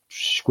lot of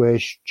square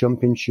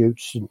jumping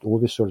shoots and all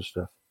this sort of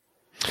stuff.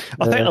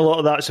 I think a lot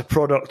of that's a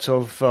product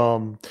of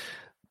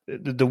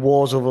the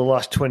wars over the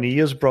last 20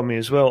 years, Brummy,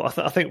 as well.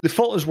 I think the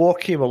Falklands War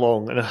came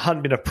along and it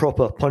hadn't been a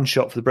proper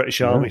punch-up for the British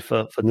Army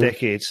for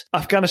decades.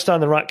 Afghanistan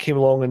and Iraq came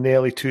along in the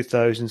early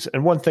 2000s,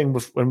 and one thing,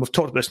 and we've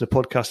talked about this in the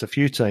podcast a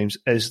few times,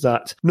 is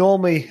that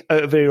normally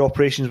out-of-area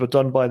operations were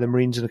done by the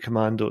Marines and the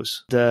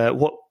Commandos.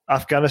 What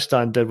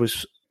Afghanistan did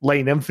was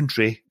line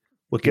infantry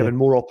were given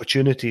more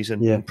opportunities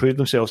and improved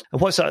themselves.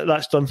 And what's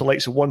that's done for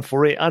likes of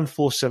 148 and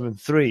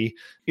 473,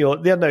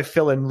 they're now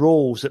filling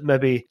roles that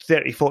maybe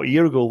 30, 40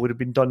 years ago would have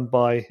been done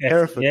by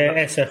Hereford. Yeah,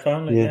 SF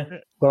only,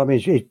 Well, I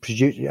mean, it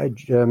produced,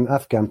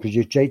 Afghan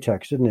produced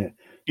JTACs, didn't it?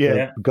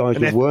 Yeah. Guys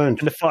who weren't.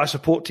 And the fire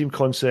support team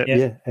concept.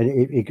 Yeah, and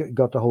it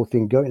got the whole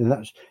thing going, and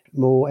that's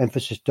more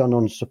emphasis done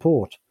on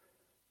support.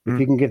 If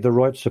you can give the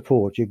right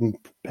support, you can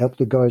help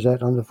the guys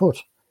out on the foot.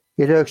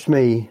 It irks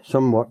me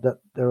somewhat that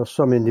there are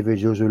some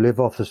individuals who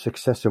live off the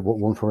success of what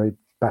 148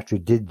 Battery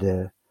did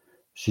there,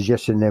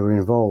 suggesting they were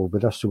involved,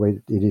 but that's the way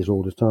it is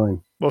all the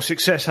time. Well,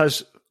 success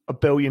has a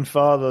billion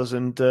fathers,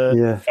 and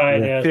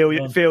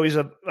failure's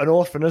an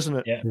orphan, isn't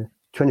it? Yeah.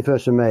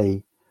 21st of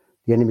May,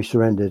 the enemy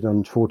surrendered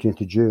on 14th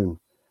of June.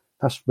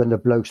 That's when the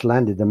blokes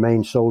landed, the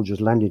main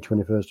soldiers landed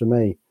 21st of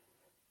May,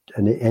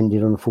 and it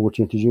ended on the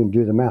 14th of June.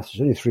 Do the maths,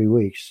 it's only 3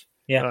 weeks.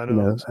 Yeah,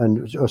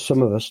 and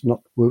some of us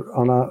were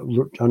on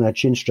our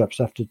chin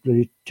straps after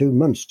 2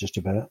 months, just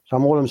about. So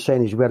all I'm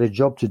saying is we had a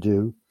job to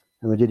do,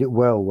 and we did it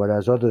well,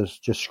 whereas others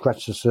just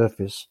scratched the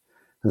surface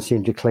and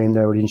seemed to claim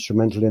they were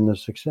instrumental in the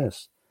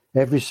success.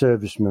 Every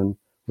serviceman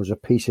was a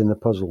piece in the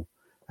puzzle,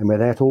 and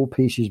without all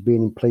pieces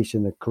being in place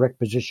in the correct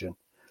position,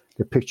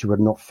 the picture would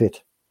not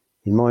fit.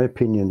 In my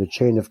opinion, the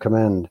chain of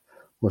command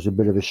was a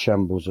bit of a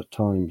shambles at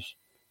times.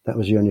 That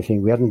was the only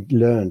thing. We hadn't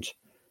learned.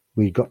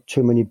 We got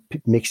too many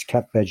mixed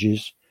cap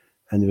edges,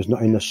 and there was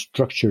not enough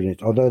structure in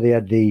it. Although you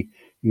had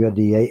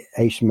the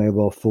Ace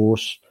Mobile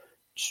Force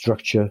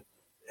structure,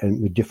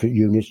 and with different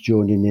units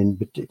joining in,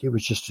 but it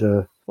was just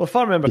well, if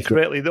I remember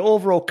correctly, the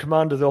overall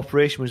command of the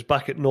operation was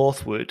back at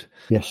Northwood.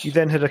 Yes. You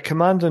then had a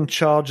commander in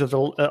charge of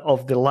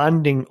the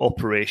landing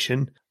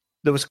operation.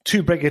 There was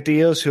 2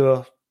 brigadiers who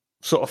are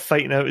sort of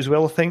fighting out as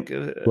well, I think.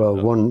 Well,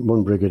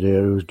 one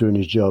brigadier who was doing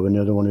his job, and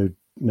the other one who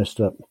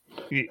messed up.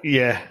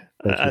 Yeah.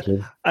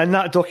 And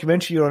that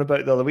documentary you're on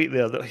about the other week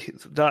there,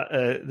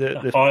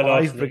 the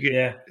 5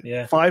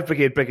 Brigade, 5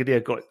 Brigade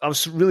Brigadier I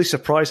was really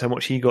surprised how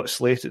much he got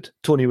slated.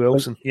 Tony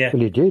Wilson. Well,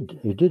 he did.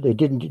 He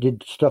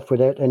did stuff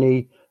without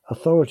any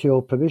authority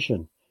or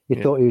permission. He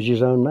thought he was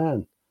his own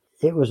man.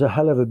 It was a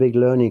hell of a big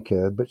learning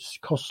curve, but it's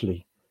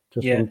costly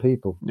to some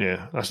people.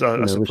 Yeah, that's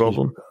the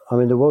problem.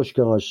 The Welsh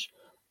guys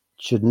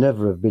should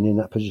never have been in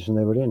that position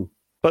they were in.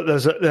 But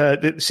there's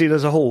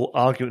a whole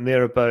argument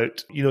there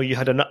about, you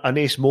had an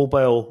Ace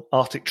Mobile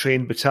Arctic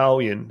Trained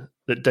battalion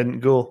that didn't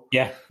go.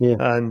 Yeah.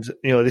 And,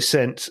 they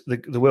sent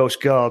the Welsh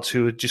Guards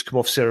who had just come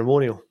off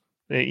ceremonial.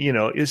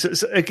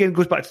 It's again,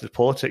 goes back to the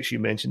politics you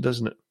mentioned,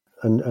 doesn't it?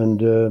 And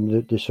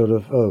the sort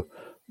of,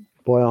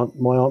 why aren't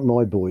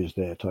my boys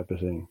there type of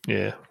thing.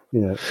 Yeah.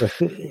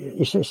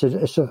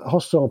 It's a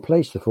hostile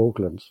place, the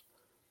Falklands.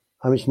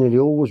 It's nearly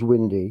always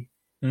windy.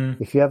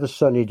 If you have a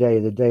sunny day,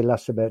 the day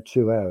lasts about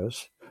 2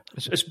 hours.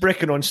 It's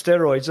bricking on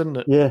steroids, isn't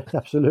it? Yeah,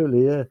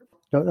 absolutely. Yeah,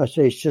 don't I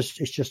say it's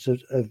just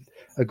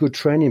a good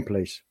training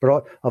place.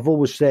 But I've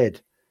always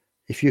said,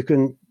 if you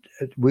can,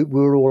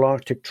 we're all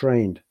Arctic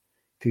trained.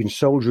 If you can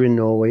soldier in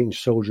Norway, you can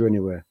soldier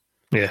anywhere.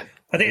 Yeah,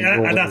 I think,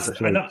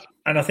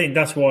 I think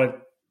that's why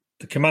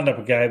the Commando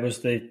Brigade was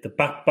the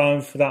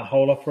backbone for that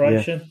whole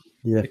operation.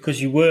 Yeah.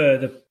 Because you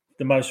were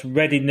the most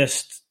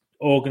readiness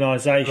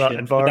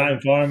organisation for that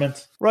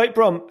environment. Right,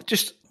 Brum.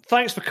 Just.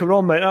 Thanks for coming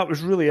on, mate. That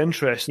was really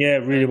interesting. Yeah,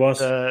 it really was.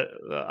 And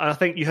I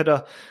think you had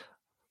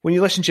when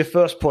you listened to your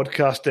first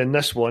podcast and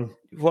this one,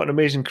 what an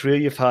amazing career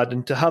you've had.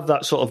 And to have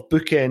that sort of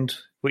bookend,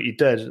 what you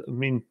did,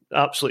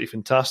 absolutely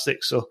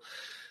fantastic. So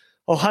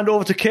I'll hand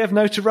over to Kev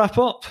now to wrap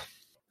up.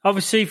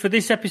 Obviously, for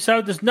this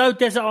episode, there's no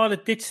Desert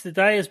Island Ditch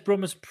today, as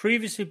Brum has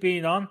previously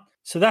been on.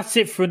 So that's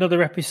it for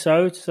another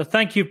episode. So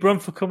thank you, Brum,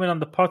 for coming on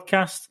the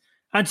podcast.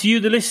 And to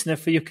you, the listener,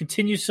 for your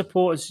continued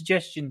support and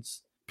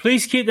suggestions.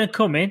 Please keep them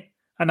coming.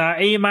 And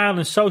our email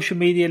and social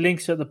media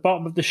links are at the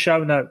bottom of the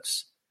show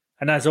notes.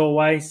 And as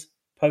always,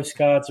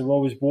 postcards are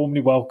always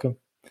warmly welcome.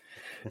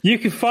 You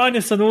can find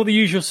us on all the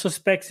usual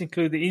suspects,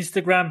 including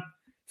Instagram,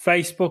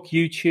 Facebook,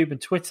 YouTube,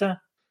 and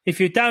Twitter. If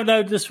you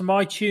downloaded us from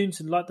iTunes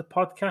and like the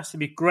podcast, it'd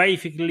be great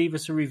if you could leave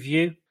us a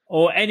review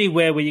or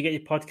anywhere where you get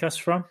your podcasts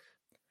from.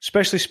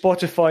 Especially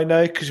Spotify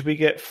now, because we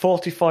get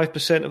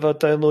 45% of our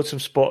downloads from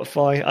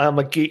Spotify. I am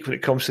a geek when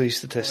it comes to these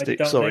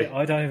statistics.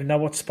 I don't even know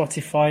what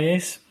Spotify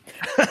is.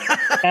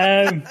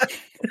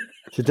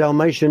 It's a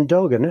Dalmatian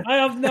dog, isn't it? I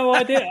have no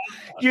idea.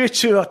 You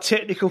two are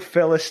technical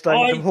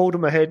Philistines. I'm holding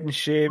my head in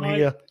shame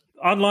here.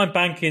 Online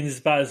banking is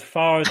about as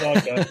far as I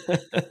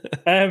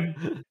go.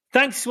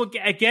 Thanks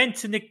again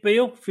to Nick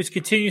Beale for his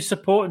continued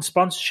support and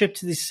sponsorship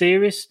to this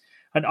series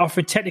and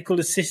offering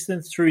technical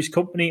assistance through his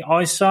company,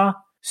 ISAR.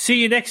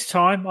 See you next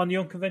time on The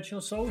Unconventional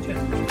Soldier.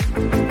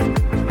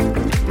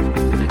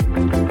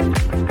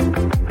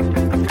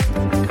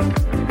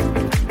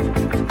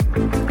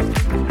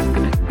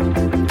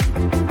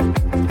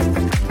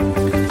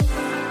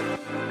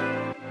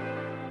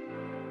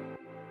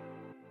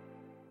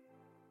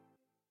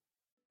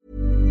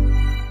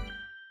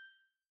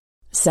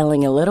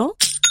 Selling a little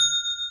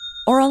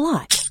or a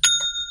lot?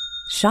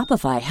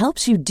 Shopify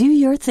helps you do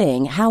your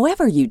thing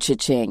however you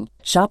cha-ching.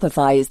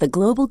 Shopify is the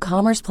global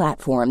commerce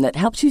platform that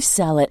helps you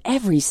sell at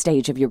every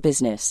stage of your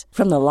business.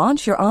 From the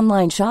launch your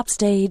online shop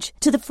stage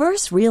to the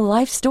first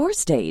real-life store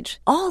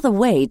stage, all the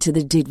way to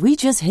the did we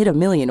just hit a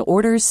million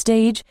orders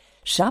stage.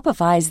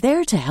 Shopify is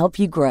there to help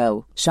you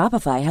grow.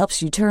 Shopify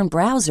helps you turn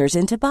browsers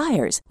into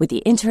buyers with the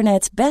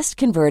internet's best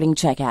converting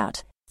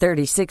checkout.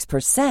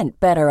 36%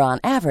 better on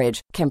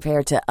average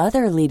compared to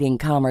other leading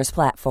commerce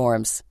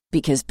platforms.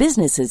 Because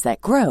businesses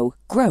that grow,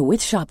 grow with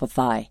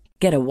Shopify.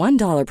 Get a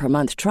 $1 per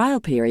month trial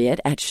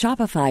period at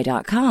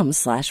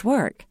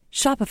shopify.com/work.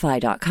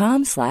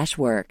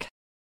 Shopify.com/work.